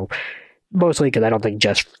to, mostly because I don't think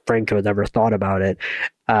Jess Franco has ever thought about it,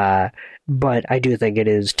 but I do think it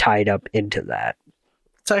is tied up into that.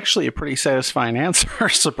 It's actually a pretty satisfying answer,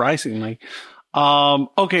 surprisingly.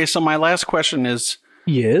 Okay, so my last question is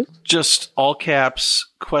yes, just all caps,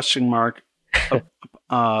 question mark.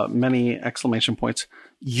 many exclamation points.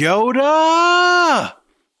 Yoda!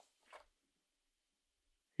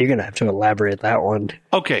 You're going to have to elaborate that one.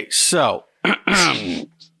 Okay, so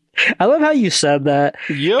I love how you said that.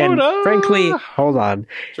 Yoda! And frankly, hold on.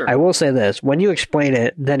 Sure. I will say this. When you explain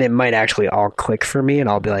it, then it might actually all click for me, and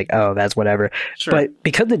I'll be like, oh, that's whatever. Sure. But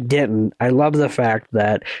because it didn't, I love the fact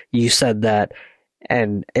that you said that,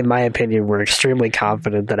 and in my opinion, we're extremely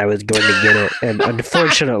confident that I was going to get it, and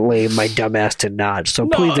unfortunately, my dumbass did not. So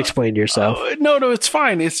please explain yourself. No, it's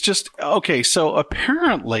fine. It's just, okay, so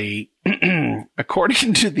apparently,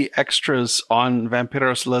 according to the extras on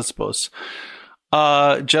Vampiros Lesbos,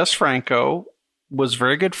 Jess Franco was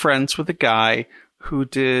very good friends with a guy who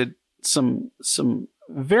did some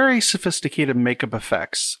very sophisticated makeup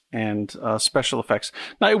effects and special effects.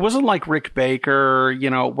 Now, it wasn't like Rick Baker,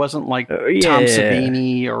 it wasn't like Tom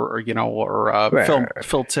Savini or Phil Tippett.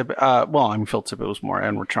 Phil Tippett was more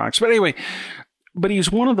animatronics. But anyway, but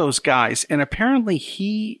he's one of those guys. And apparently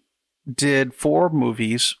he did 4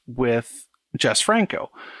 movies with Jess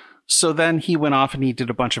Franco. So then he went off and he did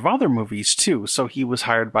a bunch of other movies too. So he was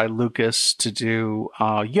hired by Lucas to do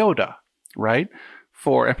Yoda, right?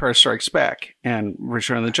 For Empire Strikes Back and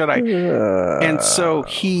Return of the Jedi. And so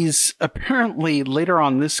he's apparently later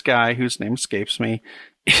on, this guy whose name escapes me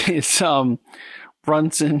is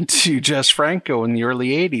runs into Jess Franco in the early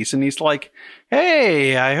 80s, and he's like,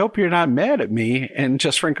 hey, I hope you're not mad at me. And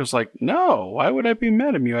Jess Franco's like, no, why would I be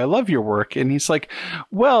mad at you? I love your work. And he's like,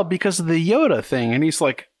 well, because of the Yoda thing. And he's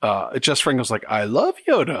like, Jess Franco's like, I love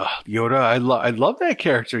Yoda. I love that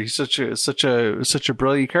character. He's such a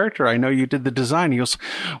brilliant character. I know you did the design. He goes,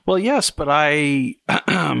 well, yes, but I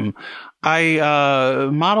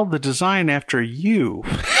modeled the design after you.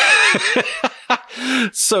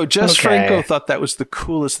 So Jess Franco thought that was the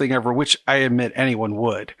coolest thing ever, which I admit anyone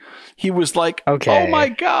would. He was like, oh my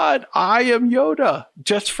God, I am Yoda.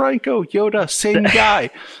 Jess Franco, Yoda, same guy.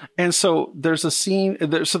 And so there's a scene,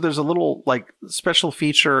 there's a little like special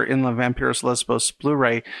feature in the Vampiros Lesbos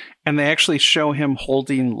Blu-ray, and they actually show him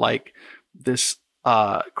holding like this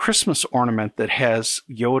Christmas ornament that has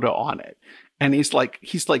Yoda on it. And he's like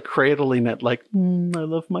cradling it, like, I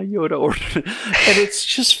love my Yoda ornament. And it's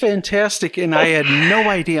just fantastic. And I had no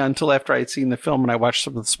idea until after I had seen the film and I watched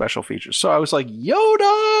some of the special features. So I was like,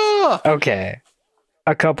 Yoda! Okay.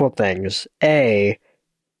 A couple things. A,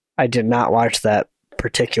 I did not watch that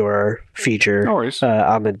particular feature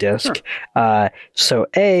on the disc. Sure. So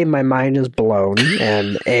A, my mind is blown,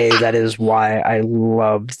 and A, that is why I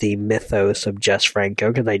love the mythos of Jess Franco,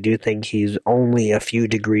 because I do think he's only a few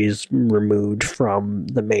degrees removed from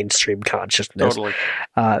the mainstream consciousness. Totally.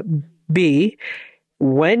 B,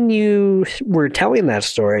 when you were telling that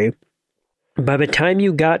story, by the time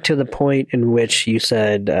you got to the point in which you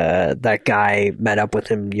said that guy met up with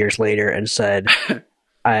him years later and said,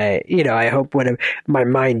 I hope when my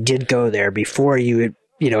mind did go there before you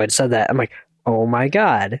had said that, I'm like, oh my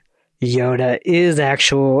God, Yoda is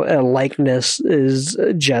actual likeness is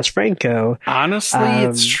Jess Franco. Honestly,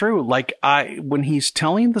 it's true. Like when he's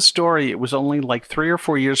telling the story, it was only like 3 or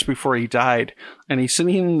 4 years before he died, and he's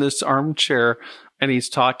sitting in this armchair and he's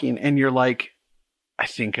talking, and you're like, I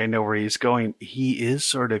think I know where he's going. He is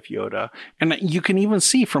sort of Yoda. And you can even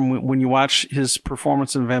see from when you watch his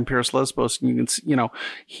performance in Vampiros Lesbos, you can see,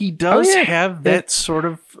 he does have that sort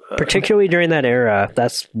of... particularly during that era,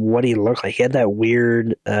 that's what he looked like. He had that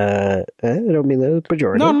weird... I don't mean that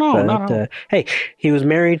pejorative. No. Hey, he was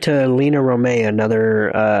married to Lena Romay,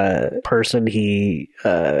 another person he,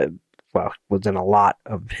 was in a lot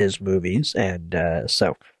of his movies. And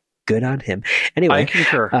so, good on him. Anyway, I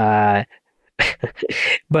concur.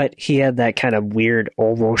 But he had that kind of weird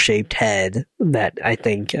oval-shaped head that I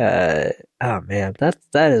think, that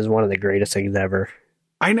is one of the greatest things ever.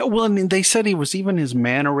 I know. Well, I mean, they said he was even his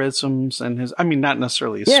mannerisms and not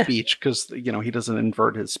necessarily his speech, because, he doesn't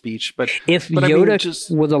invert his speech. But if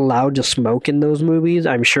Yoda was allowed to smoke in those movies,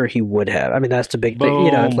 I'm sure he would have. I mean, that's the big thing.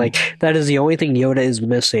 It's like, that is the only thing Yoda is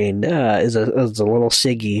missing, is a little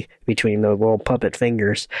ciggy between the little puppet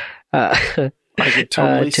fingers. I could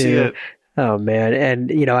totally see it. Oh, man.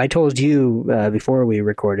 And, I told you before we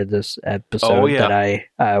recorded this episode that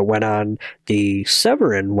I went on the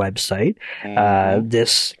Severin website.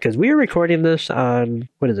 Because we were recording this on,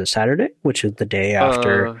 Saturday? Which is the day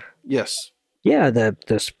after. Yes. Yeah,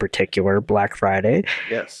 this particular Black Friday.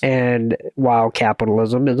 Yes. And while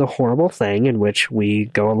capitalism is a horrible thing, in which we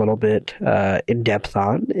go a little bit in depth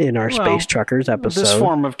on in our Space Truckers episode. This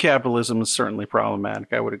form of capitalism is certainly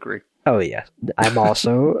problematic. I would agree. Oh, yeah. I'm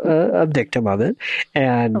also a victim of it.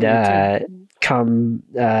 And come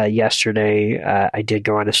yesterday, I did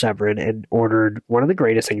go on to Severin and ordered one of the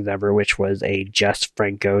greatest things ever, which was a Jess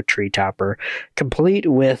Franco tree topper, complete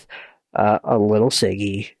with a little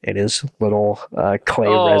Siggy and his little clay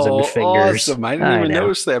resin fingers. Awesome. I didn't even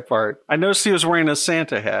notice that part. I noticed he was wearing a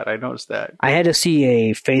Santa hat. I noticed that. I had to see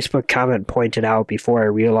a Facebook comment pointed out before I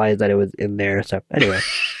realized that it was in there. So anyway.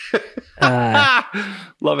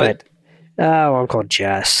 Love it. Oh, Uncle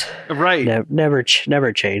Jess. Right. Never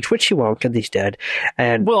changed, which he won't because he's dead.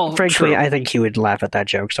 And frankly, true. I think he would laugh at that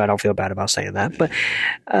joke, so I don't feel bad about saying that. But,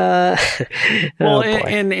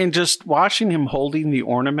 and just watching him holding the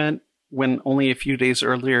ornament when only a few days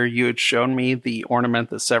earlier you had shown me the ornament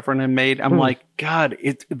that Severin had made, I'm like, God,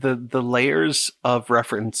 the layers of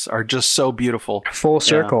reference are just so beautiful. Full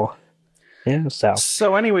circle. Yeah.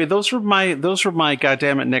 So anyway, those were my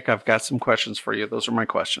goddammit, Nick, I've got some questions for you. Those are my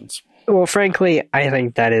questions. Well, frankly, I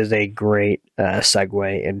think that is a great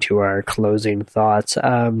segue into our closing thoughts.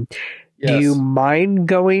 Do you mind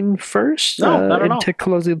going first into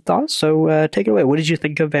closing thoughts? So take it away. What did you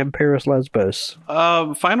think of Vampiros Lesbos?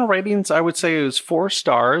 Final ratings, I would say it was 4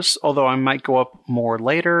 stars, although I might go up more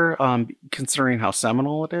later, considering how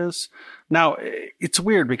seminal it is. Now, it's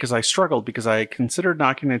weird because I struggled because I considered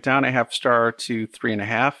knocking it down a half star to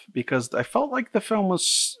 3.5 because I felt like the film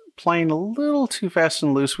was playing a little too fast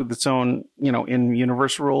and loose with its own,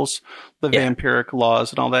 in-universe rules, the vampiric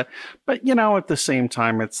laws and all that. But, at the same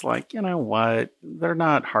time, it's like, you know what? They're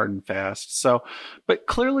not hard and fast. So, but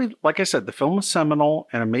clearly, like I said, the film was seminal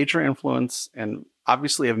and a major influence and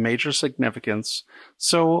obviously of major significance.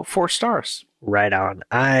 So 4 stars. Right on.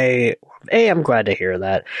 I'm glad to hear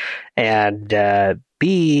that. And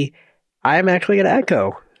B, I'm actually going to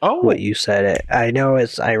echo what you said. I know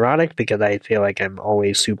it's ironic because I feel like I'm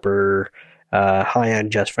always super high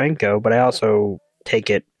on Jess Franco, but I also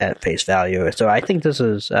take it at face value. So I think this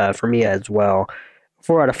is, for me as well,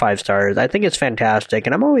 4 out of 5 stars. I think it's fantastic,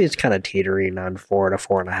 and I'm always kind of teetering on 4 to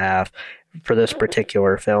 4.5 for this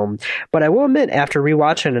particular film. But I will admit, after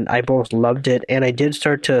rewatching it, I both loved it, and I did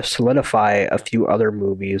start to solidify a few other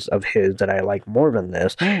movies of his that I like more than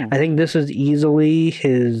this. I think this is easily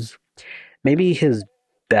maybe his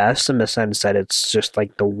best, in the sense that it's just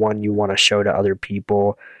like the one you want to show to other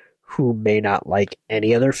people who may not like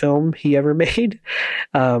any other film he ever made.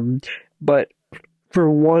 But for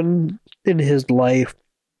one in his life,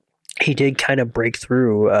 he did kind of break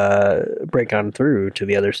on through to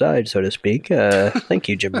the other side, so to speak. Thank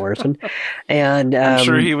you, Jim Morrison. And I'm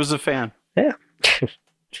sure he was a fan. Yeah.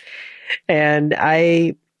 And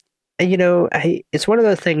it's one of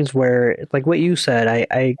those things where, like what you said,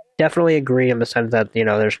 I definitely agree in the sense that,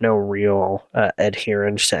 there's no real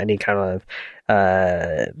adherence to any kind of,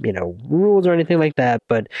 rules or anything like that.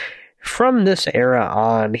 But from this era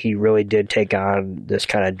on, he really did take on this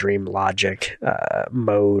kind of dream logic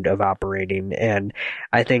mode of operating. And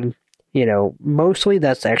I think, mostly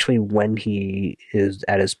that's actually when he is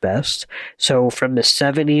at his best. So from the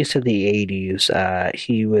 70s to the 80s,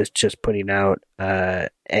 he was just putting out a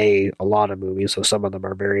lot of movies. So some of them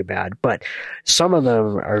are very bad, but some of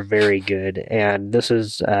them are very good. And this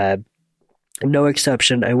is no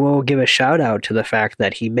exception. I will give a shout out to the fact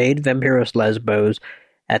that he made Vampiros Lesbos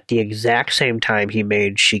at the exact same time he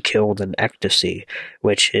made She Killed in Ecstasy,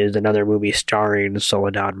 which is another movie starring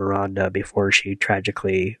Soledad Miranda before she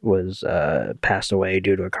tragically was passed away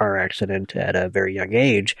due to a car accident at a very young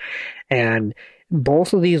age. And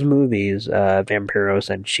both of these movies, Vampiros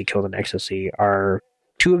and She Killed in Ecstasy, are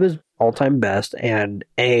 2 of his all-time best, and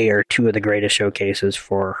are 2 of the greatest showcases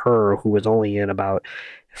for her, who was only in about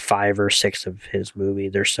 5 or 6 of his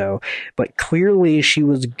movies or so. But clearly she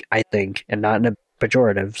was, I think, and not in a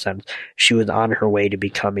pejorative sense, she was on her way to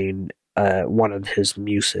becoming one of his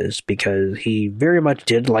muses, because he very much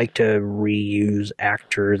did like to reuse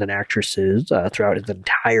actors and actresses throughout his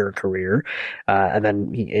entire career, and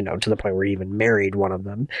then to the point where he even married one of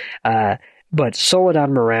them. But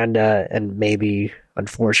Soledad Miranda, and maybe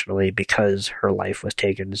unfortunately because her life was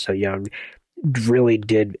taken so young, really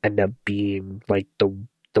did end up being like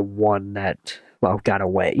the one that got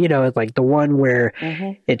away. It's like the one where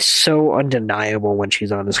it's so undeniable when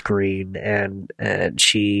she's on the screen, and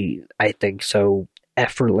she, I think, so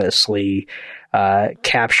effortlessly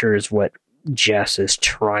captures what Jess is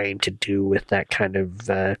trying to do with that kind of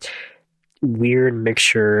weird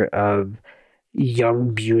mixture of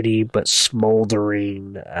young beauty but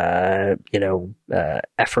smoldering,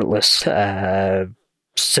 effortless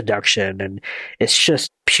seduction, and it's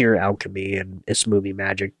just pure alchemy, and it's movie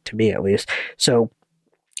magic to me, at least. So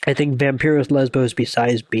I think Vampiros Lesbos,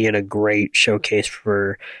 besides being a great showcase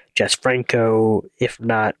for Jess Franco, if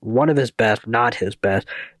not one of his best, not his best,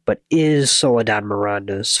 but is Soledad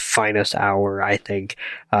Miranda's finest hour, I think,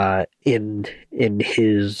 in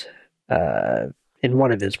his in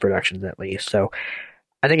one of his productions at least. So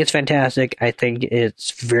I think it's fantastic. I think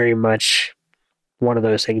it's very much one of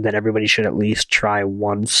those things that everybody should at least try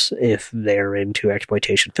once if they're into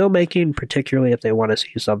exploitation filmmaking, particularly if they want to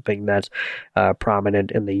see something that's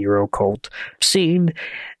prominent in the Eurocult scene.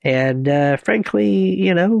 And frankly,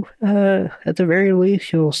 you know, at the very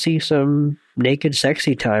least, you'll see some naked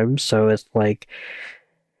sexy times. So it's like,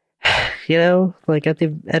 you know, like at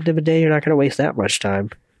the end of the day, you're not going to waste that much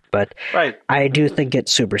time. But Right. I do think it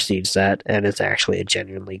supersedes that, and it's actually a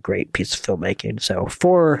genuinely great piece of filmmaking. So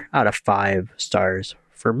 4 out of 5 stars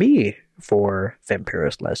for me for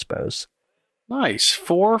Vampiros Lesbos. Nice.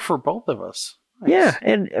 4 for both of us. Nice. Yeah,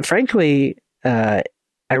 and frankly,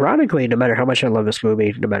 ironically, no matter how much I love this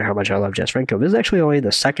movie, no matter how much I love Jess Franco, this is actually only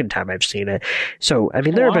the second time I've seen it. So, I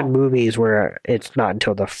mean, there have been movies where it's not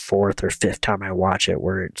until the 4th or 5th time I watch it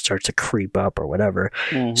where it starts to creep up or whatever.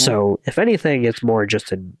 Mhm. So, if anything, it's more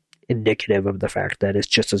just indicative of the fact that it's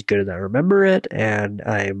just as good as I remember it, and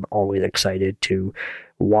I'm always excited to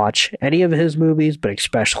watch any of his movies, but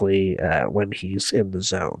especially when he's in the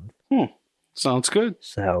zone. Sounds good.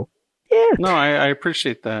 So, yeah. No, I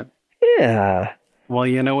appreciate that. Yeah. Well,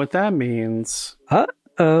 you know what that means.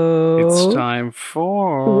 Uh-oh. It's time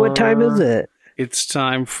for... What time is it? It's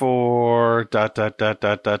time for... ...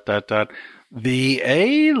 The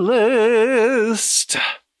A-List.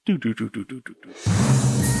 Do.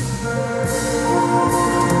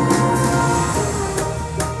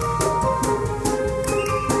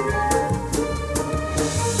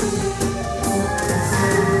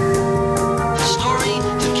 The story,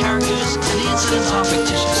 the characters, and the incidents are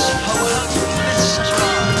fictitious. Ho-ho, it's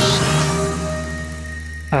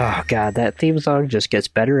Oh, God, that theme song just gets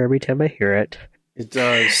better every time I hear it. It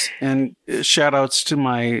does. And shout outs to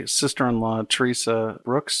my sister-in-law, Teresa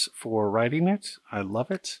Brooks, for writing it. I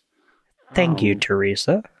love it. Thank you,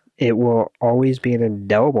 Teresa. It will always be an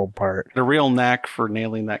indelible part. A real knack for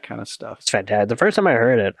nailing that kind of stuff. It's fantastic. The first time I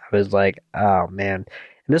heard it, I was like, oh, man.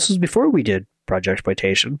 And this was before we did Project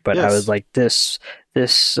Exploitation, but I Yes. was like, this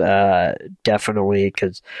definitely,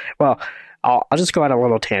 because, well, I'll just go on a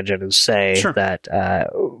little tangent and say Sure. that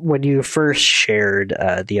when you first shared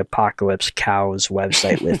the Apocalypse Cows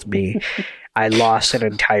website with me, I lost an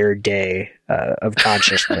entire day of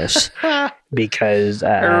consciousness because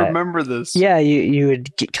I remember this. yeah, you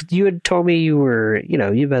had told me you were, you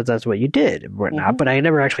know, that's what you did and whatnot, but I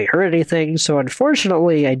never actually heard anything. So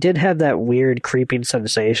unfortunately, I did have that weird creeping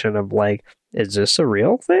sensation of like, is this a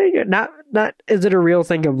real thing? Not is it a real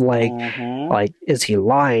thing of like, like, is he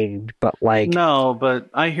lying? But like, No, but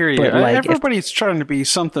I hear you. But, like, Everybody's trying to be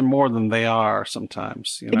something more than they are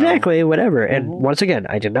sometimes. You know? exactly, whatever. And once again,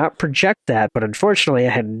 I did not project that, but unfortunately, I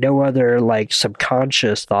had no other like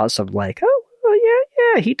subconscious thoughts of like, oh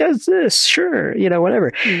yeah, he does this, sure, you know,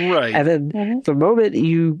 whatever. Right. And then the moment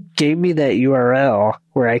you gave me that URL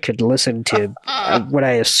where I could listen to what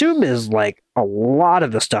I assume is like a lot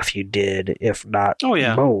of the stuff you did, if not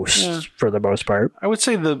most, for the most part. I would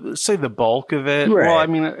say the bulk of it. Right. Well, I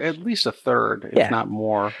mean, at least a third, if Yeah. not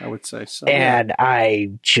more. I would say so. And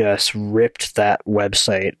I just ripped that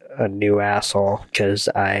website a new asshole because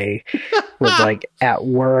I was like at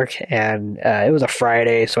work and it was a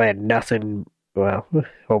Friday, so I had nothing. Well,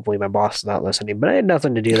 hopefully my boss is not listening, but I had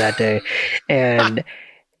nothing to do that day. And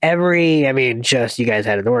just you guys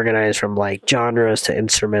had it organized from like genres to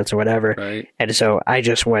instruments or whatever. Right. And so I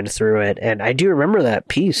just went through it. And I do remember that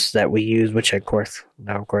piece that we used, which of course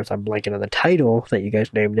I'm blanking on the title that you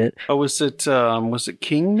guys named it. Oh, was it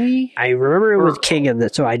King Me? I remember it was King and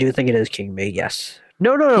that, so I do think it is King Me, yes.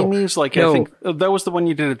 No. King Me is like, No. I think that was the one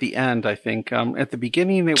you did at the end, I think. At the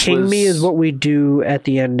beginning, it King was... Me is what we do at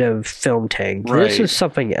the end of Film Tank. This Right. is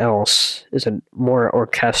something else. Is a more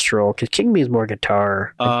orchestral, because King Me is more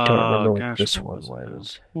guitar. I don't remember what this one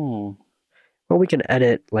was. Well, we can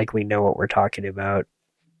edit like we know what we're talking about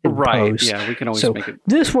in Right, post. yeah, we can always So make it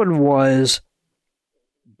this one was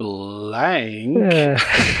blank.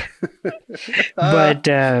 but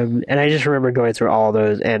and I just remember going through all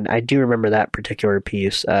those, and I do remember that particular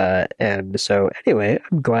piece. And so anyway,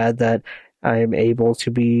 I'm glad that I'm able to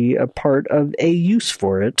be a part of a use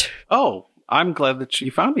for it. Oh, I'm glad that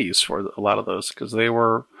you found a use for a lot of those because they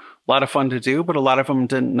were a lot of fun to do, but a lot of them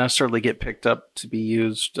didn't necessarily get picked up to be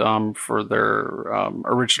used for their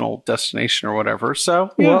original destination or whatever.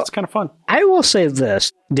 So, yeah, Well, it's kind of fun. I will say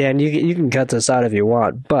this, Dan, you can cut this out if you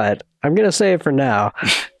want, but I'm going to say it for now,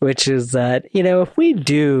 which is that, if we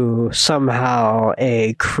do somehow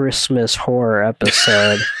a Christmas horror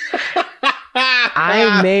episode,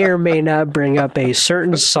 I may or may not bring up a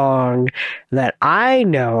certain song that I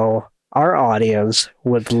know our audience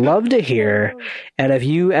would love to hear. And if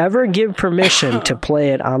you ever give permission to play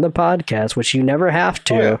it on the podcast, which you never have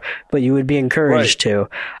to, but you would be encouraged to,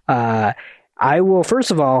 I will, first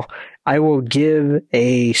of all, I will give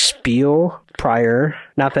a spiel prior.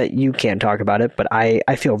 Not that you can't talk about it, but I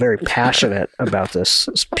feel very passionate about this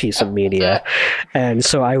piece of media. And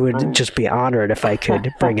so I would just be honored if I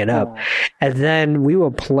could bring it up. And then we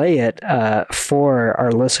will play it for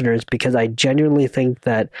our listeners, because I genuinely think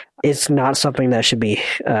that it's not something that should be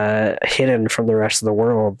hidden from the rest of the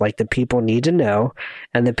world. Like, the people need to know,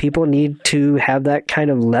 and the people need to have that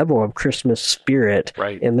kind of level of Christmas spirit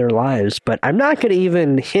in their lives. But I'm not going to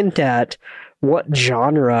even hint at what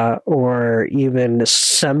genre or even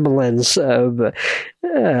semblance of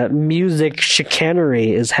music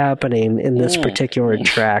chicanery is happening in this particular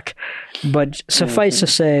track. But suffice to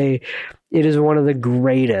say, it is one of the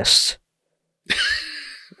greatest,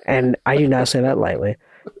 and I do not say that lightly,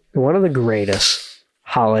 one of the greatest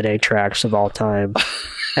holiday tracks of all time.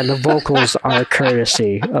 And the vocals are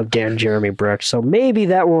courtesy of Dan Jeremy Brooks. So maybe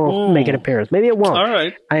that will make an appearance. Maybe it won't. All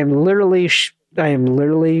right. I am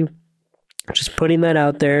literally just putting that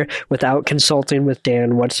out there without consulting with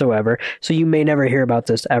Dan whatsoever. So you may never hear about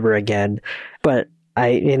this ever again. But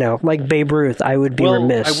like Babe Ruth, I would be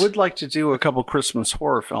remiss. I would like to do a couple Christmas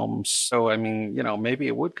horror films. So, I mean, maybe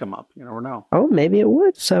it would come up. You never know. Oh, maybe it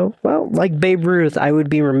would. So, well, like Babe Ruth, I would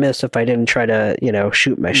be remiss if I didn't try to,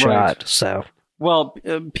 shoot my shot. So. Well,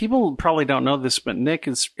 people probably don't know this, but Nick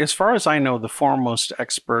is, as far as I know, the foremost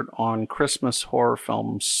expert on Christmas horror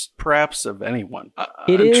films, perhaps of anyone.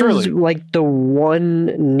 It is truly. Like the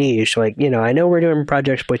one niche. Like, I know we're doing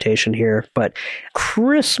project exploitation here, but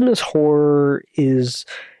Christmas horror is,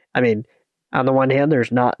 I mean, on the one hand,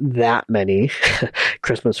 there's not that many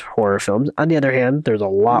Christmas horror films. On the other hand, there's a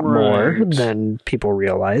lot more than people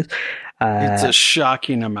realize. It's a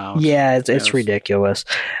shocking amount. Yeah, it's ridiculous.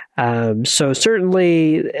 So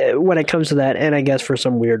certainly when it comes to that, and I guess for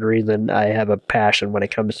some weird reason, I have a passion when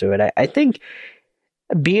it comes to it. I think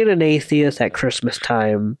being an atheist at Christmas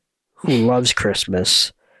time who loves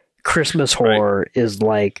Christmas horror is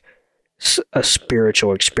like a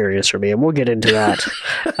spiritual experience for me. And we'll get into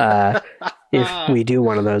that if we do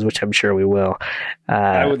one of those, which I'm sure we will.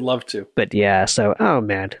 I would love to. But yeah, so, oh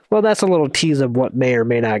man. Well, that's a little tease of what may or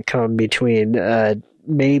may not come between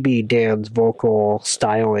maybe Dan's vocal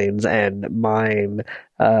stylings and mine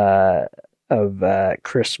of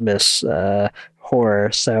Christmas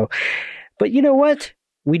horror. So, but you know what?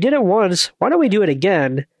 We did it once. Why don't we do it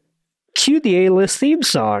again? Cue the A-list theme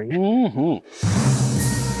song. Mm-hmm.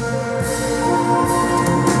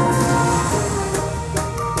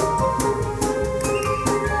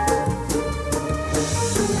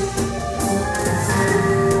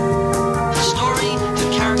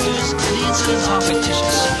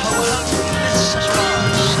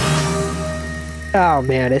 Oh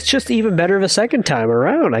man, it's just even better the second time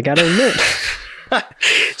around, I gotta admit.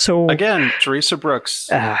 So again, Teresa Brooks.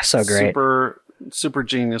 So great. Super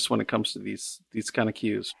genius when it comes to these kind of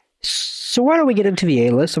cues. So why don't we get into the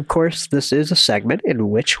A-list? Of course, this is a segment in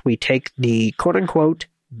which we take the quote-unquote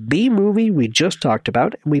B movie we just talked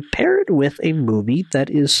about, and we pair it with a movie that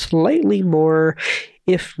is slightly more,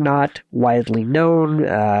 if not widely known,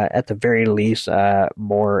 at the very least,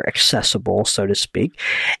 more accessible, so to speak,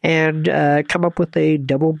 and come up with a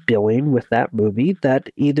double billing with that movie that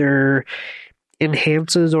either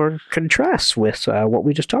enhances or contrasts with what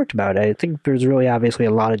we just talked about. I think there's really obviously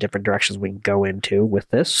a lot of different directions we can go into with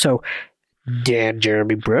this. So, Dan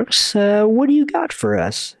Jeremy Brooks, what do you got for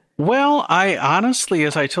us? Well, I honestly,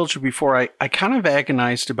 as I told you before, I kind of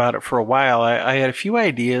agonized about it for a while. I had a few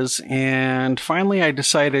ideas, and finally I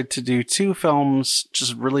decided to do two films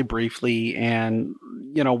just really briefly. And,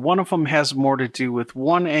 one of them has more to do with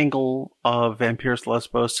one angle of Vampires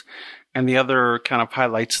Lesbos, and the other kind of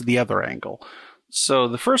highlights the other angle. So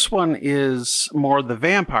the first one is more the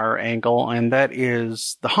vampire angle, and that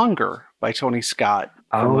is The Hunger by Tony Scott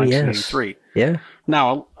from 1983. Yes. Yeah.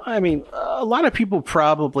 Now, I mean, a lot of people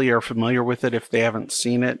probably are familiar with it if they haven't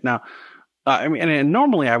seen it. Now, and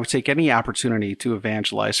normally I would take any opportunity to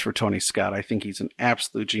evangelize for Tony Scott. I think he's an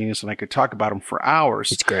absolute genius, and I could talk about him for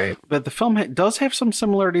hours. It's great. But the film does have some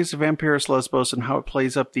similarities to Vampires Lesbos and how it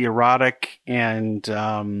plays up the erotic and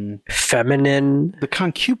feminine, the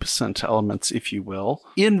concupiscent elements, if you will,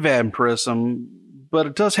 in vampirism. But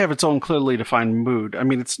it does have its own clearly defined mood. I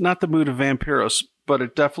mean, it's not the mood of Vampiros, but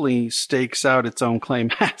it definitely stakes out its own claim.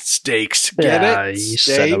 Stakes. Get it? You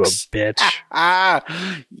Stakes. son of a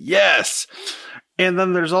bitch. Yes. And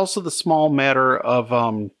then there's also the small matter of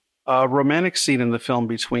a romantic scene in the film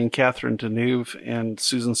between Catherine Deneuve and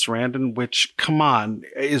Susan Sarandon, which, come on,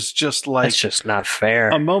 is just like... That's just not fair.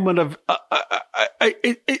 A moment of...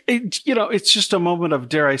 it's just a moment of,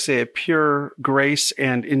 dare I say it, pure grace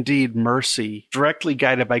and indeed mercy, directly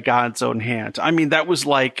guided by God's own hand. I mean, that was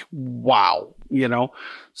like, wow,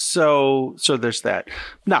 So there's that.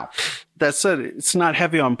 Now, that said, it's not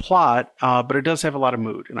heavy on plot, but it does have a lot of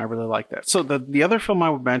mood, and I really like that. So the other film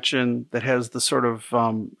I would mention that has the sort of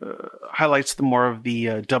highlights the more of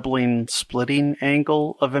the doubling, splitting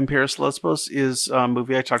angle of Vampiros Lesbos is a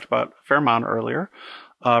movie I talked about a fair amount earlier,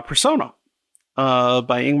 Persona,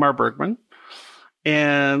 by Ingmar Bergman.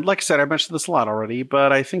 And like I said, I mentioned this a lot already,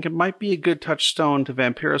 but I think it might be a good touchstone to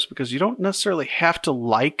Vampiros because you don't necessarily have to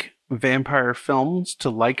like vampire films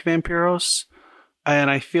to like Vampiros.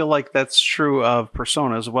 And I feel like that's true of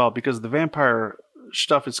Persona as well, because the vampire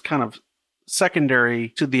stuff is kind of secondary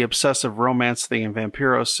to the obsessive romance thing in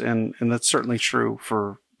Vampiros, and that's certainly true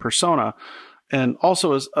for Persona. And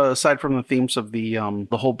also, aside from the themes of the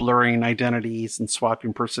whole blurring identities and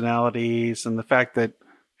swapping personalities, and the fact that,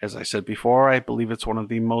 as I said before, I believe it's one of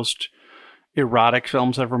the most erotic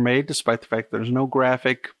films ever made, despite the fact that there's no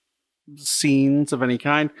graphic scenes of any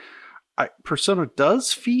kind. Persona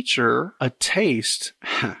does feature a taste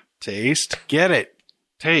of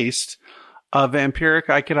vampiric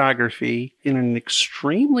iconography in an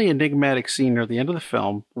extremely enigmatic scene near the end of the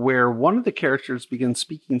film where one of the characters begins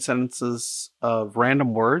speaking sentences of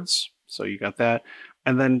random words. So you got that.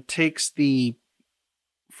 And then takes the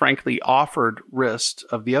frankly offered wrist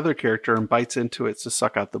of the other character and bites into it to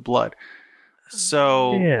suck out the blood.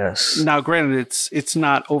 So yes. Now, granted, it's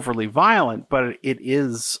not overly violent, but it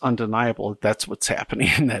is undeniable that's what's happening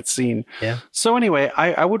in that scene. Yeah. So anyway,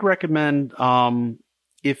 I would recommend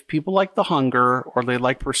if people like The Hunger, or they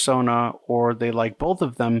like Persona, or they like both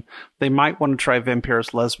of them, they might want to try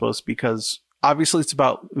Vampiros Lesbos, because obviously it's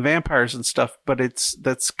about vampires and stuff, but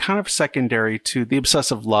that's kind of secondary to the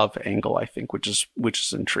obsessive love angle, I think, which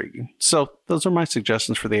is intriguing. So those are my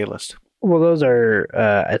suggestions for the A-list. Well, those are,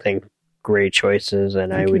 I think, great choices,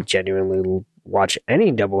 and I would genuinely watch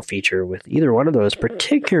any double feature with either one of those,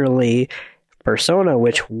 particularly Persona,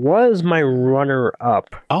 which was my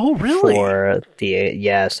runner-up. Oh, really?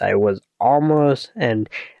 Yes, I was almost, and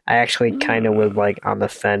I actually kind of was like on the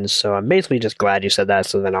fence, so I'm basically just glad you said that,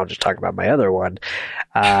 so then I'll just talk about my other one.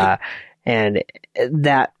 And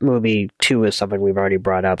that movie, too, is something we've already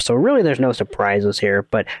brought up, so really there's no surprises here,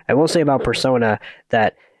 but I will say about Persona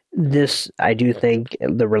that this, I do think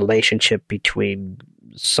the relationship between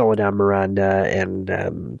Soledad Miranda and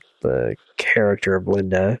the character of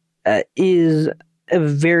Linda is a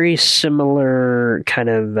very similar kind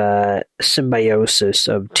of symbiosis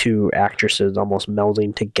of two actresses almost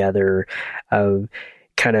melding together, of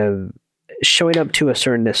kind of showing up to a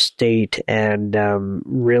certain estate and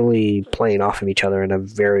really playing off of each other in a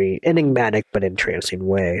very enigmatic but entrancing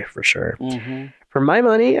way, for sure. Mm-hmm. For my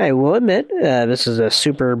money, I will admit, this is a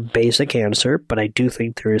super basic answer, but I do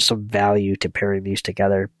think there is some value to pairing these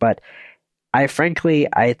together. But I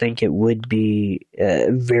think it would be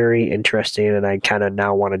very interesting, and I kind of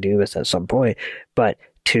now want to do this at some point, but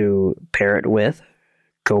to pair it with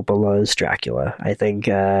Coppola's Dracula. I think,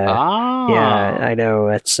 yeah, I know,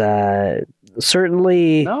 it's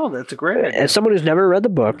certainly... No, that's a great idea. As someone who's never read the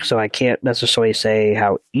book, so I can't necessarily say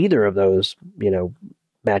how either of those,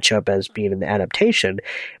 match up as being an adaptation,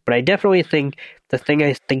 but I definitely think the thing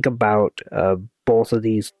I think about both of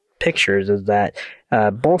these pictures is that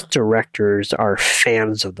both directors are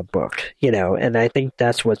fans of the book, and I think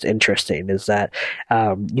that's what's interesting, is that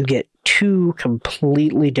you get two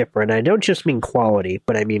completely different, I don't just mean quality,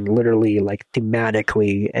 but I mean literally like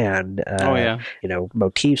thematically and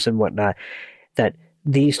motifs and whatnot, that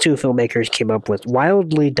these two filmmakers came up with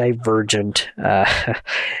wildly divergent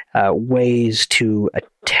ways to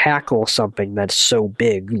tackle something that's so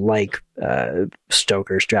big, like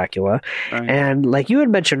Stoker's Dracula. Right. And like you had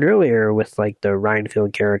mentioned earlier with like the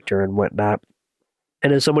Renfield character and whatnot,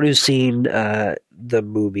 and as someone who's seen the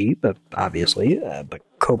movie, but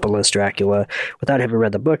Coppola's Dracula, without having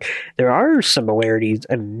read the book, there are similarities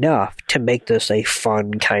enough to make this a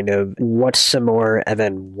fun kind of what's similar and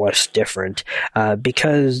then what's different,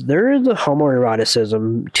 because there is a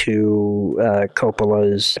homoeroticism to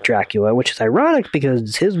Coppola's Dracula, which is ironic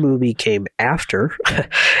because his movie came after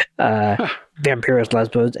Vampiros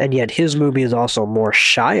Lesbos, and yet his movie is also more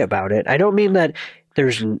shy about it. I don't mean that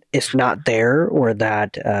it's not there, or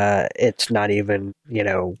that it's not even,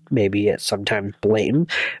 maybe it's sometimes blatant,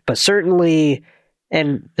 but certainly,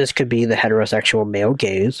 and this could be the heterosexual male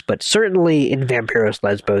gaze, but certainly in Vampiros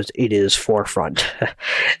Lesbos, it is forefront,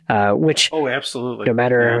 which, Oh, absolutely. no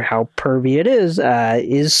matter how pervy it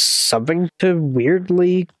is something to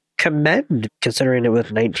weirdly commend, considering it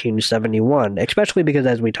was 1971, especially because,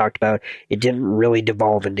 as we talked about, it didn't really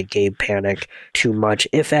devolve into gay panic too much,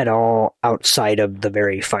 if at all, outside of the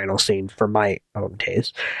very final scene for my own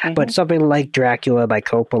taste. But something like Dracula by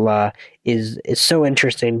Coppola is so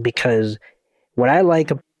interesting, because what I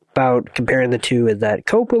like about comparing the two is that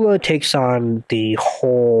Coppola takes on the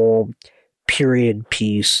whole period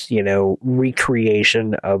piece,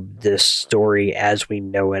 recreation of this story as we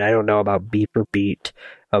know it. I don't know about beat for beat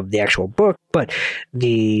of the actual book, but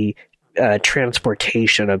the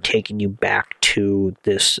transportation of taking you back to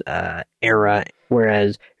this era,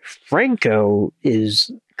 whereas Franco is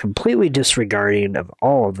completely disregarding of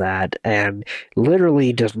all of that and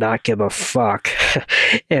literally does not give a fuck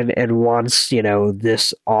and wants,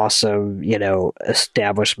 this awesome,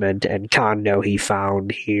 establishment and condo he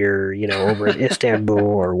found here, over in Istanbul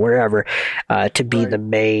or wherever, to be the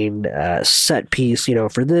main set piece,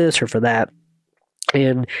 for this or for that.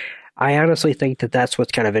 And I honestly think that that's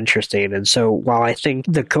what's kind of interesting. And so while I think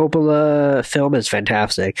the Coppola film is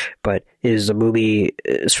fantastic, but is a movie,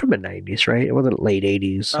 it's from the 90s, right? It wasn't late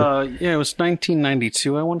 80s. Yeah, it was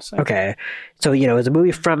 1992, I want to say. Okay. So, it's a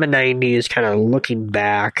movie from the 90s, kind of looking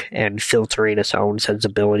back and filtering its own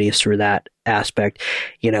sensibilities through that aspect.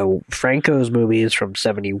 Franco's movies from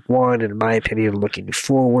 71, in my opinion, looking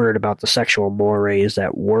forward about the sexual mores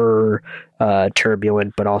that were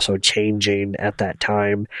turbulent, but also changing at that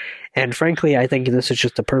time. And frankly, I think this is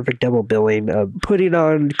just a perfect double billing of putting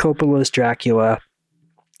on Coppola's Dracula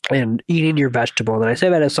and eating your vegetables. And I say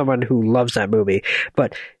that as someone who loves that movie,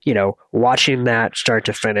 but, watching that start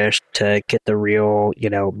to finish to get the real,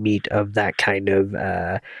 meat of that kind of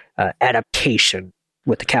adaptation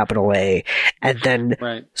with a capital A, and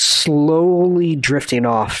then slowly drifting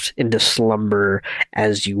off into slumber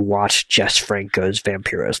as you watch Jess Franco's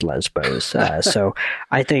Vampiros Lesbos. So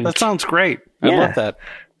I think... That sounds great. I love that.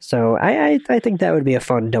 So I think that would be a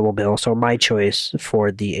fun double bill. So my choice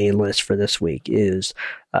for the A-list for this week is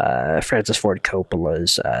Francis Ford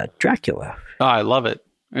Coppola's Dracula. Oh, I love it.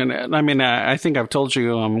 And I mean, I think I've told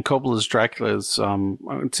you, Coppola's Dracula is,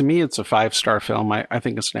 to me, it's a 5-star film. I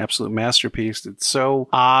think it's an absolute masterpiece. It's so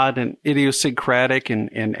odd and idiosyncratic.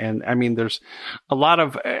 And I mean, there's a lot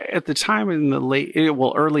of, at the time in the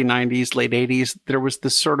early 90s, late 80s, there was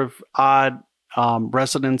this sort of odd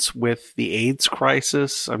resonance with the AIDS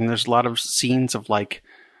crisis. I mean, there's a lot of scenes of like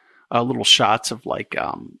little shots of like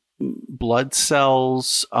blood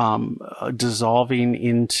cells dissolving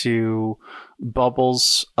into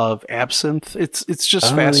bubbles of absinthe. It's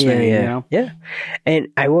just fascinating. Yeah. And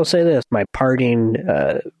I will say this: my parting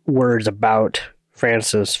words about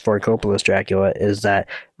Francis Ford Coppola's Dracula is that,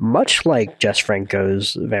 much like Jess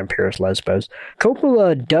Franco's Vampiros Lesbos,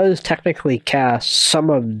 Coppola does technically cast some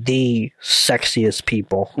of the sexiest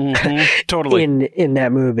people totally in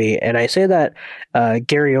that movie. And I say that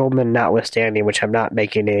Gary Oldman notwithstanding, which I'm not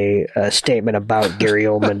making a statement about Gary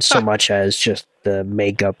Oldman so much as just the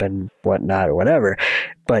makeup and whatnot or whatever.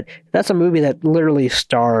 But that's a movie that literally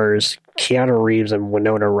stars Keanu Reeves and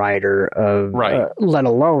Winona Ryder, let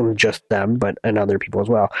alone just them, and other people as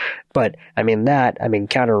well. But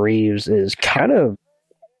Keanu Reeves is kind of,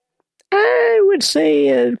 I would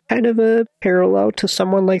say, kind of a parallel to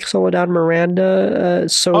someone like Soledad Miranda.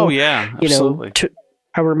 Absolutely.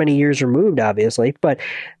 However many years removed, obviously, but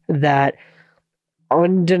that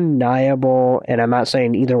undeniable, and I'm not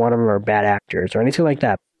saying either one of them are bad actors or anything like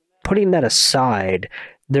that. Putting that aside,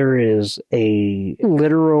 there is a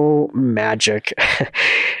literal magic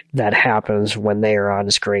that happens when they are on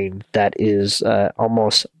screen that is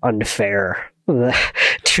almost unfair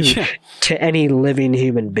to any living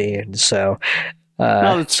human being. So,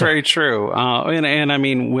 no, that's very true. And I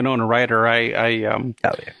mean, Winona Ryder,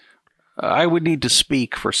 I would need to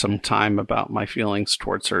speak for some time about my feelings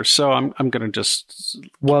towards her. So I'm going to just.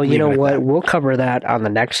 Well, you know what? We'll cover that on the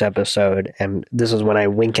next episode. And this is when I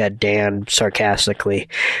wink at Dan sarcastically,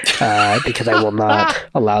 because I will not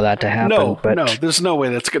allow that to happen. No, there's no way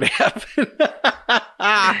that's going to happen.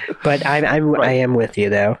 But I am with you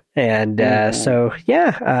though. And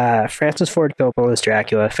Francis Ford Coppola's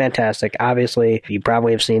Dracula, fantastic. Obviously, you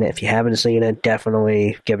probably have seen it. If you haven't seen it,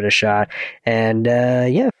 definitely give it a shot. And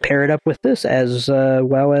pair it up with this as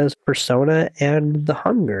well as Persona and The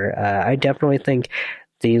Hunger. I definitely think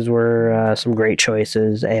these were some great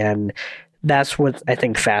choices, and that's what I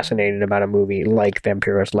think fascinating about a movie like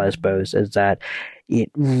Vampiros Lesbos is that it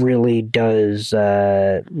really does,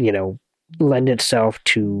 lend itself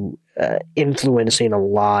to influencing a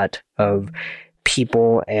lot of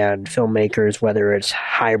people and filmmakers, whether it's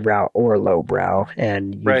highbrow or lowbrow,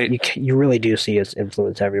 and you really do see its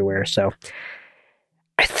influence everywhere. So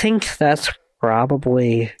I think that's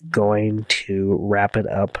probably going to wrap it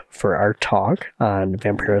up for our talk on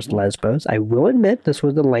Vampiros Lesbos. I will admit this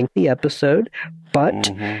was a lengthy episode, but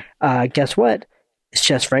guess what? It's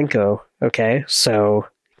Jess Franco, okay? So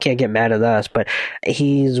can't get mad at us, but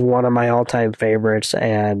he's one of my all-time favorites,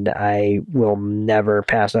 and I will never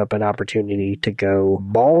pass up an opportunity to go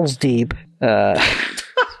balls deep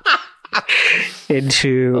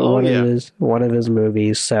into one of his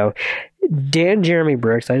movies. So Dan Jeremy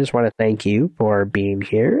Brooks, I just want to thank you for being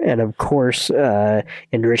here and, of course,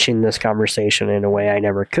 enriching this conversation in a way I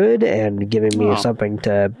never could and giving me something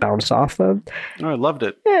to bounce off of. Oh, I loved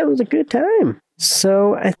it. Yeah, it was a good time.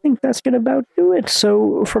 So I think that's going to about do it.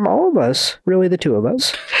 So from all of us, really the two of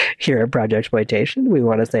us here at Project Exploitation, we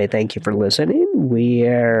want to say thank you for listening. We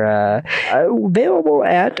are available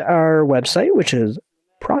at our website, which is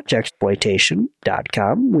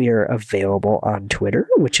projectexploitation.com. We are available on Twitter,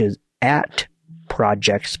 which is at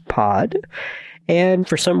ProjectsPod. And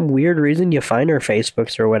for some weird reason, you find our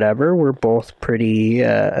Facebooks or whatever. We're both pretty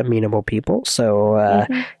amenable people. So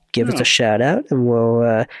give us a shout out, and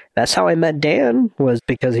we'll. That's how I met Dan, was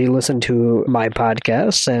because he listened to my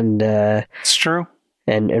podcast, and it's true,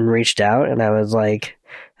 and reached out, and I was like,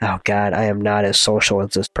 oh God, I am not as social as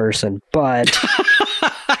this person, but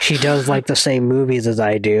he does like the same movies as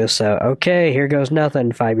I do, so okay, here goes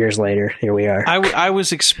nothing. 5 years later, here we are. I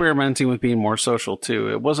was experimenting with being more social too.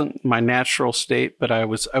 It wasn't my natural state, but I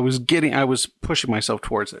was pushing myself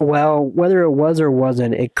towards it. Well, whether it was or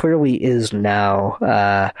wasn't, it clearly is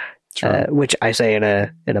now, which I say in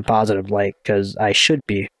a positive light, because I should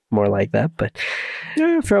be more like that. But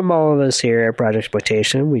from all of us here at Project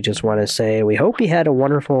Exploitation, we just want to say we hope you had a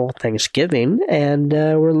wonderful Thanksgiving, and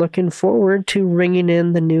we're looking forward to ringing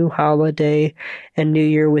in the new holiday and New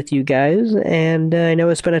Year with you guys. And I know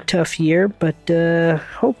it's been a tough year, but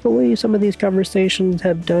hopefully some of these conversations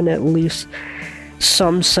have done at least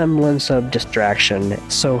some semblance of distraction.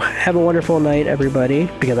 So have a wonderful night, everybody,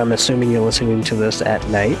 because I'm assuming you're listening to this at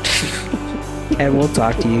night. And we'll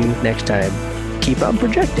talk to you next time. Keep on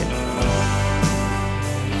projecting.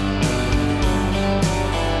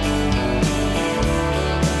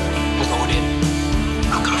 I'm going in.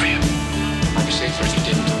 I'll cover you. I'd be safer if you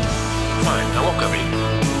didn't. Fine, I won't cover you.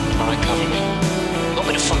 All right, cover me. You want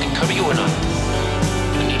me to fucking cover you or not? I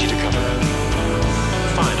need you to cover me.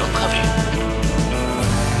 Fine, I'll cover you.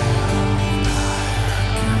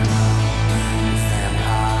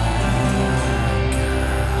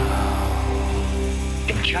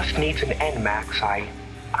 It just needs an end, Max. I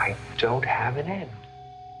don't have an end.